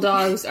sexual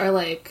dogs are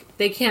like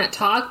they can't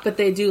talk, but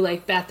they do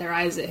like bat their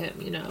eyes at him,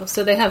 you know.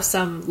 So they have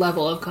some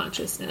level of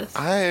consciousness.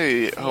 Oh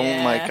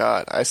my Yeah.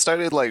 god. I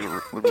started like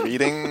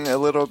reading a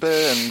little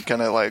bit and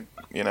kind of like,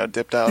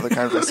 dipped out of the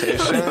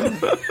conversation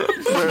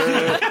for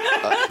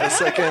a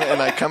second,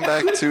 and I come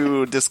back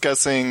to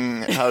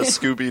discussing how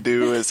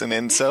Scooby-Doo is an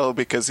incel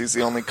because he's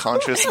the only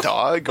conscious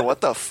dog.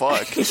 What the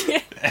fuck?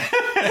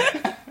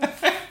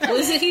 Well,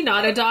 isn't he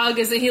not a dog?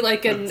 Isn't he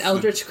like an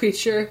eldritch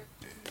creature?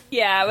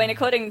 Yeah, I mean,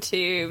 according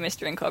to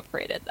Mr.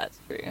 Incorporated, that's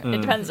true.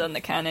 It depends on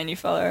the canon you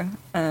follow.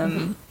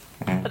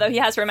 Although he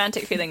has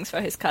romantic feelings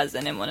for his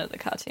cousin in one of the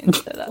cartoons.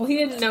 So that's... Well, he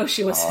didn't know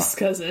she was his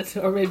cousin,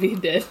 or maybe he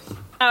did.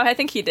 Oh, I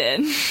think he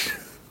did.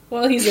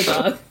 Well, he's a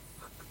dog.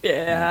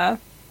 Yeah.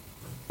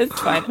 It's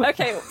fine.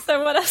 Okay,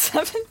 so what else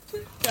happened?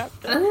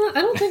 I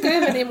don't think I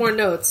have any more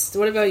notes.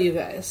 What about you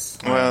guys?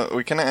 Well,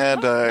 we can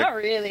add Not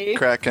really.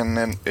 Kraken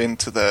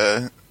into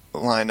the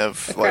line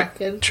of The like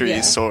Kraken, tree,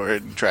 yeah.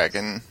 sword,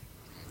 dragon,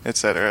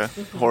 etc.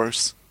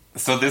 Horse.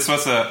 so this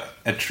was a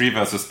tree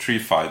versus tree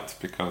fight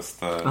because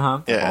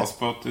the Yeah.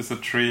 houseboat is a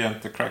tree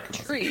and the kraken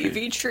is a Tree tree.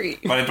 v tree.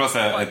 But it was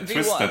a 1v1.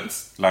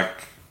 twisted,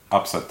 like,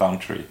 upside down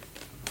tree.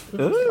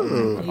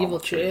 ooh. Evil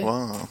tree.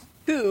 Wow.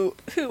 Who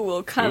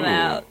will come Ooh.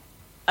 out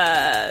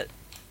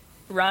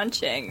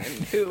ranching and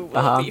who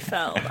will be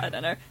felled? I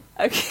don't know.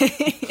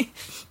 Okay.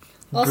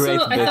 Also, Great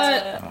I bit.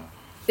 thought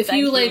if Thank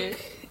you you.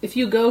 if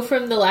you go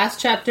from the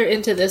last chapter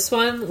into this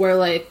one, where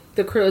like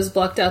the crows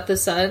blocked out the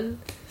sun.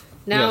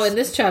 Now Yes. in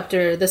this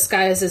chapter, the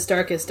sky is as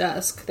dark as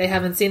dusk. They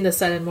haven't seen the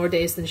sun in more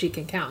days than she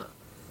can count.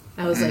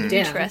 I was like,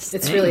 damn, Interesting.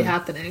 it's really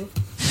happening.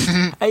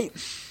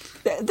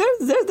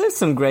 There's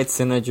some great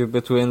synergy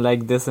between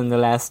like this and the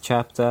last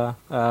chapter.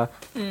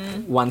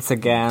 Once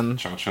again,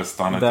 George has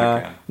done it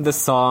again. the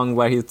song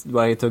where he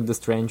took the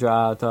stranger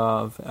out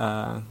of.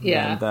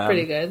 Yeah,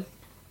 pretty good.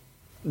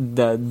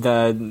 There's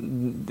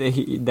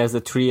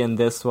a tree in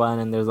this one,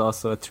 and there's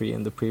also a tree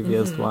in the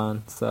previous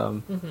one.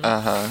 So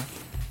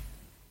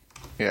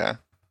yeah.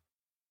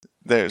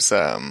 There's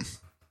I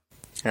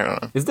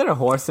don't know. is there a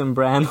horse in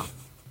Bran?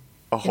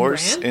 A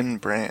horse Bran? in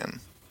Bran.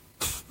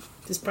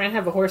 Does Bran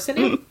have a horse in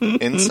it?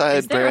 Inside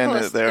Is there a Bran,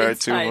 horse there are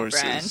two inside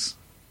horses.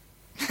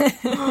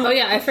 Oh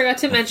yeah, I forgot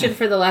to mention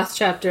for the last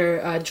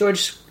chapter,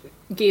 George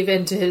gave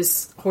in to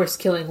his horse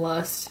killing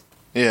lust.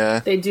 Yeah.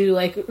 They do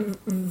like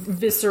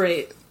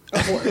viscerate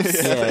a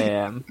horse.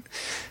 Yeah.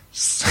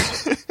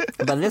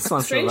 But this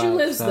one Stranger survived,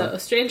 lives so- though.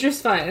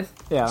 Stranger's fine.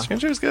 Yeah,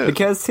 Stranger's good.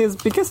 because he's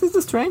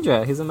a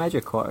stranger. He's a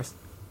magic horse.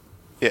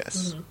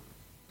 Yes.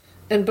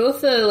 And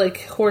both the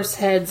like horse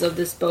heads of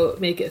this boat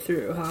make it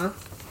through, huh?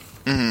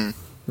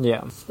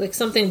 Yeah. Like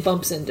something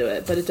bumps into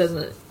it, but it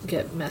doesn't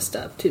get messed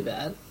up too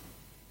bad.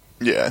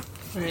 Yeah.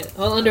 Alright,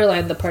 I'll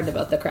underline the part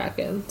about the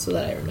Kraken so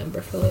that I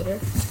remember for later.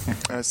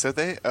 So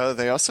they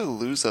also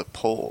lose a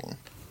pole.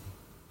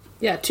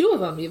 Yeah, two of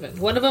them even.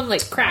 One of them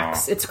like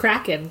cracks. Oh. It's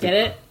Kraken, get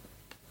it?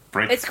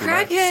 Break It's the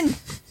legs. Kraken!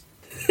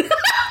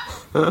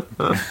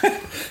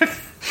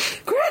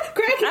 Kraken!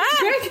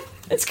 Kraken!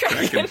 It's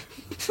Kraken!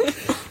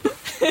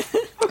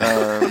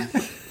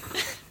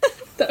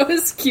 That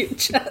was cute,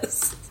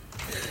 Jess.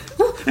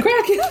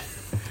 Kraken!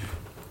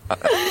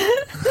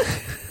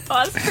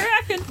 Oh, it's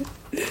Kraken!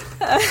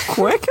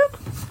 Quicken?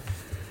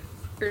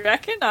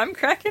 Kraken? I'm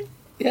Kraken?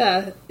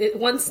 Yeah,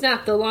 one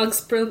snap, the long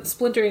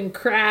splintering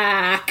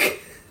crack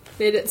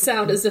made it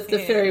sound as if the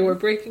fairy were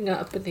breaking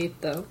up beneath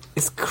them.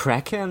 Is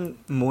Kraken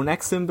moon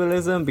egg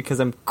symbolism? Because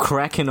I'm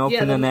cracking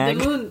open Yeah, an egg.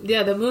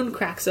 the moon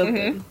cracks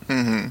open.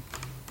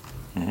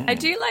 I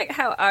do like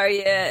how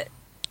Arya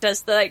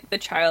does the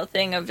child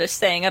thing of just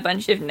saying a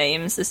bunch of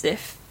names as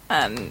if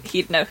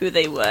he'd know who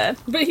they were.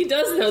 But he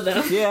does know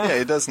them. Yeah, Yeah.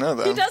 he does know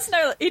them.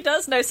 He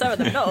does know some of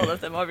them, not all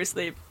of them,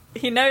 obviously.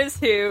 He knows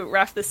who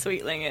Raph the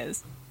Sweetling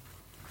is.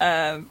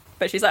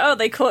 But she's like, oh,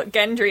 they caught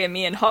Gendry and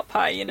me in Hot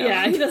Pie, you know?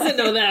 Yeah, he doesn't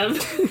know them.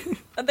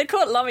 And they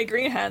caught Lummy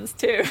Greenhands,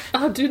 too.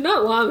 Oh, dude,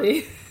 not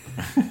Lamy.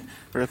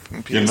 Rip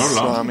in peace, You know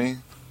Swami.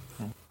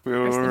 We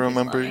will Rest in peace,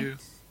 remember Lami. you.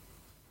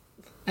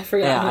 I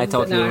forgot. Yeah, him, I but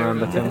totally now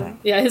remember him.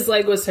 Yeah, his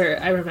leg was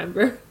hurt. I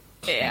remember.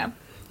 Yeah.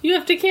 You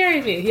have to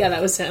carry me. Yeah,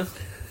 that was him.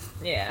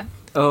 Yeah.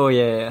 Oh,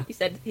 yeah. He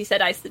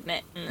said, I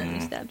submit, and then he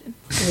stabbed him.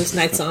 It was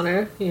Knight's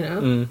Honor, you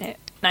know. Yeah.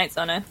 Knight's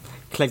Honor.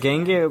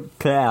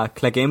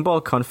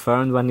 Clegane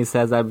confirmed when he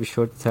says I'll be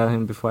sure to tell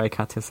him before I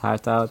cut his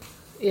heart out.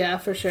 Yeah,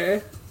 for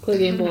sure.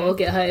 Clegane Bowl,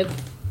 get hype.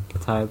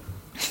 Type.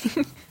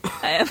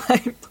 I am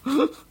like,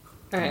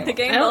 Alright. the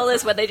game I don't- bowl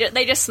is where they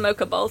just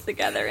smoke a bowl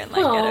together and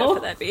like get Aw. over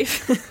their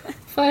beef.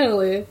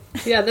 Finally.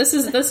 Yeah, this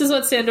is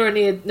what Sandor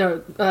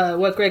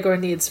what Gregor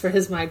needs for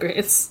his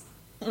migraines.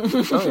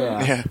 Oh,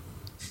 yeah. Yeah.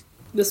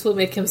 This will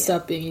make him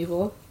stop being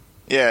evil.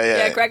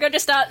 Yeah. Gregor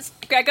just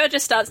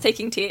starts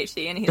taking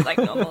THC and he's like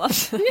normal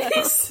after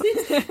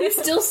that. He's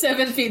still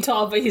 7 feet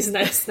tall, but he's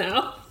nice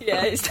now.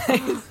 Yeah, he's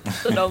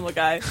the normal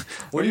guy.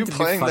 Were you Wouldn't it be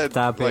playing fucked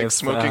that up like if,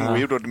 smoking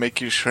weed would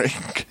make you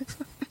shrink?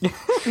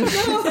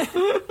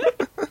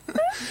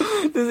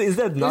 Is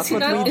that not Is he what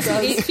not? we Is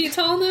he 8 feet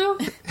tall now?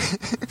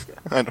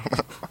 I don't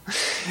know.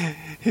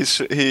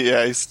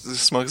 He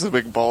smokes a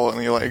big bowl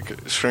and he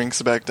like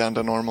shrinks back down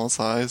to normal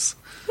size.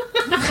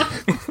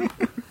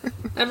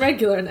 I'm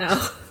regular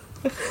now.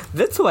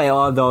 That's why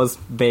all those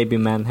baby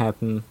men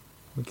happen.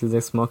 Because they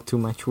smoke too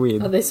much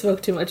weed. Oh, they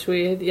smoke too much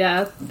weed.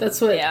 Yeah, that's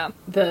what Yeah.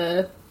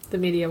 the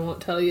media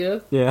won't tell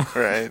you. Yeah.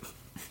 Right.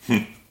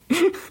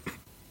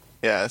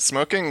 Yeah,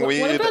 smoking What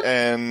weed about-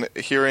 and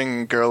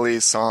hearing girly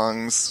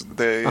songs,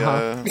 they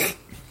Yeah.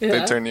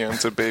 they turn you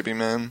into baby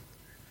men.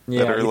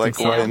 Yeah, are eating like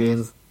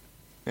soybeans.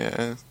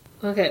 Yeah.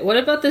 Okay, what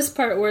about this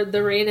part where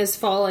the rain is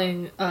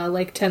falling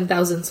like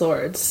 10,000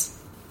 swords?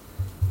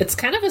 It's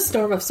kind of a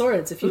storm of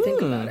swords if you think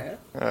about it.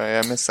 Oh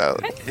yeah, I miss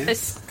out.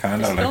 This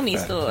Kind of stormy like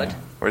that, sword. yeah.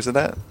 Where's it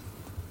at?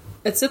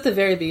 It's at the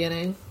very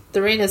beginning.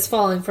 The rain is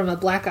falling from a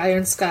black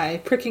iron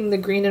sky, pricking the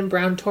green and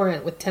brown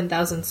torrent with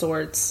 10,000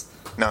 swords.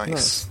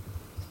 Nice.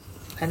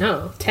 I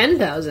know,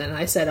 10,000.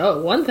 I said,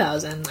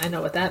 1,000. I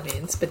know what that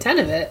means. But 10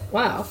 of it,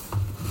 wow.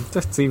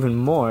 That's even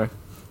more.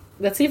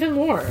 That's even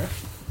more.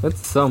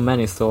 That's so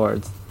many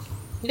swords.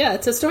 Yeah,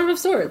 it's a storm of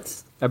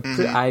swords.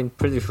 I'm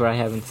pretty sure I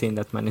haven't seen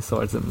that many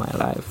swords in my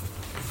life.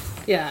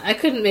 Yeah, I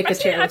couldn't make a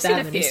chair with I've seen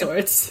that a many few.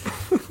 swords.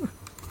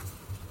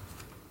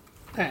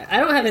 Alright, I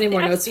don't have any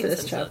more I've notes seen for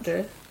this some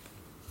chapter.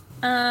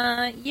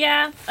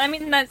 Yeah. I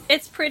mean,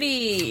 it's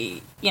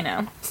pretty,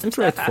 some stuff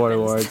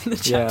Straightforward,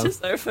 happens. The yeah.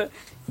 chapter's over.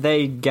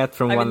 They get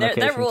from I one mean,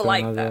 location they're all to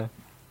like another.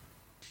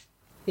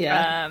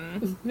 Yeah.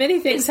 Many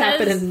things it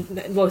happen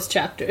says- in most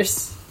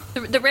chapters.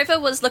 The river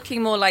was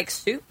looking more like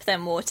soup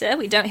than water.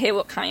 We don't hear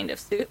what kind of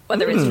soup,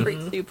 whether it's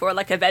fruit soup or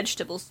like a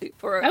vegetable soup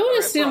or. I or would a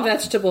assume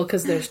broth. vegetable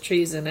because there's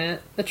trees in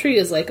it. A tree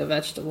is like a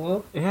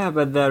vegetable. Yeah,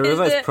 but the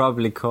river is it-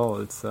 probably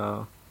cold,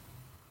 so...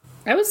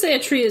 I would say a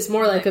tree is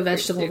more like a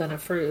vegetable than a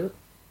fruit.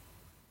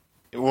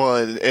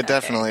 Well, it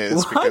definitely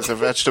is, because a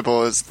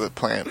vegetable is the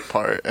plant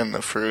part, and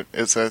the fruit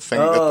is a thing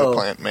that the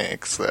plant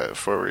makes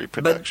for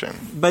reproduction.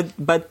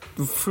 But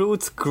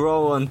fruits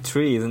grow on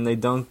trees, and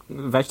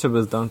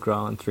vegetables don't grow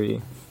on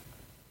trees.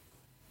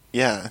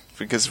 Yeah,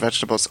 because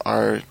vegetables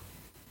are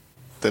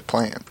the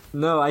plant.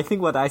 No, I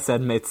think what I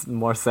said made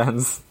more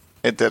sense.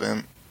 It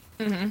didn't.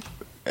 Mm-hmm.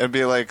 It'd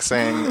be like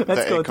saying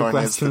Let's the go to acorn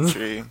is the questions.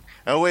 tree.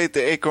 Oh wait,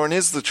 the acorn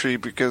is the tree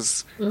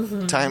because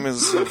time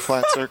is a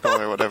flat circle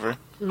or whatever.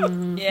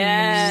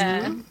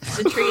 Yeah.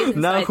 The tree is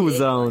Now inside who's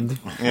the owned?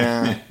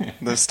 Yeah,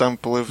 the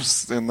stump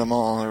lives in the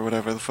mall or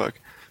whatever the fuck.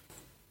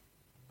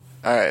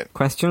 Alright.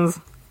 Questions?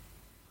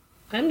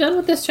 I'm done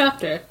with this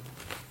chapter.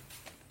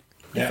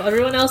 If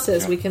everyone else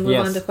is, we can move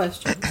Yes. on to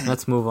questions.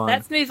 Let's move on.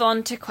 Let's move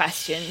on to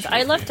questions.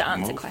 I love to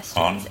answer Move questions.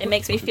 on. It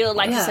makes me feel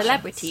like Yeah. a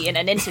celebrity in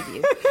an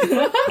interview.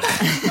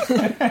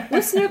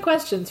 Listener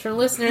questions from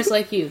listeners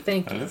like you.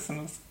 Thank you.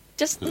 Listeners.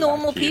 Just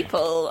normal Lucky.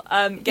 people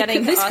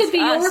getting This to could ask be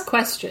us your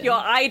question.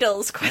 your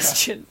idol's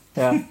question.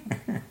 Yeah.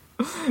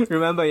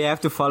 Remember, you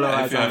have to follow Yeah,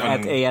 if us you at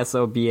haven't-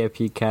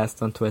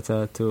 ASOBAPcast on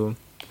Twitter too.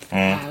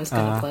 I was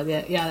going to plug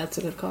it. Yeah, that's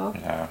a good call.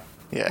 Yeah.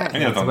 Yeah.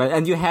 Yeah, don't-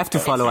 And you have to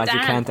follow us. You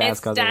can't It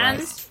ask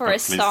otherwise. stands for a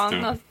Please song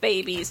do. of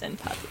babies and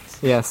puppies.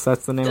 Yes,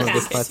 that's the name of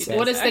this Cast. podcast.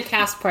 What does the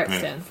cast part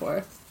stand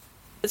for?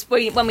 It's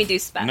when we do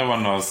spam. No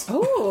one knows.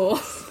 Oh.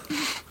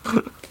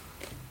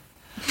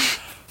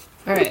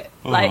 All right.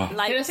 Like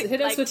Hit us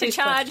like with to these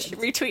charge,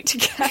 questions. retweet to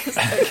cast.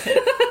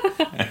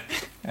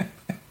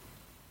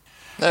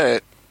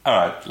 Alright. All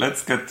right,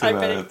 let's get to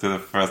Okay. the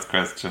first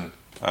question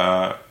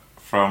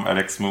from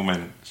Alex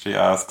Moomin. She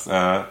asks,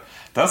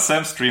 does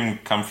Sam's dream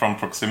come from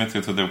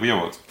proximity to the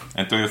weirwood?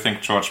 And do you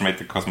think George made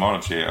the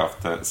cosmology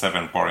of the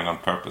Seven boring on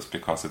purpose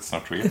because it's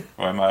not real?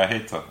 Or am I a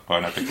hater or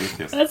an epic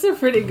atheist? That's a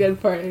pretty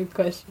good part of the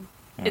question.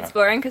 It's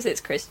boring because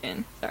it's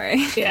Christian.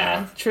 Sorry.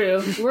 Yeah,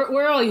 true.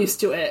 We're all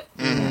used to it.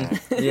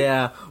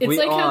 Yeah, It's we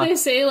like all how they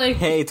say, like,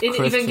 hate in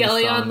Christian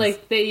Evangelion, songs.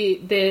 like,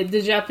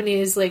 the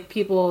Japanese, like,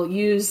 people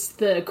use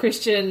the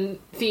Christian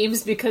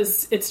themes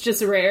because it's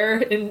just rare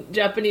in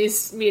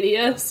Japanese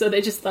media, so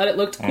they just thought it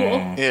looked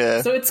cool.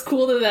 Yeah. So it's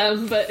cool to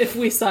them, but if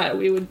we saw it,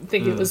 we would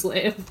think it was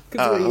lame,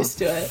 because we're used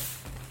to it.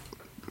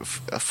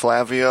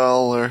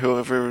 Flaviel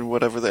or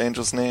whatever the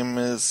angel's name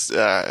is,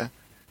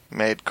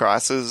 made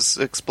crosses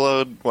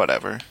explode.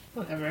 Whatever.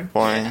 Whatever.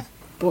 Boring.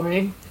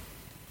 Boring.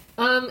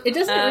 It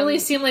doesn't really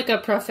seem like a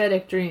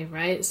prophetic dream,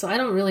 right? So I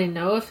don't really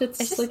know if it's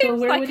It just like a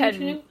seems werewolf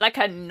dream. like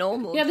a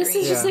normal Yeah, this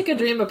dream. is just Yeah. like a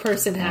dream a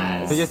person It's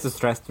has. just a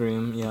stress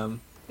dream. Yeah.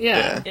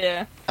 Yeah.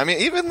 Yeah. I mean,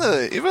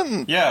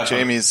 even Yeah,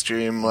 Jamie's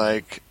dream,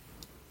 like,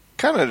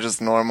 kind of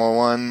just normal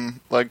one,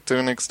 like, to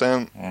an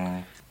extent.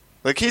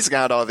 Like, he's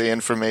got all the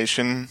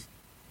information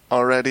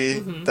already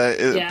that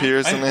Yeah.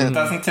 appears in it.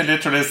 Doesn't he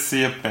literally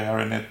see a bear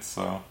in it?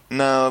 So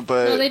No,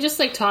 but No, they just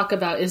like talk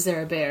about is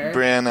there a bear?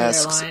 Brienne Are there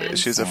asks, lions?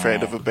 she's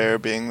afraid of a bear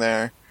being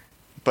there.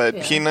 But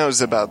Yeah. he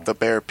knows about the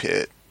bear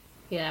pit.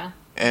 Yeah.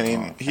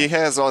 And he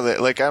has all that.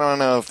 Like, I don't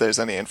know if there's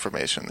any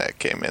information that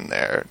came in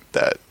there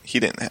that he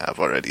didn't have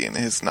already in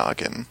his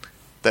noggin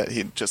that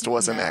he just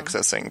wasn't No.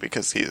 accessing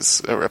because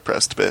he's a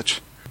repressed bitch.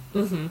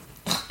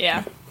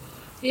 Yeah.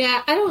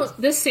 Yeah, I don't.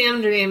 This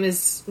Sam dream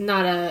is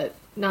not a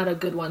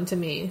good one to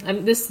me.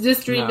 This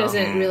dream No.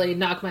 doesn't really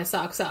knock my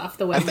socks off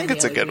the way I think many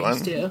it's a other good dreams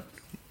one. do.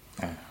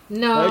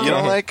 No, Okay. You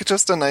don't like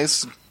just a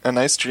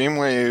nice dream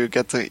where you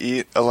get to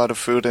eat a lot of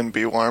food and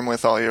be warm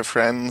with all your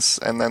friends,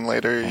 and then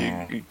later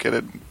you get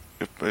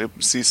to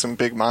see some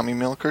big mommy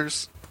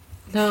milkers?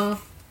 no.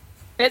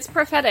 It's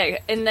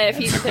prophetic. In the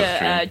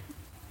future,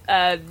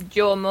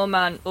 Joe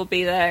Mormont will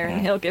be there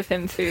and he'll give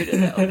him food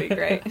and it'll be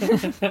great.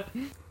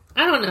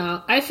 I don't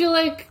know. I feel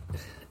like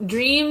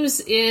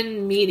dreams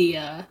in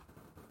media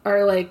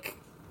are like,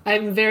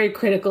 I'm very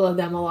critical of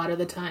them a lot of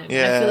the time. I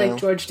Yeah. feel like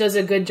George does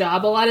a good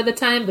job a lot of the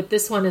time, but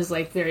this one is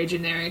like very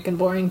generic and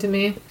boring to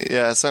me.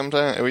 Yeah,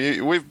 sometimes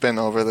we've been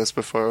over this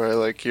before. Where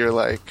like you're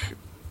like,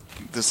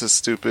 this is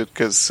stupid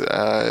because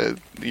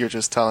you're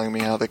just telling me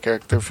how the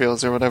character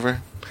feels or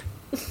whatever.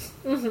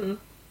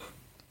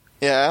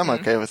 Yeah, I'm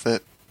okay with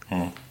it.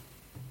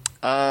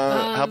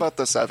 How about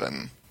the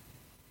 7?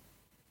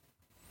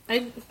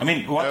 I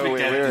mean, what Oh, we wait,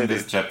 get where in it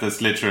this is. chapter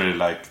is literally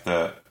like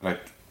the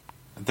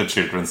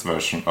children's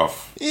version of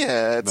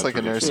Yeah, it's the like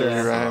a tradition,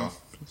 nursery so- rhyme.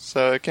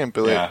 So I can't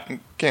believe Yeah.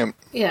 can't.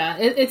 Yeah,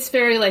 it's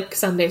very like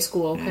Sunday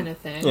school kind of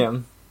thing.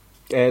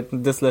 Yeah.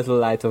 This little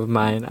light of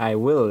mine, I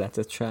will let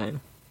it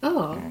shine.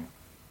 Oh,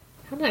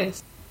 how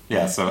nice.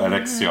 Yeah, so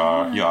Alex, you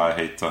are a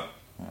hater.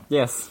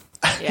 Yes.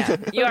 Yeah,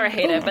 you're a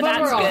hater, but But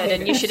that's we're all good, and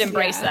you haters, should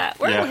embrace yeah. that.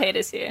 We're Yeah. all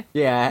haters here.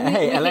 Yeah.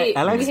 Hey, We hate-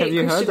 Alex, we have hate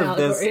you heard Christian of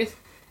this? allegories.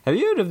 Have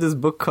you heard of this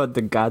book called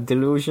The God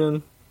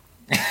Delusion?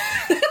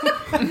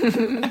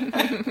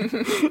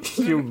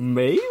 You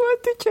may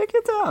want to check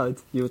it out.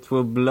 It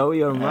will blow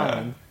your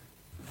mind.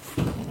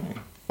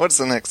 What's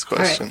the next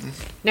question?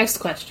 Next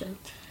question.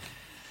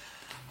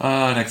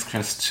 Next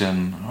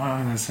question.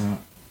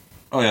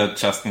 Oh yeah,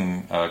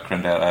 Justin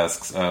Crandell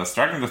asks,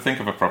 struggling to think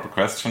of a proper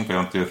question,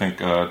 but do you think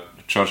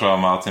George R. R.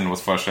 Martin was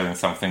foreshadowing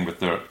something with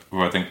the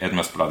wording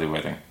Edmund's bloody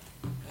wedding.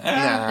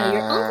 No,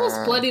 you're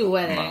almost bloody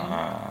wedding.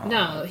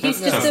 No, he's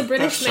just a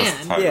British that's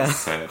just how man. you Yeah.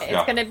 say it,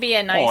 It's going to be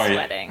a nice Oi.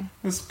 wedding.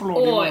 It's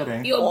bloody Oi,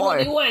 wedding. your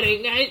bloody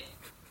wedding, eh?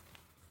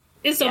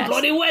 It's a Yes.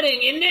 bloody wedding,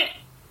 isn't it?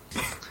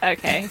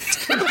 Okay.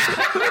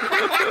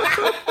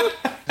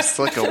 It's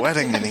like a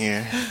wedding in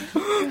here.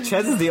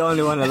 Chaz is the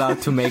only one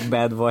allowed to make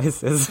bad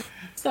voices.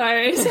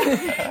 Sorry.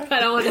 I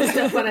don't want to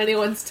step on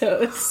anyone's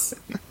toes.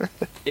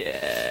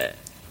 Yeah.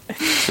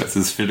 This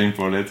is feeling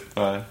bullied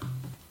by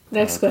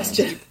Next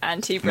question.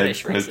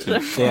 Anti-British Next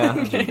question.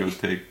 racism. Yeah. Good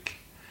take.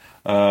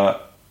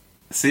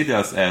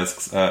 Cedias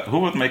asks, who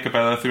would make a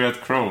better three-eyed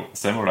crow,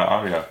 Sam or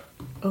Arya?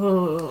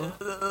 Oh.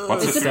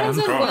 What's a It depends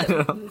three-eyed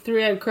on crow? what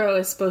Three-Eyed Crow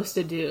is supposed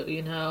to do,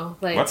 you know?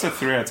 Like, What's a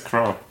three-eyed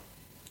crow?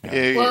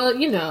 Yeah, well,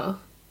 you know.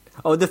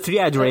 Oh, the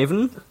three-eyed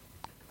raven?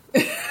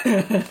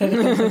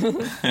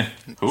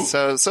 Who?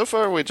 so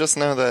far we just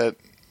know that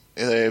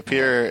they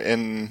appear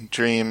in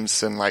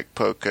dreams and like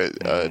poke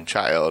a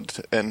child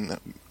and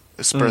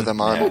spur them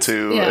on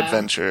to Yeah.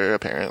 adventure.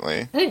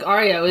 Apparently, I think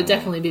Arya would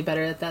definitely be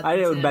better at that. I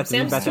than would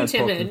Sam. better Sam's at too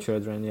poking timid.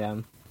 children, yeah.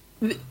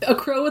 A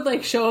crow would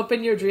like show up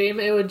in your dream.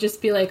 It would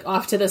just be like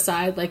off to the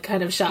side, like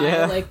kind of shy,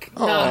 Yeah. like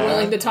not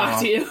willing to talk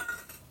to you.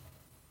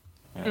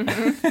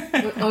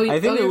 I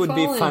think it would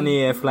be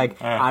funny if, like,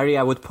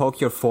 Arya would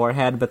poke your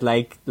forehead, but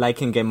like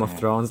in Game of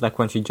Thrones, like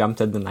when she jumped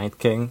at the Night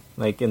King,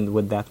 like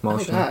with that Oh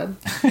motion. god!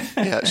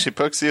 yeah, she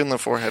pokes you in the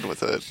forehead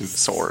with a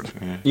sword.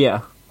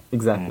 Yeah,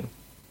 exactly.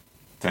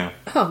 Damn.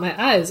 Oh, my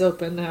eyes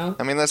open now.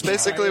 I mean, that's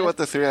basically what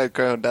the three-eyed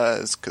crow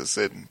does, because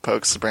it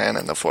pokes Bran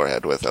in the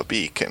forehead with a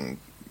beak and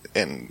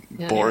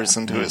bores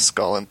into his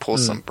skull and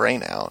pulls some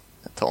brain out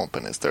to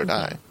open his third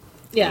eye.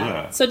 Yeah.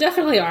 Yeah. So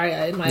definitely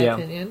Arya, in my Yeah.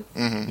 opinion.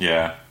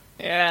 Yeah.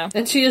 Yeah.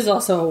 And she is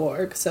also a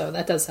warg, so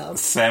that does help.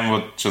 Sam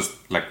would just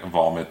like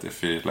vomit if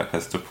he like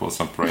has to pull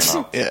some brain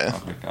out. Yeah,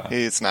 of the guy.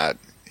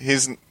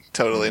 he's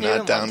totally You not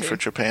don't down want to. for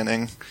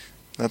trepanning.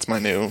 That's my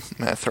new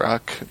math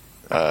rock.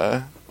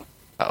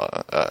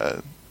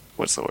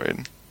 What's the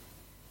word?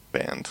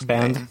 Band.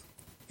 Band. name.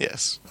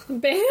 Yes.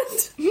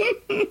 Band?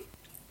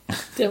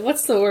 Dude,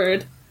 what's the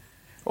word?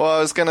 Well, I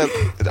was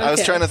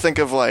Okay. trying to think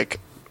of like,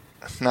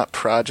 not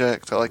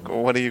project. Like,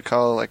 what do you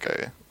call like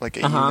a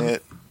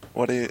unit?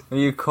 What do you?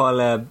 You call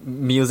a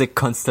music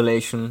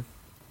constellation.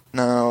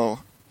 No,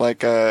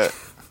 like a.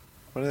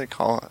 What do they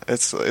call it?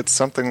 It's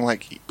something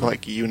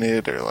like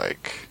unit or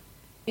like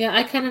Yeah,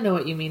 I kind of know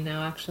what you mean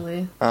now,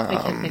 actually. I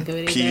can't think of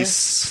it either. piece,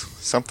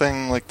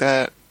 something like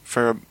that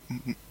for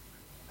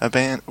a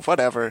band.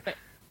 Whatever.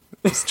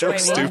 This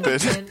joke's Wait,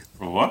 what? stupid.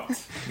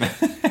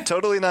 What?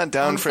 Totally not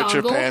down for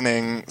Ensemble?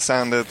 trepanning.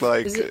 Sounded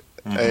like Is it-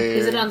 a.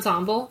 Is it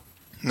ensemble?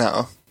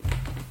 No,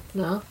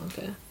 No?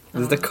 Okay.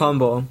 This is the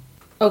combo.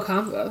 Oh,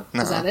 combo.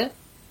 No. Is that it?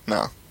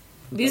 no.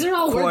 These are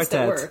all words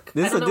that Quartet. work. I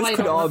This don't know why this you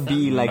could don't all like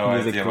be them. like No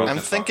music idea groups. what I'm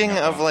Just thinking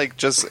talking of about. like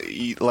just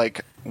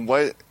like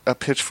what a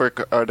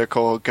Pitchfork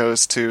article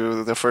goes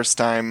to the first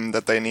time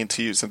that they need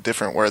to use a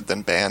different word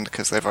than band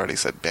because they've already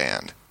said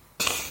band.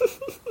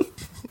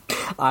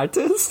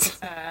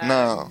 Artist?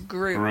 No.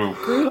 Group.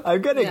 Group.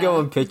 I'm gonna go Yeah.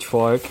 on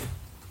Pitchfork.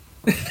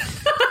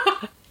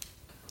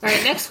 All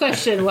right, next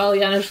question while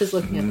Janusz is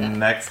looking at that.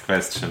 Next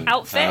question.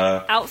 Outfit?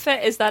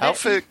 Outfit? Is that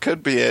Outfit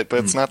could be it, but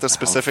it's not the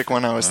specific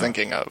one I was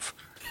thinking of.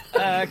 it?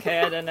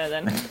 Okay, I don't know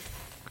then.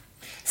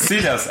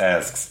 Cedias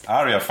asks,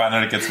 Arya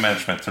finally gets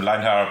management to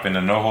line her up in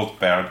a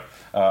no-hold-barred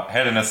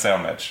Hell in a Cell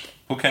match.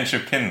 Who can she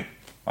pin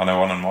on a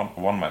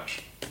one-on-one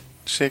match?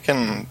 She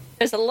can.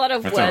 There's a lot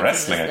of It's a words in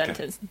wrestling, this I guess.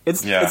 sentence.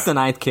 It's Yeah. the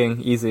Night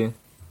King, easy.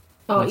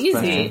 Oh, Next easy.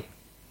 question.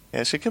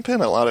 Yeah, she can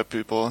pin a lot of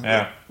people.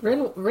 Yeah.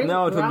 Ring,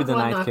 No, it would be the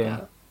Rock One Night King.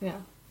 knockout. Yeah.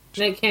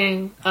 Night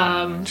King.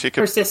 She Her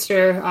could.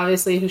 sister,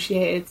 obviously, who she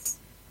hates.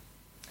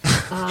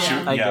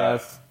 I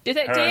guess. Do you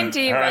think Her and-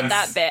 D&D her read and-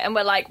 that bit and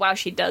we're like, wow,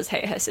 she does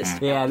hate her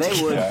sister? Yeah,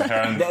 they would. Yeah, her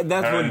and-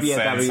 That her would and be a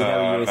Sansa,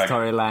 WWE like-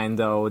 storyline,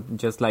 though.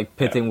 Just like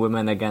pitting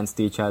women against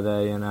each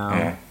other, you know.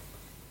 Yeah.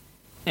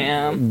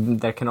 Yeah.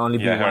 There can only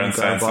be Yeah, her one and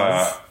girl Sansa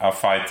boss. are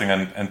fighting,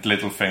 and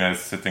Littlefinger is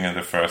sitting in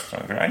the first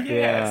one. Yes,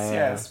 Yeah.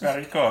 yes,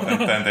 very good.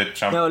 And then they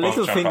jump. No, both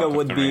jump Littlefinger out of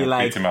would the be ring and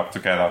like- beat him up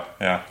together.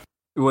 Yeah,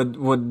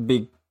 Would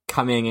be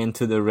coming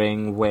into the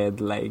ring with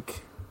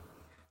like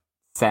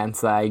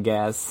Sansa, I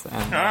guess.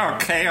 And, Oh,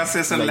 chaos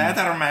is a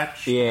ladder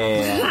match.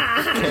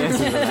 yeah. Chaos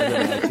is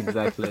another match,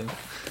 exactly.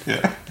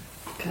 Yeah.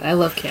 God, I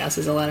love Chaos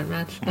as a ladder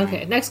match.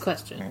 Okay, next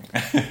question.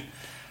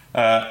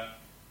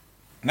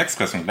 Next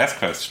question, last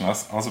question,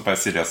 also by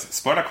Cedias.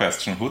 Spoiler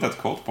question: Who that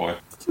cold boy?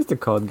 Just a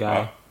cold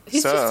guy.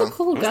 He's So, just a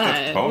cool who's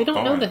that guy. tall We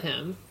don't know boy?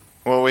 him.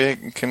 Well, we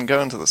can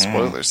go into the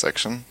spoiler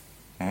section.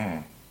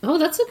 Oh,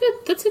 that's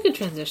a good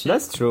transition.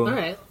 That's true. All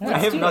right. I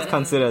let's have do not it.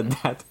 considered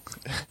that.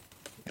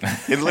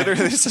 It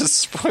literally says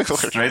spoiler.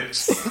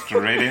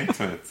 Straight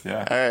into it.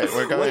 Yeah. All right,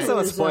 we're going What's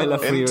our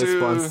spoiler-free Into-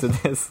 response to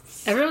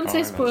this? Everyone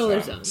say spoiler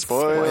zone.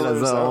 spoiler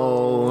Spoiler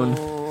zone.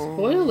 zone.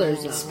 Spoiler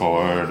zone.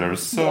 Spoiler zone.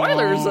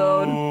 Spoiler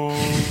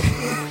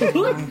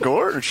zone.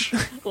 Gorge.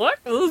 What?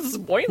 This is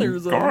spoiler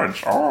zone.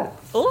 Gorge. Oh.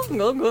 Oh, I'm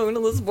going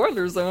to the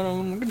spoiler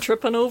zone. I'm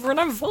tripping over and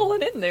I'm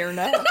falling in there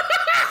now.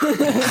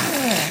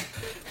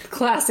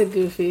 Classic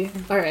Goofy.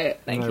 All right.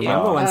 Thank I you.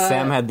 remember when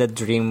Sam had that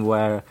dream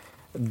where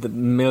the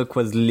milk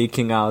was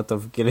leaking out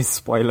of Gilly's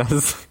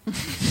spoilers.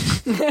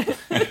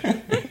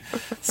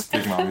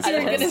 Speaking of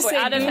You're gonna spoilers. say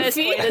Out of her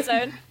Goofy? spoiler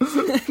zone.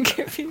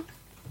 Goofy.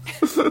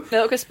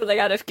 Milk was spilling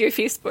out of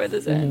Goofy's spoiler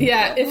zone.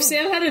 Yeah, if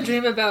Sam had a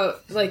dream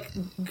about like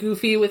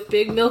Goofy with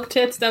big milk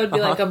tits, that would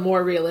be like a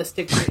more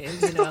realistic dream,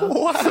 you know?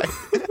 Why?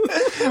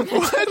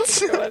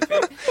 What?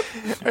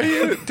 Are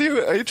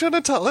you trying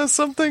to tell us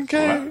something,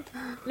 Kay?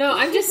 No,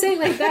 I'm just saying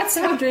like that's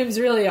how dreams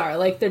really are.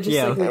 Like they're just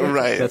Yeah, like ridiculous.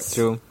 Right. That's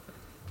true.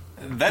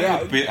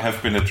 That would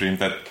have been a dream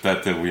that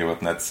the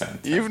weird net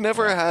sent. You've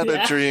never had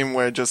Yeah. a dream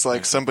where just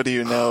like somebody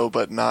you know,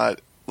 but not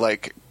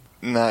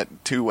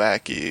too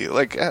wacky.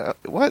 Like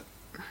what?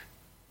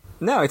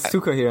 No, it's too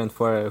coherent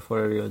for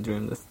a real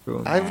dream. That's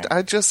true.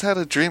 I just had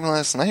a dream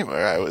last night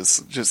where I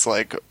was just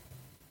like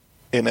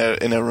in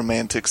a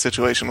romantic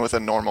situation with a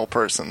normal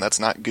person that's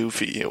not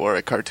Goofy or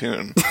a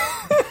cartoon.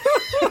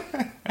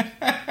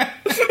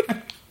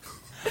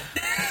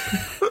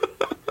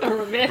 A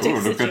romantic Ooh,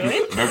 look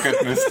situation. at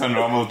Mr.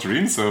 Normal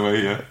Dreams over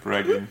here,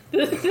 bragging.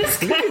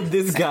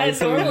 This guy's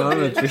having normal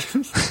normal dreams.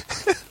 dreams.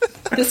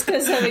 This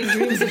guy's having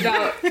dreams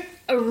about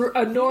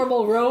a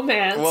normal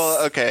romance.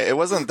 Well, okay, it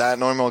wasn't that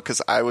normal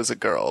because I was a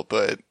girl,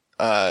 but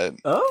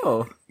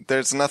Oh,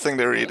 there's nothing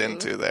to read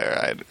into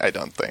there. I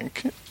don't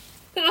think.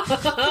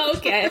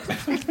 Okay,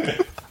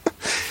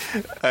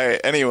 All right.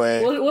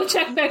 Anyway. we'll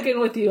check back in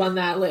with you on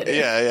that later.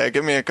 Yeah,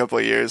 give me a couple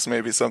of years,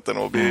 maybe something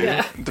will be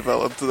Yeah.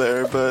 developed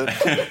there, but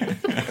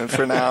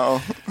for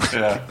now,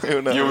 Yeah.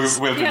 Who knows? You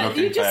will be Yeah,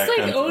 looking you just back like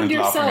and, owned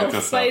and laughing at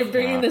yourself by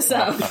bringing Yeah. this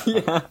up.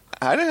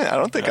 I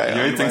don't think I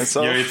owned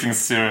myself. You're eating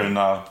cereal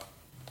now.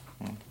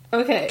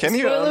 Okay, Can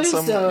you own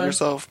spoilers zone.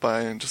 yourself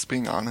by just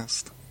being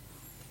honest?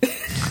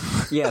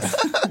 yes.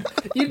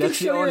 You can That's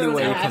the show your only own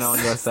way you ass. can own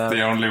yourself.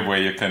 The only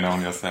way you can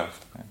own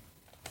yourself.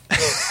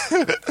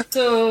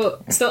 So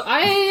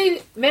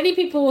many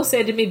people will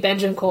say to me,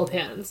 Benjamin Cold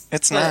Hands.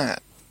 It's But-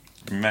 not.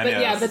 Many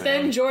But yeah, are but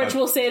then saying, George but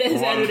will say to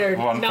his editor,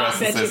 one not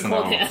person says Benjamin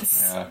Cold no.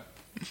 Hands. Yeah.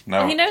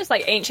 No. He knows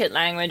like ancient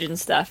language and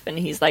stuff, and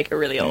he's like a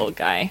really old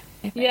guy.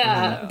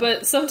 Yeah,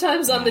 but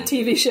sometimes on the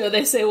TV show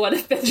they say, what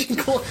if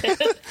Benjamin Cold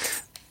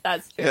Hands?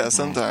 That's true. Yeah,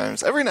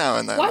 sometimes. Every now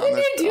and then Why on did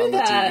the, they do on the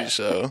that? TV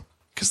show.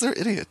 Because they're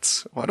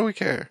idiots. Why do we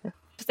care?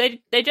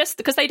 They just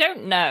because they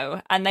don't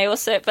know, and they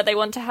also but they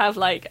want to have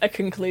like a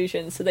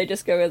conclusion, so they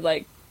just go with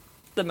like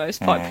the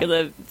most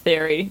popular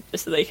theory,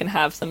 just so they can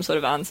have some sort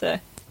of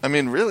answer. I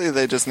mean, really,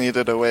 they just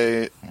needed a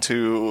way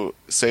to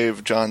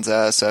save John's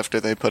ass after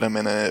they put him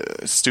in a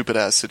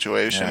stupid-ass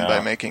situation Yeah. by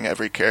making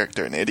every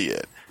character an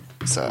idiot.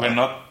 So, We're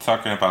not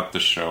talking about the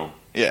show.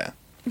 yeah.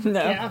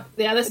 No,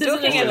 Yeah, this We're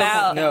isn't talking a show.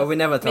 about No, we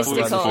never talked Mr.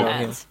 about the Cold show.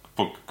 Hands.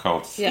 Book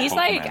called. Yeah. He's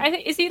like,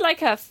 is he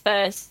like a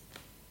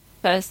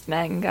first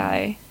man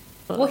guy?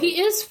 Well,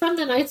 he is from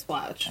the Night's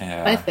Watch,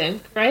 Yeah. I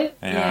think, right?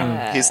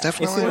 Yeah. He's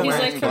definitely He's He's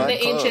wearing like from black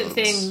the ancient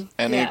clothes. thing.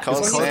 And Yeah. he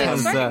calls Well,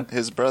 he's Sam like-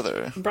 his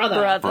brother.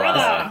 Brother.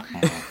 Brother.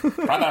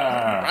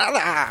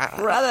 Brother.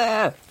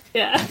 Brother!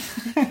 Yeah.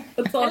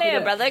 That's all he Hello,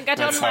 does. brother, get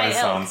That's on how my it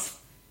elk. sounds.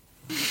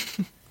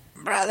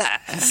 Brother.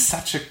 It's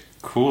such a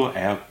cool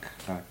elk.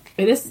 Like,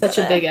 It is such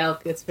a big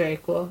elk. It's very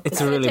cool.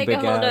 It's a really Take big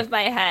a hold elk. of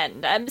my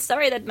hand. I'm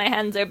sorry that my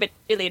hands are a bit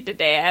chilly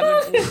today. I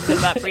haven't warmed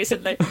them up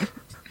recently.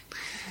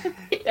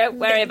 Don't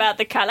worry about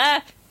the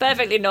color.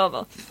 Perfectly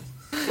normal.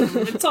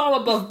 It's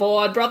all above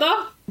board, brother.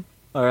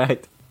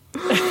 Alright.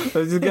 I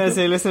was just gonna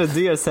say, listeners,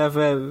 do yourself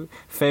a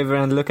favor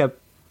and look up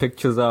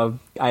pictures of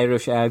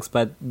Irish elks,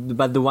 but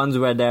the ones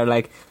where they're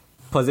like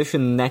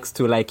positioned next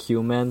to like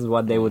humans,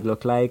 what they would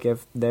look like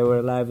if they were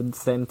alive at the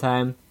same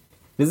time.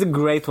 There's a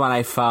great one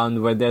I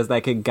found where there's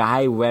like a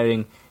guy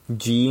wearing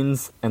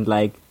jeans and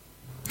like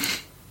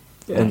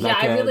Yeah,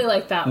 I a really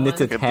like that one.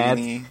 knitted Like a hat,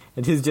 beanie.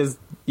 and he's just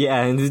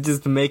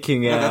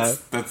making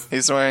that's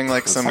He's wearing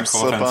like That's some how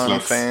Cold Hands slip-on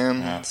looks.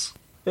 fans.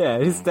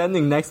 he's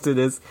standing next to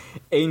this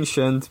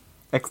ancient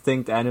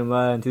extinct animal,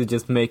 and he's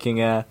just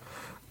making a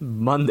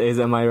Mondays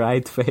am I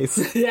right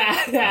face. Yeah.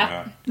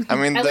 yeah. I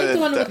mean, I like the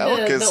one with the elk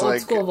the is old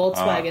like school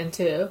Volkswagen,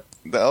 too.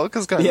 the elk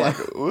is going Yeah.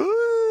 like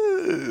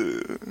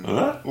woo,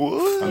 What?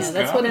 woo. Yeah,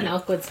 that's what an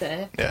elk would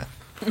say. Yeah.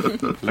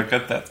 Look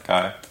at that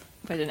guy.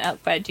 With an elk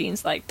wear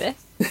jeans like this.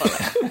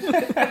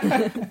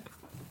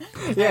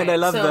 Yeah, and I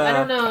love so, I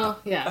don't know.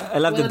 Yeah. I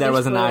love What that there other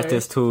was an spoilers?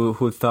 artist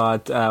who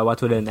thought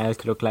what would an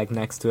elk look like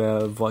next to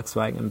a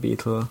Volkswagen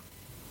Beetle.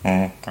 I'm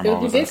It would be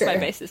always bigger. By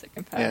basis of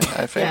Yeah, comparison.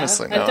 I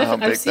famously Yeah, know I've how I've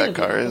big seen that a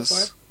car Beetle is.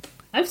 before.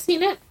 I've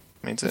seen it.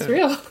 Me It's too.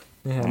 real.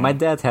 Yeah, my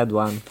dad had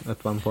one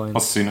at one point.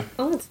 I've seen it.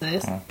 Oh, that's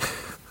nice.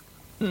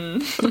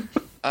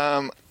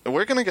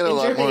 We're gonna get a In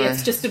lot Germany, more.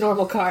 it's just a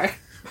normal car.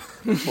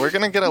 We're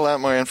gonna get a lot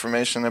more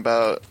information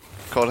about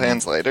Cold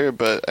Hands later,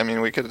 but I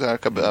mean, we could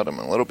talk about him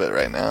a little bit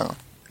right now.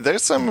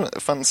 There's some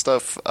fun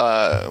stuff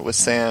with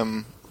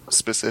Sam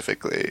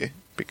specifically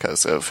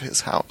because of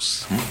his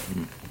house.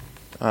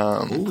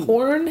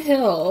 Horn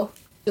Hill,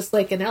 just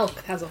like an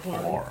elk has a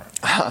horn.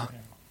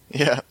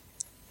 Yeah,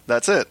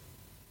 that's it.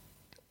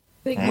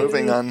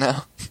 Moving on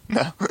now.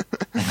 No.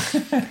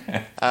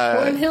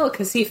 Horn Hill,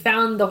 because he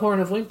found the Horn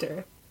of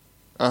Winter.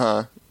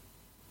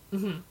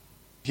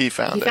 He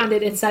found He it. found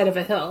it inside of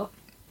a hill.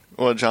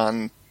 Well,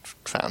 John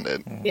found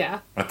it.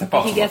 Yeah. At the He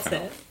bottom gets of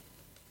it.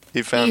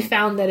 He found. He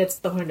found that it's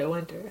the Horn of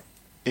Winter.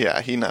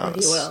 Yeah, he Or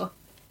knows. he will.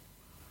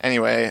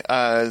 Anyway,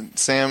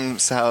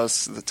 Sam's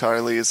house, the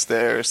Tarleys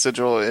there.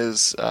 Sigil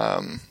is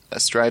a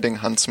striding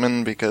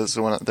huntsman because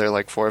one of their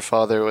like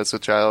forefather was a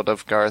child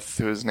of Garth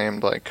who was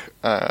named like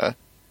or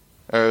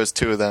it was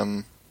two of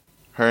them,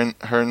 Hern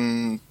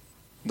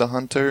the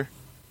Hunter,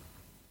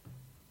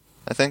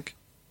 I think.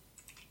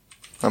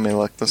 Let me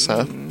look this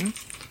up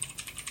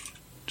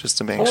just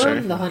to make Horn sure.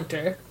 the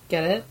Hunter.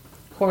 Get it?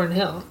 Horn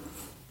Hill.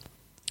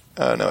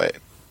 Oh no, wait.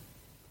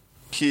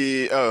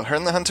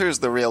 Hern the Hunter is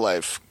the real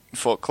life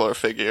folklore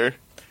figure.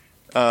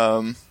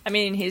 I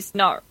mean, he's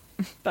not,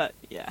 but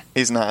yeah.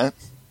 He's not.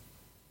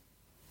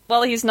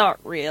 Well, he's not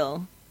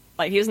real.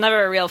 Like, he was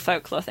never a real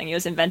folklore thing. He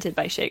was invented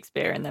by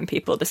Shakespeare, and then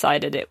people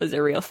decided it was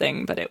a real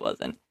thing, but it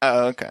wasn't.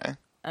 Oh, okay.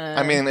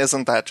 I mean,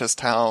 isn't that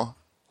just how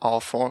all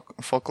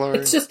folklore?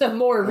 It's just a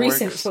more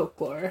recent works.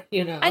 folklore,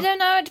 you know. I don't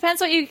know. It depends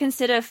what you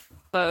consider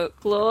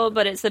folklore,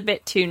 but it's a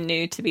bit too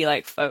new to be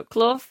like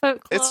folklore.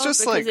 It's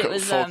just because like it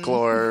was,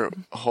 folklore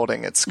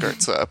holding its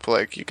skirts up.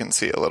 Like you can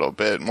see a little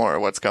bit more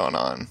what's going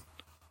on.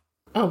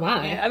 Oh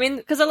my. I mean,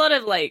 because a lot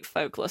of like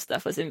folklore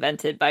stuff was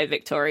invented by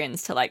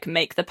Victorians to like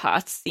make the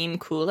past seem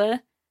cooler,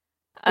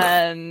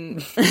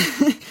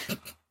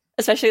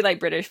 especially like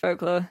British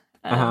folklore.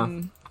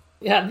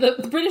 Yeah,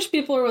 the British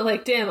people were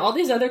like, damn, all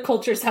these other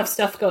cultures have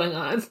stuff going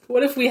on.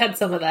 What if we had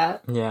some of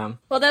that? Yeah.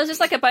 Well, there was just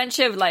like a bunch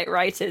of like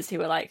writers who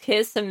were like,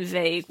 here's some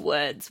vague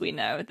words we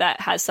know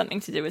that has something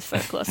to do with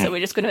folklore, so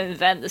we're just going to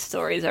invent the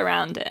stories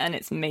around it, and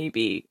it's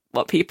maybe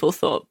what people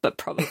thought, but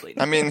probably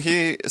not. I mean,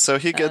 he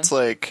gets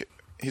like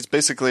he's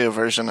basically a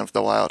version of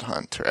the Wild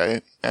Hunt,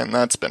 right? And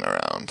that's been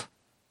around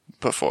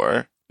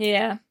before.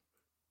 Yeah.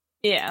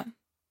 Yeah,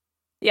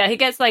 he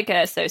gets like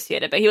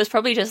associated, but he was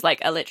probably just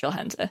like a literal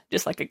hunter,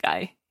 just like a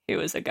guy who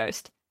was a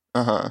ghost.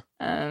 Uh-huh.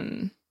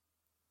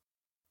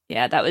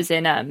 Yeah, that was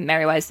in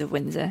Merry Wives of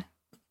Windsor,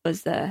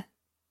 was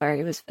where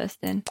he was first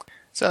in.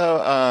 So,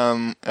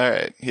 all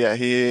right, yeah,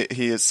 he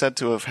is said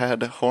to have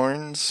had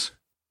horns.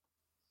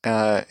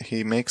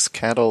 He makes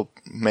cattle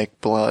make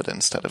blood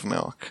instead of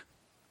milk.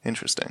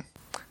 Interesting.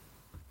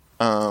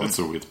 That's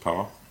a weird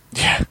power.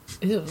 Yeah,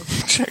 Ew.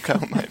 check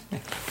out my.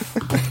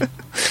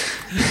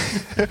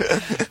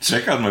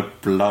 Check out my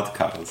blood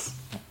colors.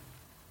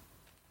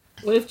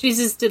 What if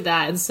Jesus did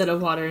that instead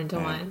of water into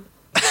wine?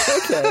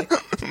 Okay.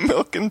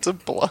 Milk into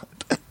blood.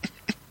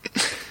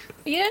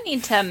 You don't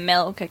need to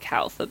milk a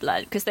cow for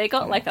blood, because they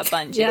got like a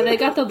bunch Yeah, of they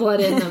got the blood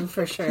in them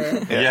for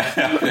sure.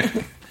 Yeah.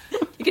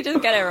 You could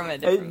just get it from a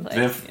different They place.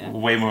 have Yeah.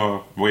 way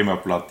more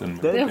blood than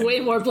milk. They have way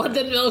more blood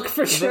than milk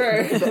for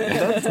sure.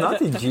 That's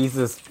not a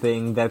Jesus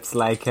thing. That's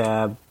like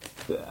 7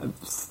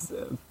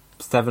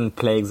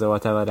 plagues or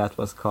whatever that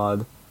was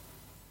called.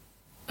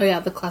 Oh yeah,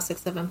 the classic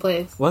 7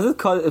 plagues. Was it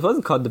called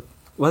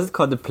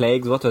the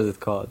plagues? What was it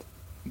called?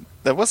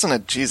 That wasn't a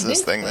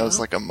Jesus think thing. That was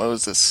so. like a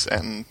Moses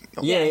and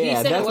Yeah, he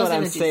said it that's what wasn't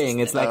I'm a Jesus saying.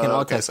 It's thing. like an Oh,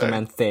 Old okay, sorry.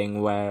 Testament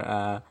thing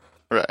where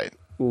right.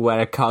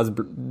 a cow's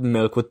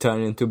milk would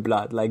turn into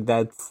blood. Like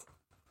that's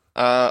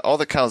All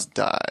the cows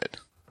died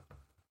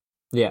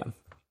yeah.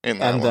 in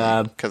that And,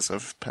 one because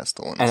of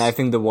pestilence. And I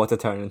think the water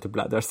turned into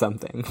blood or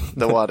something.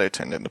 the water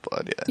turned into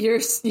blood. Yeah.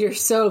 You're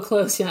so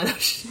close,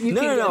 Janusz. You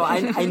can No.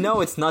 get it. I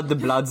know it's not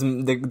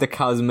the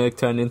cow's milk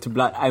turned into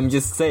blood. I'm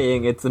just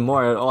saying it's a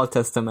more Old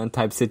Testament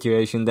type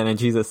situation than a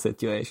Jesus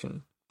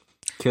situation.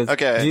 Because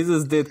Okay.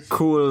 Jesus did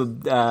cool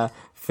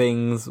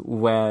things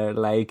where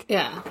like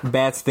Yeah.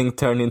 bad thing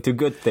turn into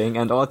good thing,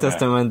 and Old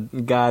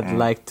Testament God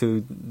liked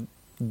to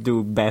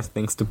do bad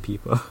things to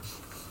people.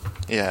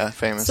 Yeah,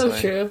 famously. So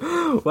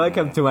true.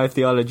 Welcome to my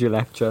theology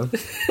lecture.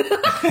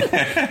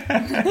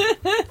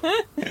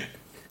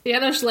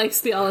 Janusz likes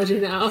theology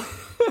now.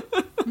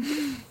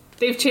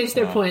 They've changed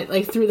their point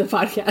like through the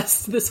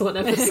podcast. This one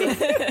episode.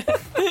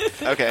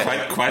 Okay.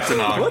 Quite an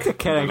arc. What a in the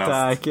character last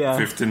arc, yeah.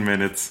 15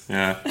 minutes,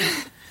 yeah.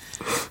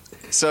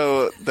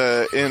 So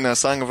in A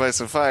Song of Ice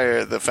and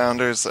Fire, the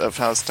founders of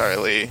House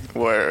Tarley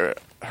were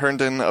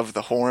Herndon of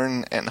the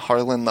Horn and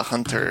Harlan the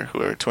Hunter,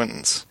 who are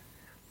twins,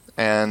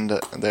 and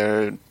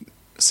they're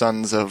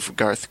sons of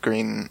Garth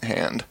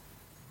Greenhand.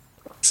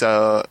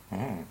 So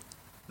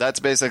that's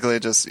basically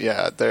just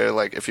they're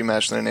like if you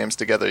mash their names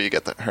together, you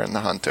get the Hern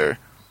the Hunter,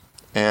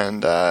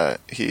 and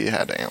he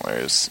had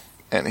antlers,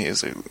 and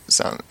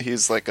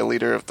he's like a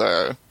leader of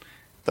the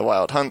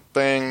Wild Hunt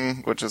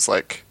thing, which is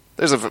like.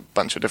 There's a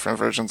bunch of different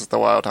versions of the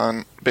Wild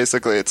Hunt.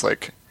 Basically, it's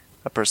like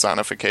a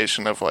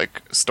personification of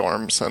like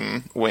storms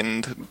and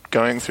wind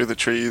going through the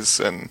trees,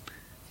 and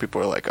people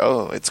are like,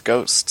 "Oh, it's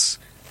ghosts."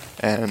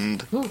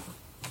 And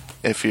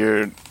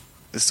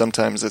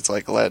sometimes it's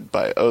like led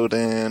by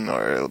Odin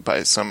or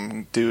by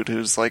some dude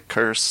who's like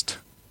cursed.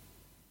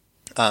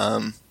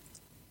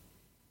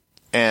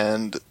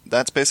 And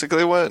that's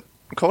basically what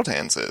Cold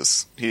Hands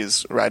is.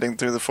 He's riding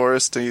through the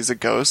forest, he's a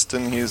ghost,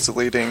 and he's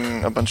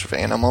leading a bunch of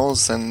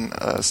animals and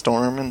a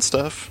storm and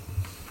stuff.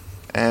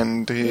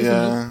 And he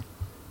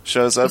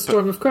shows A up...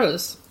 storm of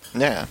crows.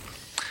 Yeah.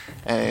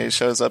 And he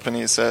shows up and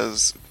he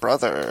says,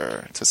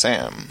 "Brother," to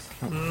Sam.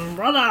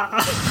 Brother!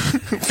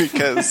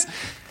 Because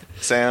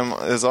Sam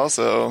is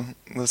also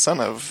the son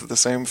of the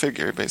same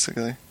figure,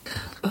 basically.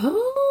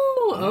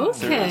 Oh,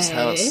 Through his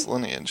house okay.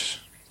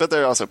 lineage. But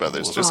they're also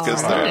brothers, just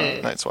because they're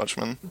Alright. Night's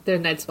Watchmen. They're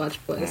Night's Watch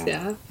boys,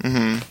 yeah.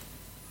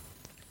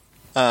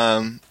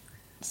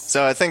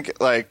 So I think,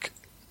 like,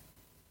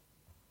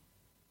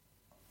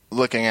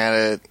 looking at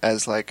it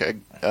as, like,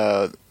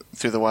 a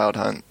Through the Wild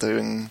Hunt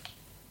doing...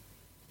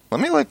 Let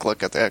me, like,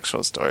 look at the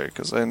actual story,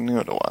 because I knew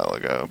it a while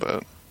ago,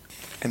 but...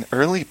 An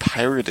early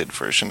pirated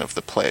version of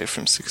the play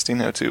from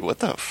 1602. What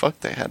the fuck?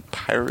 They had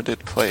pirated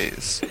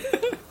plays.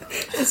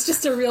 It's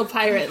just a real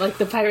pirate, like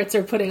the pirates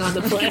are putting on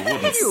the play.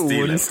 You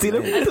wouldn't steal a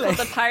It's play. called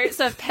the Pirates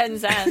of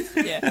Penzance.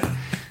 Yeah.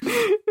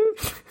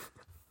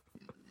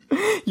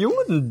 You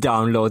wouldn't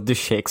download the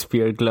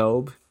Shakespeare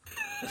Globe.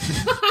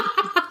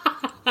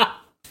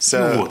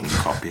 So, Wouldn't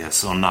copy a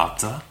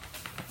sonata.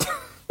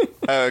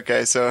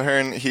 okay, so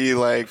Hearn, he,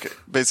 like,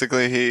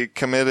 basically he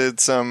committed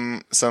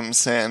some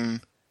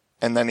sin,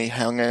 and then he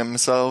hung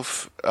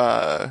himself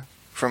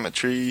from a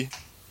tree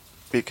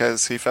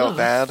because he felt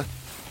bad,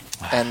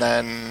 and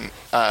then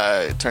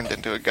turned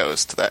into a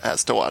ghost that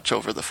has to watch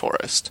over the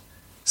forest.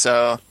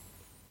 So,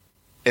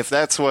 if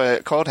that's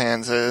what Cold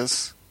Hands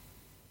is,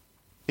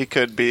 he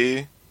could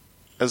be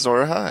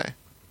Azor Ahai.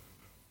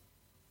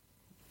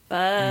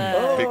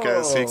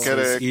 Because he could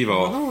It's have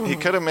evil. he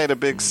could have made a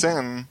big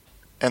sin,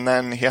 and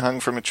then he hung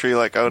from a tree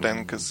like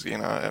Odin, because, you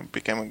know, it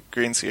became a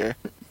green seer.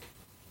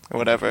 Or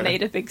whatever.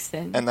 Made a big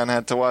sin. And then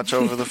had to watch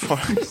over the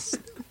forest.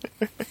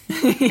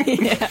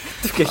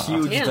 Took a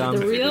huge Yeah, dump.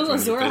 the real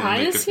Azor Ahai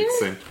Make a is big here?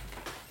 sin.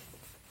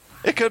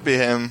 It could be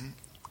him.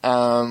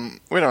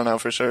 We don't know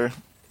for sure.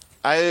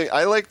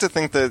 I like to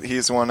think that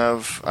he's one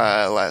of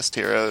Last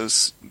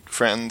Hero's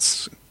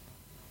friends.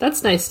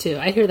 That's nice too.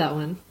 I hear that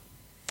one.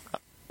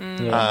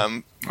 Yeah.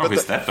 Oh,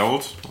 he's that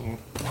old?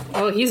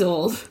 Oh, he's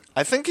old.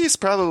 I think he's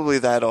probably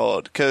that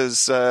old,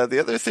 because the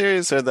other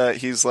theories are that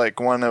he's like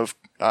one of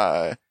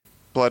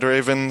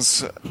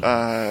Bloodraven's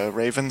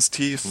Raven's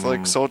Teeth,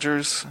 like,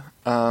 soldiers.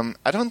 I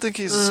don't think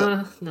he's...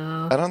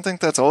 No. I don't think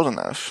that's old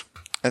enough.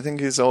 I think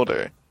he's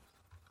older.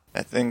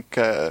 I think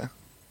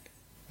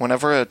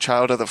whenever a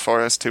child of the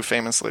forest who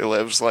famously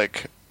lives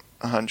like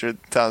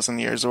 100,000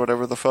 years or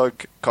whatever the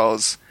fuck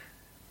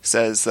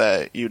says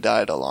that you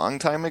died a long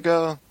time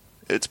ago,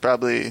 it's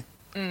probably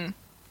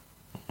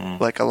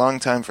like a long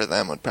time for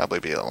them would probably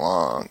be a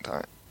long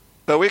time.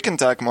 But we can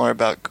talk more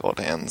about Cold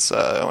Hands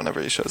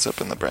whenever he shows up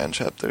in the brand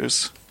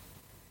chapters,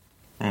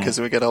 because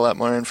we get a lot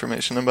more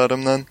information about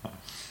him then.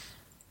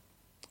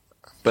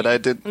 But I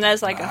did... And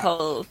there's like a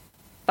whole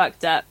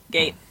fucked up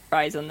gate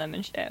rise on them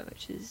and shit,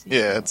 which is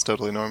Yeah, it's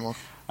totally normal.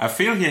 I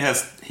feel he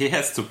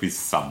has to be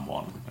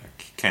someone.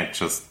 Like, he can't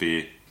just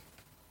be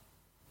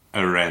a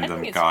I random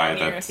think it's guy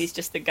funnier that... if he's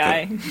just the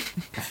guy.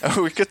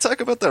 We could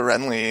talk about the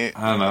Renly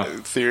I don't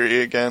know.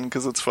 theory again,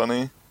 because it's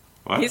funny.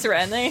 What? He's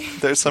Renly.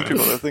 There's some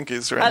people that think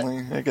he's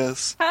Renly, I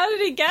guess. How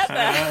did he get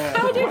there?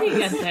 How did he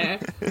get there?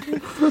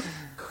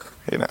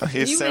 You know,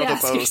 he You sailed would a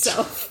ask boat.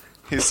 yourself.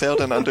 He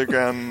sailed an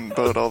underground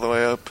boat all the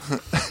way up.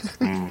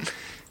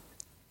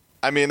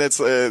 I mean, it's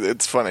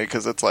funny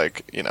because it's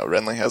like, you know,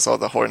 Renly has all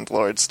the Horned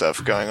Lord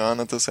stuff going on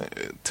at the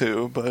same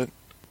too, but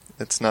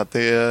it's not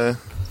the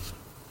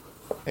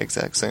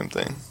exact same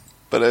thing.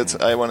 But it's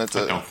I wanted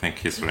I to don't think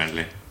he's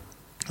friendly.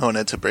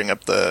 bring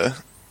up the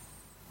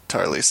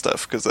Tarly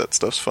stuff because that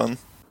stuff's fun.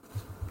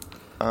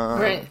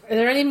 Right. Are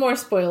there any more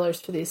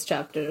spoilers for these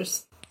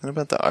chapters? What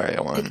about the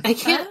Arya one? I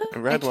can't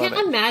Red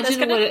imagine That's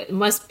gonna- what it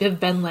must have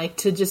been like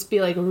to just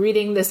be like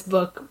reading this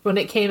book when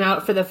it came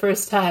out for the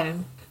first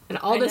time. And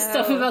all I this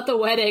stuff know. about the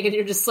wedding, and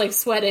you're just like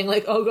sweating,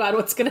 like, oh god,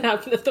 what's gonna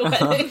happen at the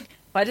wedding?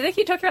 Why do they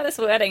keep talking about this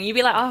wedding? You'd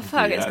be like, oh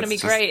fuck, Yeah, it's gonna be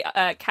it's just- great.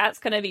 Kat's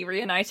gonna be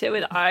reunited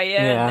with Arya,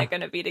 Yeah. and they're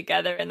gonna be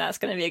together, and that's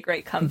gonna be a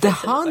great comfort. The to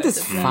Hound both is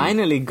of them.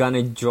 finally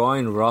gonna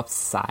join Rob's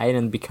side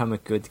and become a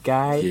good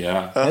guy.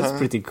 Yeah. That's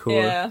pretty cool.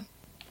 Yeah.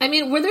 I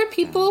mean, were there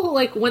people,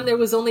 like, when there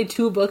was only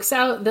 2 books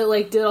out that,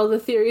 like, did all the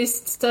theories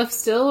stuff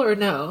still, or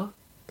no?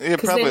 Yeah,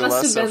 'Cause probably they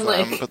must less have of been,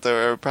 them, like- but they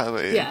were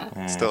probably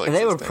Yeah. still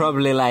They were existing.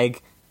 probably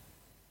like,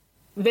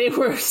 They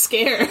were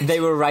scared.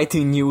 they were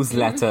writing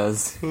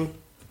newsletters.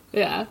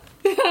 Yeah.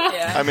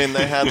 Yeah. I mean,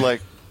 they had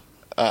like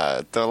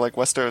the like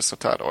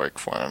Westeros.org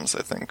forums.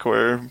 I think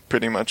were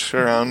pretty much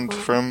around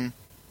from.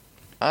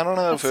 I don't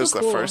know if That's it was so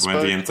the cool. first When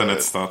book, the internet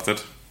but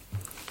started.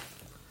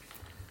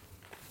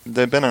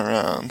 they've been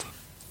around.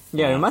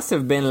 Yeah, it must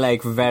have been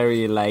like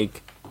very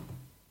like.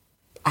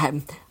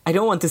 I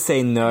don't want to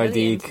say Really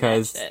nerdy internet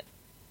because shit.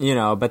 you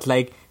know, but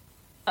like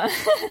a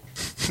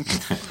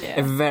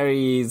Yeah.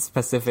 very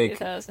specific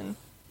 2000.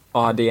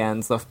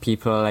 audience of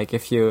people. Like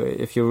if you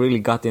really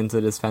got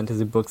into this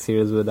fantasy book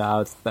series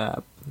without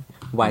the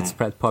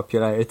widespread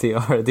popularity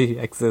already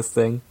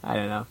existing. I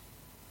don't know.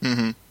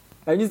 Mm-hmm.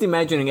 I'm just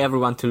imagining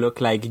everyone to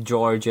look like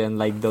George and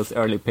like those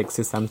early pics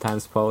you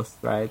sometimes post,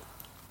 right?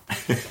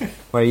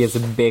 Where he has a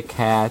big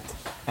hat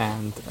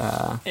and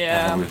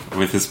Yeah.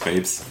 With his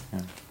babes.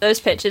 Yeah. Those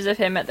pictures of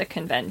him at the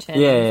convention.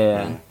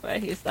 yeah. Where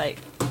he's like,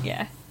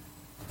 yeah.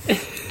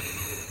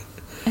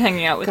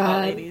 Hanging out with hot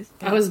God, ladies.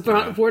 I was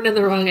born in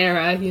the wrong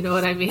era. You know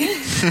what I mean?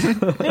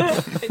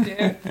 I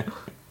do.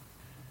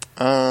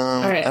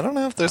 right. I don't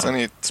know if there's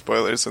any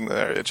spoilers in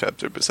the Arya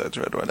chapter besides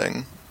Red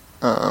Wedding.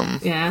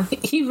 Yeah.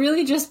 He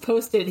really just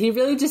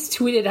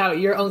tweeted out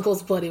your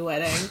uncle's bloody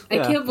wedding. I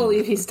Yeah. can't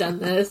believe he's done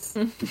this.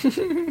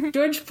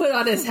 George put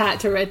on his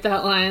hat to write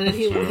that line, and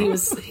he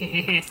was.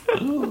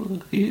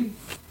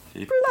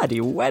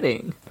 Bloody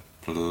wedding.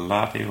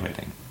 Bloody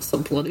wedding. It's a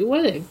bloody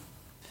wedding.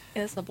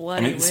 It's a I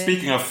bloody mean, wig.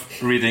 speaking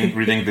of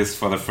reading this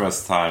for the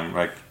first time,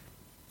 like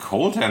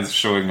Cold Hands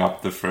showing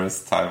up the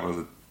first time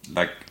was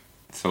like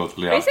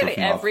totally Basically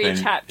out of every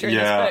nothing. chapter in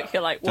this book,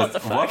 you're like, what the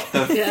fuck?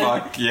 What the Yeah.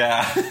 fuck?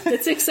 Yeah.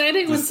 It's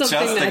exciting when It's something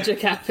just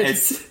magic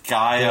happens. A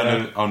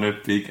guy on a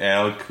big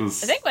elk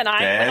who's I think when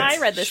I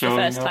read this the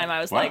first time,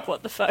 I was like,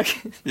 what the fuck?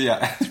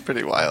 Yeah.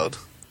 Pretty wild.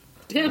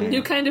 Damn,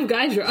 new kind of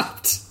guy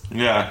dropped.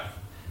 Yeah.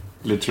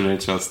 Literally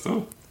just,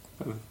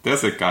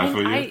 there's a guy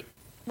for you.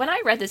 When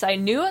I read this, I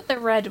knew that the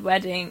Red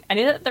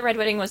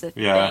Wedding was a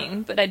Yeah.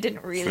 thing, but I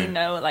didn't really Same.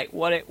 know like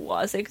what it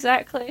was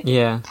exactly.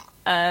 Yeah.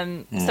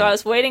 So I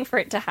was waiting for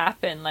it to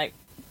happen, like,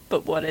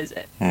 but what is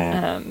it?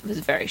 I was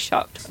very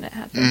shocked when it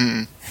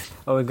happened.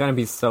 Oh, we're gonna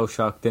be so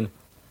shocked in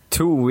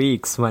 2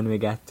 weeks when we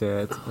get to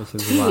it, which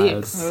is 2 wild.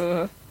 weeks.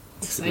 Ugh.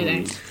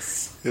 Exciting.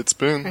 It's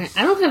been. Alright,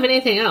 I don't have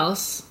anything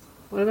else.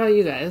 What about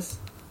you guys?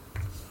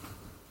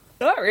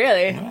 Not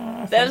really.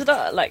 There's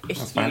not like a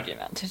fine. huge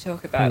amount to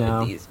talk about No.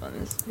 with these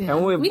ones. Yeah.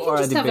 And we've We can just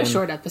already have a been-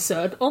 short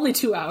episode. Only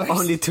 2 hours.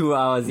 Only 2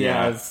 hours,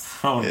 Yeah. yes.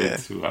 Only Yeah.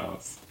 2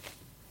 hours.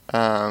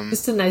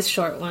 Just a nice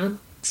short one.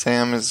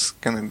 Sam is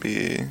gonna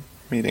be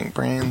meeting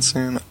Bran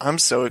soon. I'm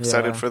so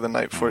excited Yeah. for the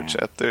Night Fort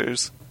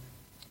chapters.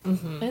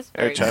 It's Air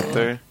very cool.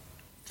 chapter.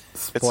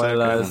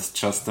 Spoilers. It's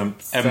just a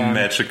Sam.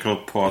 magical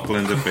portal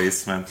in the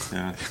basement.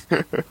 Yeah.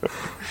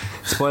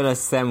 Spoilers,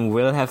 Sam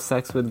will have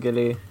sex with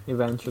Gilly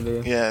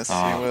eventually. Yes,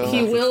 Ah. he will.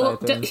 He will.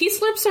 exciting. He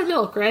slurps her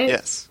milk, right?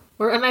 Yes.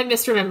 Or am I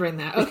misremembering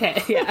that?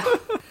 Okay, yeah.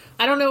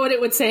 I don't know what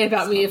it would say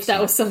about me if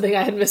that was something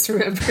I had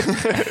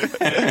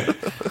misremembered.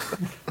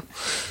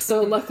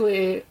 So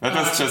luckily, That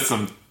was just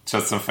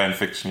some fan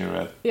fiction you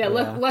read. yeah.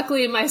 Yeah.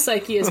 Luckily, my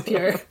psyche is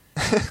pure.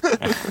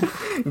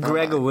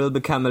 Gregor will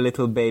become a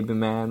little baby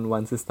man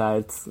once he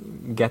starts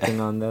getting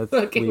on that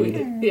Okay,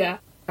 weed. yeah.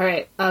 All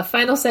right.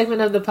 Final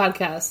segment of the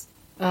podcast.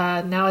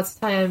 Now it's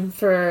time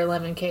for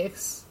lemon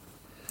cakes.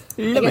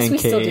 I guess Lemon we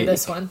still do cake.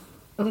 this one.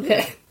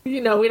 Okay. We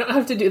don't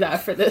have to do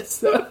that for this.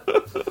 So.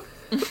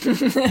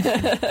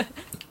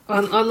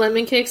 on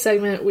lemon cake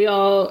segment, we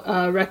all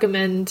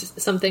recommend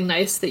something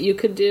nice that you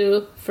could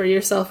do for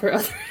yourself or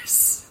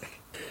others.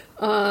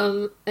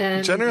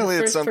 And Generally,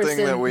 the it's first something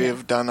person- that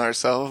we've done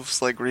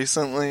ourselves, like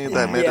recently,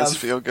 that made us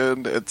feel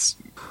good.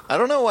 I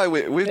don't know why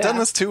we've done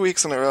this 2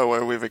 weeks in a row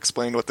where we've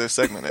explained what this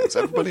segment is.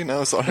 Everybody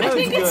knows I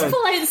already. think it's Good.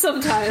 polite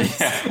sometimes.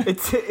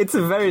 It's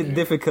very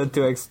difficult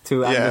to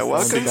understand.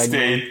 welcome. the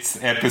segment.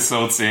 68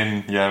 episodes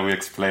in, we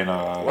explain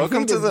our...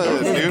 Welcome to it's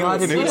gotta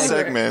the be new like-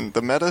 segment,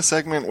 the meta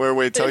segment where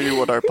we tell you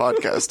what our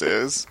podcast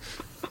is.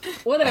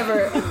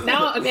 Whatever.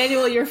 Now,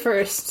 Emmanuel, you're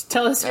first.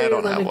 Tell us I your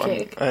don't have lemon one.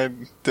 cake. I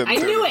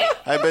knew it!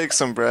 I baked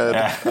some bread.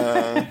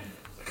 Yeah.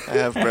 I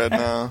have bread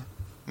now.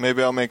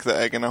 Maybe I'll make the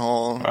egg in a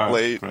hole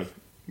late, Great.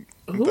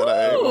 but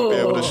I won't be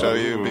able to show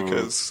you Ooh.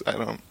 because I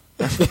don't.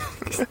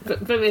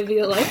 But maybe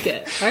you'll like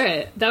it. All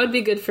right. That would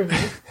be good for me.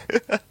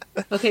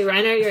 Okay,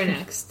 Reiner, you're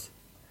next.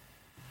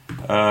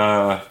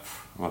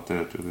 What did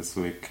I do this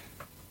week?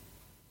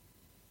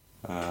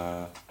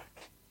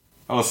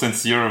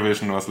 Since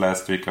Eurovision was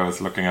last week, I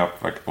was looking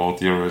up like old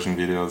Eurovision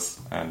videos,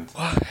 and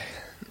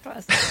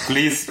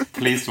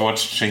please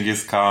watch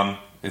Genghis Khan.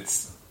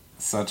 It's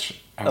such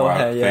a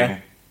wild yeah.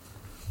 thing.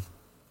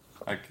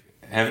 Like,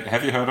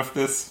 have you heard of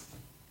this?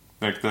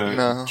 Like the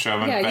No.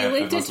 German Yeah, you band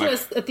linked that it was to like,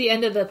 us at the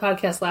end of the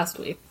podcast last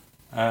week,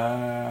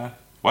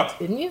 what?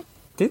 didn't you?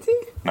 Did he?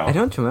 No. I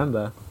don't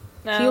remember.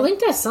 No. You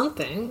linked us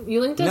something.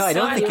 You linked us No, I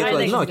don't some think it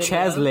was. Eurovision No, video.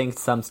 Chaz linked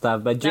some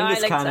stuff, but No, I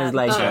Genghis linked Khan is some.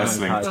 like Chaz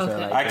German linked. culture.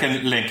 Okay. like- I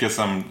can link you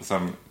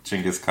some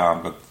Genghis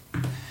Khan, but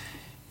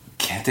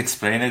can't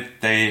explain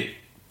it. They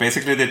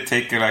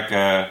take like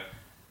a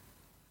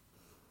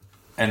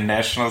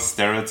national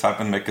stereotype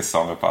and make a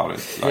song about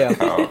it, like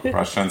how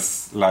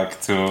Russians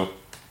like to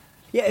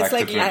Yeah, it's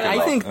like to drink a I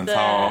lot, think and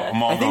how I think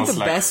Mongols the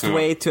like best to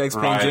way to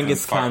explain ride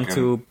Genghis and Khan fuck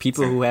to and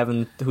people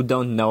sing. who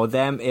don't know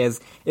them is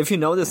if you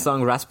know the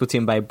song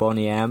Rasputin by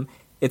Boney M.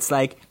 It's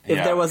like if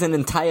Yeah. there was an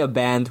entire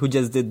band who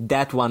just did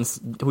that once,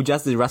 who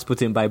just did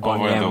Rasputin by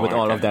Boney and M with over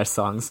all of again. their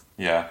songs.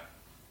 Yeah,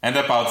 and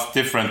about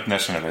different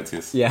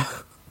nationalities. Yeah,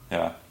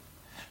 Yeah.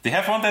 They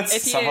have one that's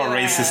If you, somehow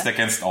racist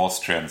against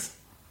Austrians.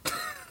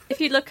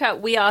 If you look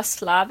at We Are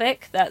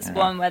Slavic, that's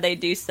one where they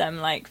do some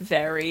like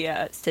very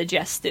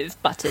suggestive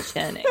butter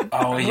churning.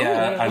 Oh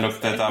yeah, I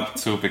looked that up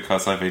too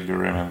because I vaguely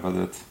remembered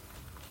it.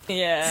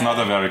 Yeah, It's not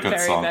a very good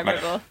song.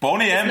 memorable. Like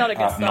Boney M. not a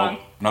good song. No,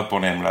 not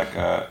Boney M. Like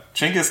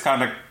Genghis Khan.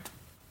 Like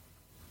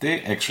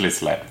they actually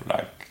slap.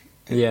 Like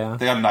Yeah.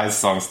 they are nice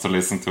songs to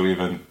listen to.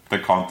 Even the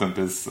content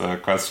is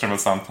questionable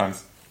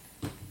sometimes.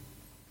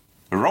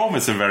 Rome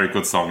is a very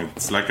good song.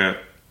 It's like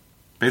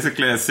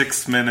basically a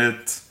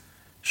 6-minute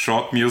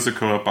short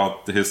musical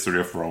about the history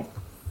of Rome.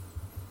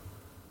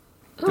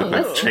 That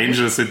like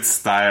changes its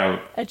style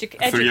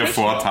 3 or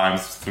 4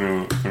 times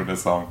through the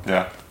song.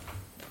 Yeah,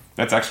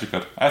 that's actually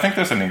good. I think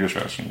there's an English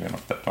version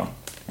of that one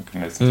you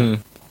can listen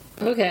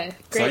to. Okay,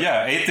 great. So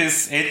yeah,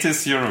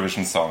 80s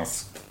Eurovision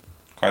songs,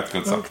 quite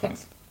good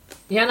sometimes.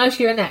 Janosch,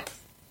 you're next.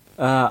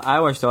 I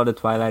watched all the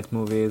Twilight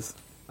movies.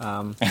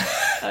 Oh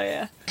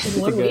yeah.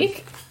 In 1 good.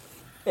 week?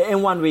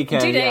 In 1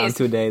 weekend, 2 yeah, days. in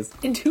 2 days.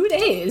 In 2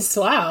 days?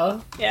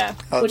 Wow. Yeah.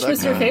 How'd Which that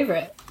was your go?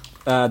 favorite?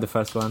 The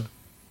first one.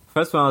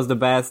 First one was the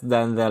best,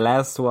 then the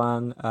last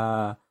one,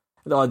 all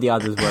the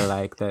others were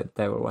like,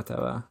 they were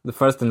whatever. The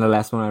first and the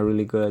last one are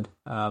really good.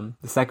 The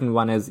second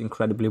one is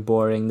incredibly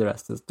boring, the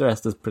rest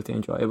is pretty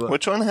enjoyable.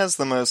 Which one has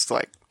the most,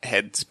 like,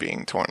 heads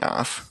being torn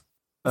off?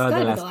 The gotta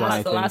be last the one, I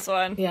The think. last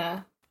one. Yeah.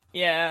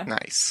 Yeah.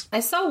 Nice.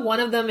 I saw one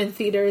of them in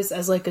theaters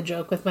as like a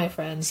joke with my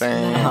friends. Same.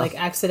 And then I like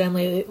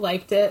accidentally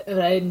liked it, but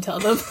I didn't tell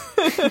them.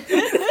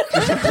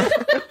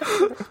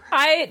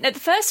 The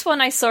first one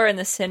I saw in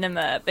the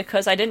cinema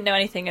because I didn't know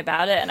anything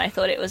about it and I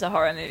thought it was a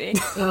horror movie.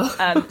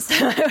 Oh. So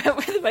I went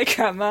with my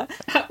grandma,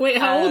 Wait,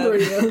 how old were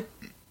you?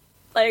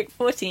 like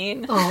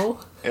 14.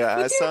 Oh. Yeah, I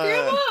Your saw.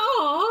 grandma?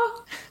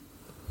 Aw.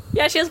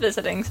 Yeah, she was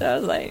visiting, so I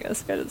was like,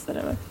 let's go to the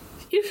cinema.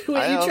 You I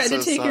tried to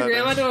also take saw your it.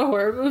 grandma to a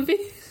horror movie?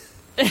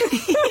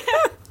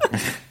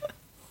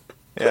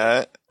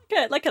 Yeah.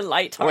 Yeah, like a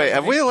light horror Wait,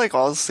 have movie. we like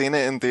all seen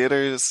it in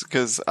theaters?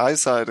 Because I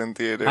saw it in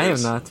theaters. I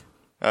have not.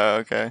 Oh,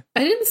 okay.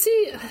 I didn't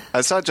see.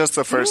 I saw just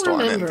the first one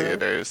in remember.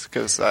 theaters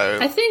because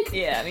I think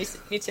Yeah,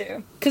 me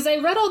too. because I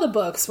read all the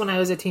books when I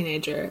was a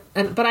teenager,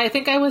 but I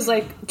think I was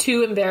like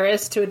too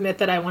embarrassed to admit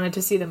that I wanted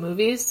to see the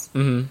movies.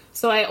 Mm-hmm.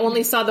 So I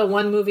only saw the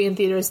one movie in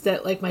theaters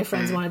that like my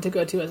friends wanted to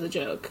go to as a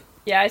joke.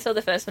 Yeah, I saw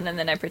the first one and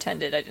then I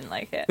pretended I didn't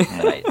like it.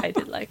 But I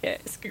did like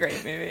it. It's a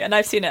great movie. And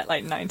I've seen it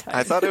like 9 times.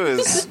 I thought it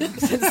was.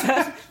 since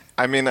then.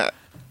 I mean,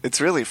 it's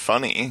really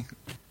funny.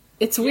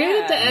 It's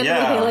weird at the end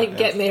Yeah, where they like yeah.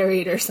 get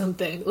married or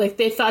something. Like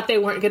they thought they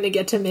weren't going to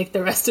get to make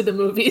the rest of the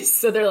movies,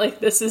 so they're like,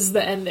 "This is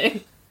the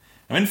ending."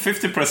 I mean,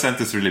 50%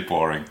 is really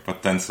boring,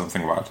 but then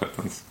something wild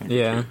happens.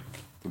 Yeah.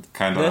 It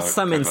kind of There's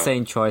some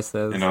insane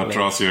choices. You know, like-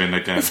 draws you in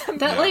again.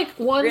 That Yeah. like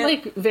one Really?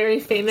 like very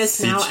famous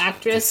now CG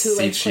actress who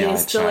like CGI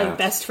plays the like child.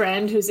 best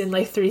friend who's in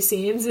like 3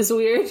 scenes is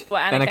weird.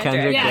 Well, Anna Anna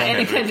Kendrick. Kendrick, Yeah, Yeah.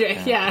 Anna Kendrick.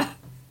 Yeah.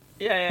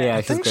 Yeah. Yeah,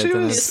 she's think great she in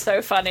was- She's it.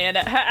 so funny and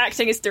her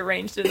acting is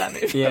deranged in that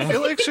movie. I Yeah.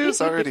 feel like she was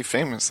already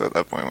famous at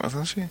that point,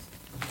 wasn't she?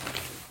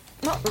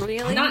 Not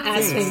really. Not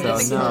as think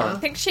famous. so, no. I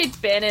think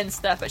she'd been in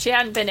stuff, but she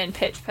hadn't been in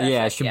Pitch Perfect.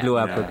 Yeah, she yet. blew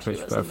up Yeah, with she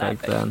Pitch wasn't that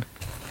Perfect big. then.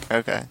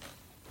 Okay.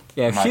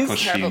 Yeah, Michael she's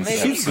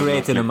Sheen's she's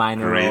great in a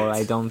minor great.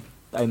 role.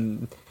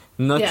 I'm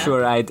not Yeah.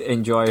 sure I'd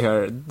enjoy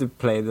her to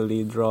play the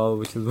lead role,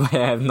 which is why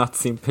I have not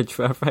seen Pitch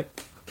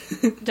Perfect.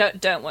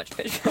 Don't watch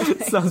Pitch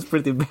Perfect. Sounds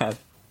pretty bad.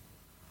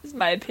 This is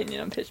my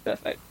opinion on Pitch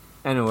Perfect.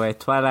 Anyway,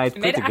 Twilight, It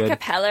made pretty good.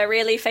 acapella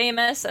really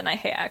famous, and I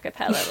hate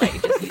acapella.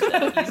 Like, just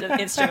use an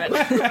instrument.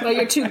 Well,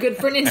 you're too good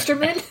for an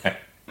instrument.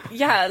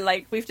 Yeah,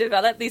 like we've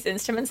developed these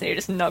instruments, and you're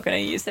just not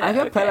going to use it.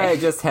 Acapella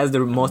okay? just has the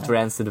most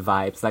rancid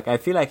vibes. Like I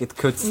feel like it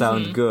could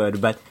sound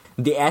good, but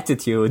the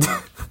attitude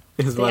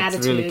is The what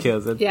attitude. really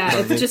kills it. Yeah,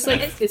 it's just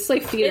like it's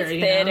like theater. It's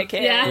you theater, know?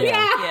 kid. Yeah,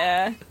 yeah.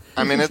 yeah.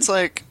 I mean, it's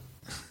like.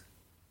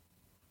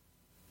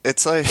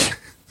 It's like.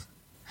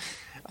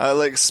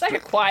 Like. It's like a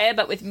choir,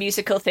 but with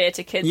musical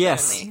theater kids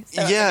Yes. only.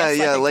 So it's Yeah, like a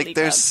yeah. Sunday Like Glee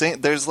there's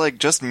Club. there's like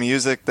just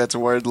music that's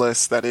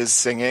wordless that is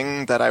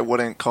singing that I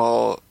wouldn't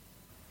call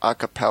a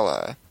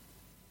cappella.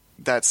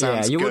 That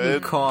sounds you good,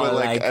 wouldn't call but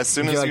like as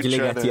soon as George you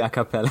try Ligeti to, a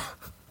cappella.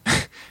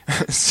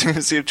 as soon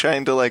as you're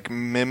trying to like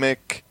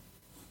mimic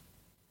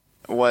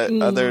what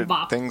other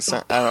bop, things,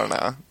 bop. I don't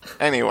know.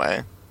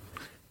 Anyway,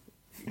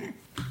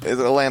 it's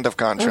a land of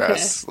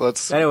contrasts.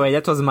 Let's. Anyway,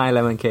 that was my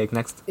lemon cake.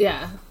 Next.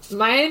 Yeah.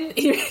 Mine,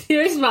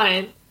 here's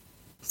mine.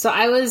 So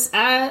I was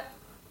at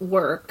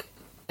work,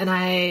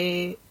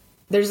 and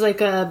there's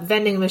like a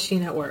vending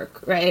machine at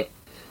work, right?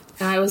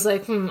 And I was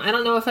like, I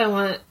don't know if I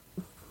want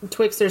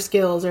Twix or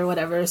Skittles or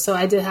whatever. So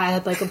I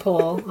had like a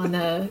poll on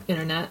the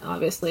internet,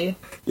 obviously.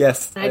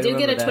 Yes, And I did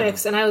get a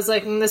Twix, and I was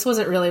like, this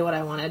wasn't really what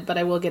I wanted, but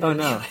I will get it Oh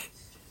anyway. no!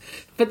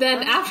 But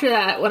then after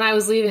that, when I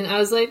was leaving, I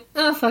was like,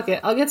 oh, fuck it.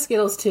 I'll get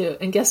Skittles too.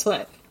 And guess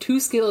what? 2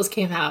 Skittles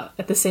came out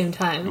at the same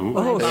time. Ooh.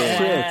 Oh shit!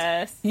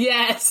 Yes.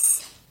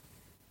 Yes!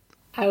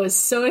 I was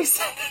so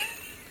excited.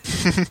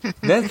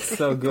 That's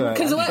so good.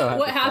 Because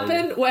what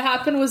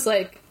happened was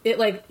like it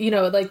like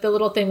like the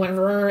little thing went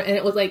and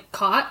it was like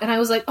caught, and I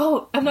was like,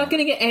 oh, I'm not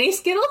gonna get any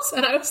Skittles,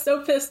 and I was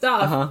so pissed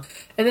off.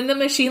 And then the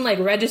machine like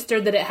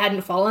registered that it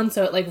hadn't fallen,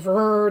 so it like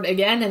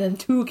again, and then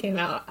 2 came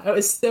out. I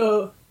was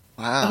so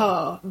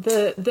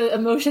the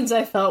emotions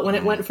I felt when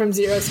it went from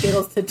 0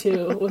 Skittles to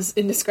 2 was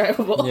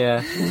indescribable.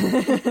 Yeah.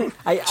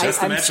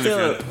 Just imagine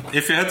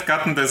if you had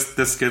gotten the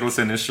Skittles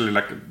initially,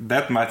 like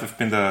that might have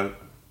been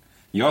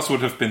yours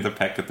would have been the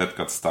packet that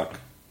got stuck.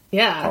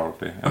 Yeah.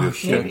 Probably. And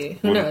maybe.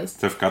 Who knows?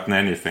 Have gotten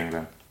anything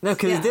then. No,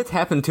 because it did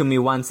happen to me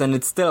once, and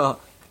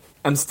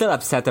I'm still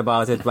upset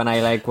about it when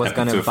I like was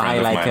Happened gonna to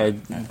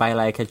a buy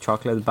like a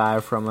chocolate bar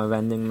from a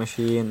vending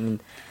machine,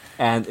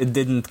 and it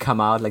didn't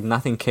come out. Like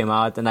nothing came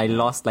out, and I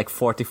lost like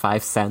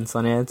 45 cents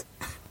on it.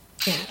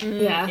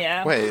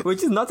 Yeah. Wait.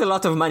 Which is not a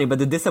lot of money, but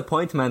the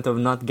disappointment of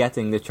not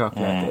getting the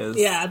chocolate is.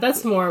 Yeah,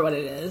 that's more what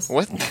it is.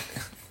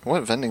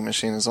 What vending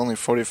machine is only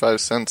 45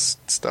 cents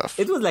stuff?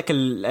 It was like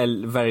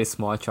a very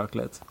small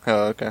chocolate.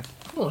 Oh, okay.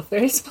 Oh,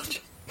 very small.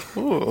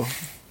 Ooh.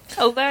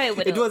 Oh, very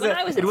little.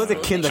 It was a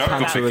Kinder Chocolate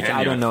Country, which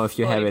I don't know if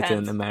you have it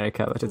in 40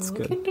 America, but it's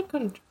good.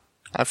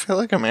 I feel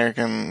like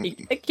American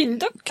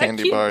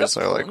candy bars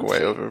are like way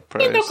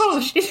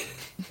overpriced.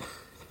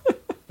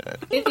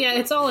 Yeah,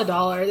 it's all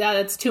 $1. Yeah,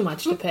 that's too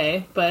much to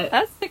pay, but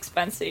That's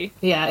expensive.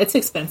 yeah, it's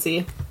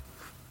expensive.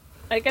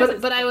 I guess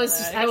But it was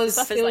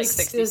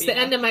like it was the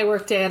end of my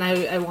workday, and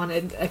I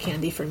wanted a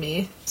candy for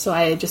me, so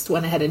I just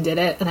went ahead and did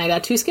it, and I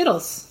got 2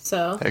 Skittles.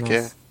 So Heck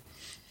yeah.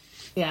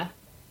 yeah.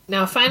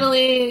 Now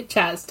finally,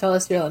 Chaz, tell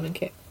us your lemon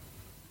cake.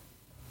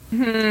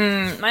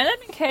 My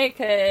lemon cake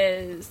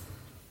is,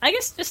 I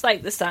guess, just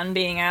like the sun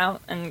being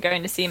out and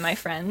going to see my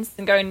friends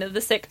and going to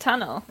the sick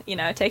tunnel.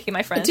 Taking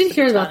my friends. I did to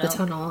hear the about the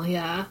tunnel. tunnel.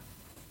 Yeah.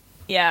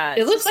 Yeah, It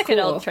it's looks just like an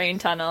cool. old train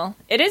tunnel.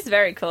 It is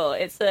very cool.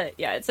 It's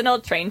an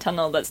old train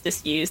tunnel that's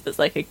disused. That's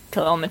like 1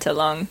 kilometer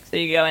long. So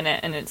you go in it,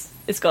 and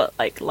it's got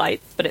like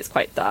lights, but it's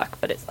quite dark.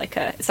 But it's like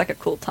a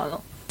cool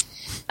tunnel.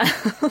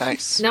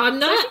 Nice. Now I'm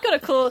So if not. you've got a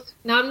cool,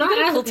 Now I'm not.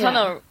 got a cool yeah.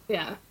 tunnel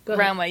Yeah. Go ahead.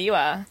 around where you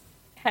are.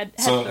 Head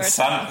So for a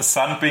tunnel.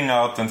 sun being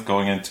out and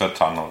going into a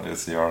tunnel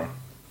is your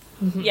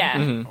Yeah,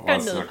 going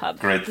was to the a pub.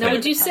 great Now, thing.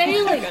 would you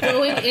say like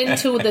going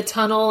into the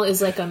tunnel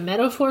is like a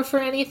metaphor for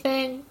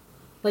anything?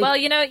 Like, Well,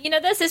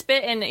 there's this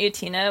bit in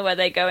Utina where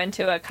they go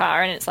into a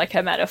car and it's like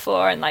a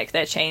metaphor, and like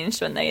they're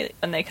changed when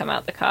they come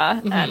out the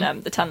car,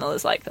 and the tunnel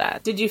is like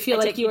that. did you feel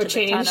They like take you were to the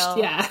changed? tunnel.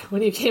 Yeah,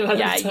 when you came out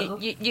Yeah, of the tunnel.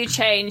 you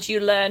change,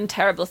 you learn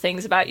terrible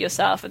things about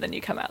yourself, and then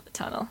you come out the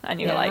tunnel, and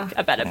you're Yeah. like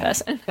a better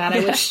person. God, I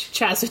wish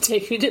Chaz would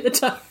take me to the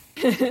tunnel.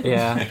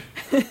 Yeah.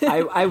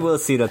 I will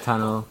see the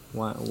tunnel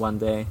one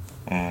day.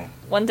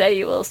 One day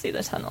you will see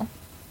the tunnel,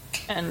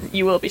 and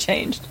you will be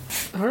changed.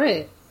 All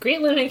right. Great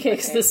lemon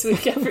cakes this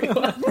week,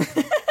 everyone.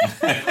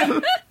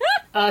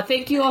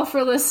 Thank you all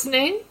for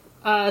listening.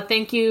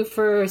 Thank you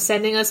for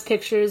sending us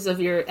pictures of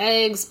your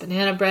eggs,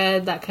 banana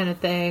bread, that kind of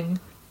thing.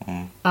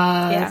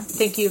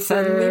 Thank you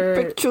Send me for...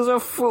 pictures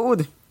of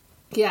food.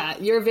 Yeah,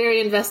 you're very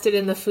invested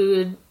in the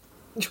food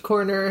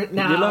corner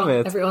now. You love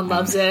it. Everyone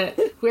loves it.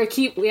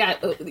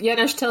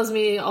 Janusz tells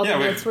me all the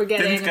notes we're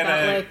getting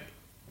about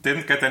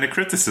didn't get any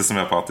criticism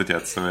about it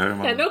yet, so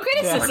everyone. Yeah, no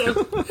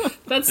criticism.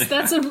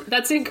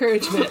 That's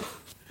encouragement.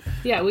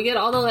 Yeah, we get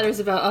all the letters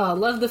about I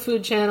love the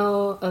food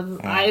channel.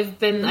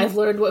 I've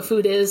learned what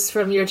food is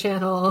from your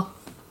channel.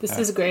 This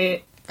is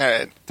great. All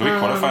right. Do we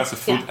qualify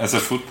as a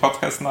food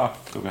podcast now?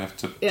 Do we have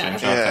to change our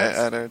Yeah, tags?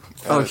 added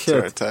Oh, to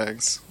shit. our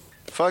tags.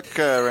 Fuck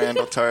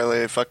Randall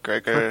Tarley. Fuck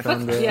Gregor.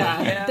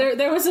 Yeah.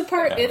 There was a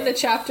part in the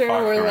chapter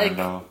Fuck where like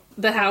Randall.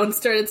 the hound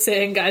started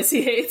saying guys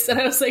he hates, and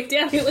I was like,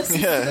 damn, he listens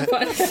to the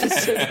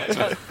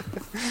podcast.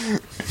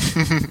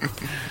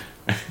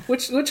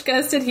 Which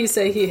guys did he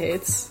say he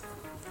hates?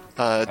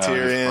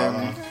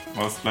 Tyrion.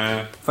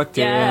 Mostly Fuck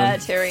Yeah,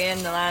 Tyrion. Tyrion,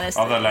 the Lannister.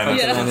 other Lannisters.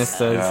 Yeah.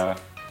 Lannisters. Yeah.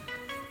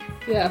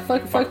 Yeah,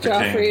 fuck the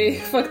Joffrey,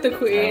 fuck the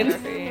queen,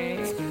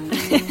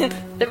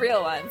 The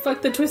real one.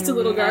 fuck the twisted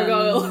little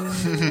gargoyle.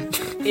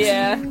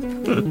 Yeah.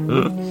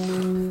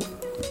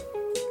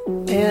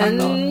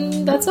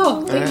 And that's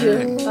all. Thank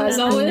you. As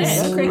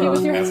always, cranky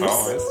with your As hands.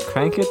 always.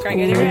 Crank it. Crank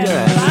it with around. your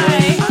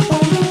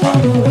ass.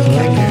 Bye.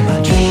 Kick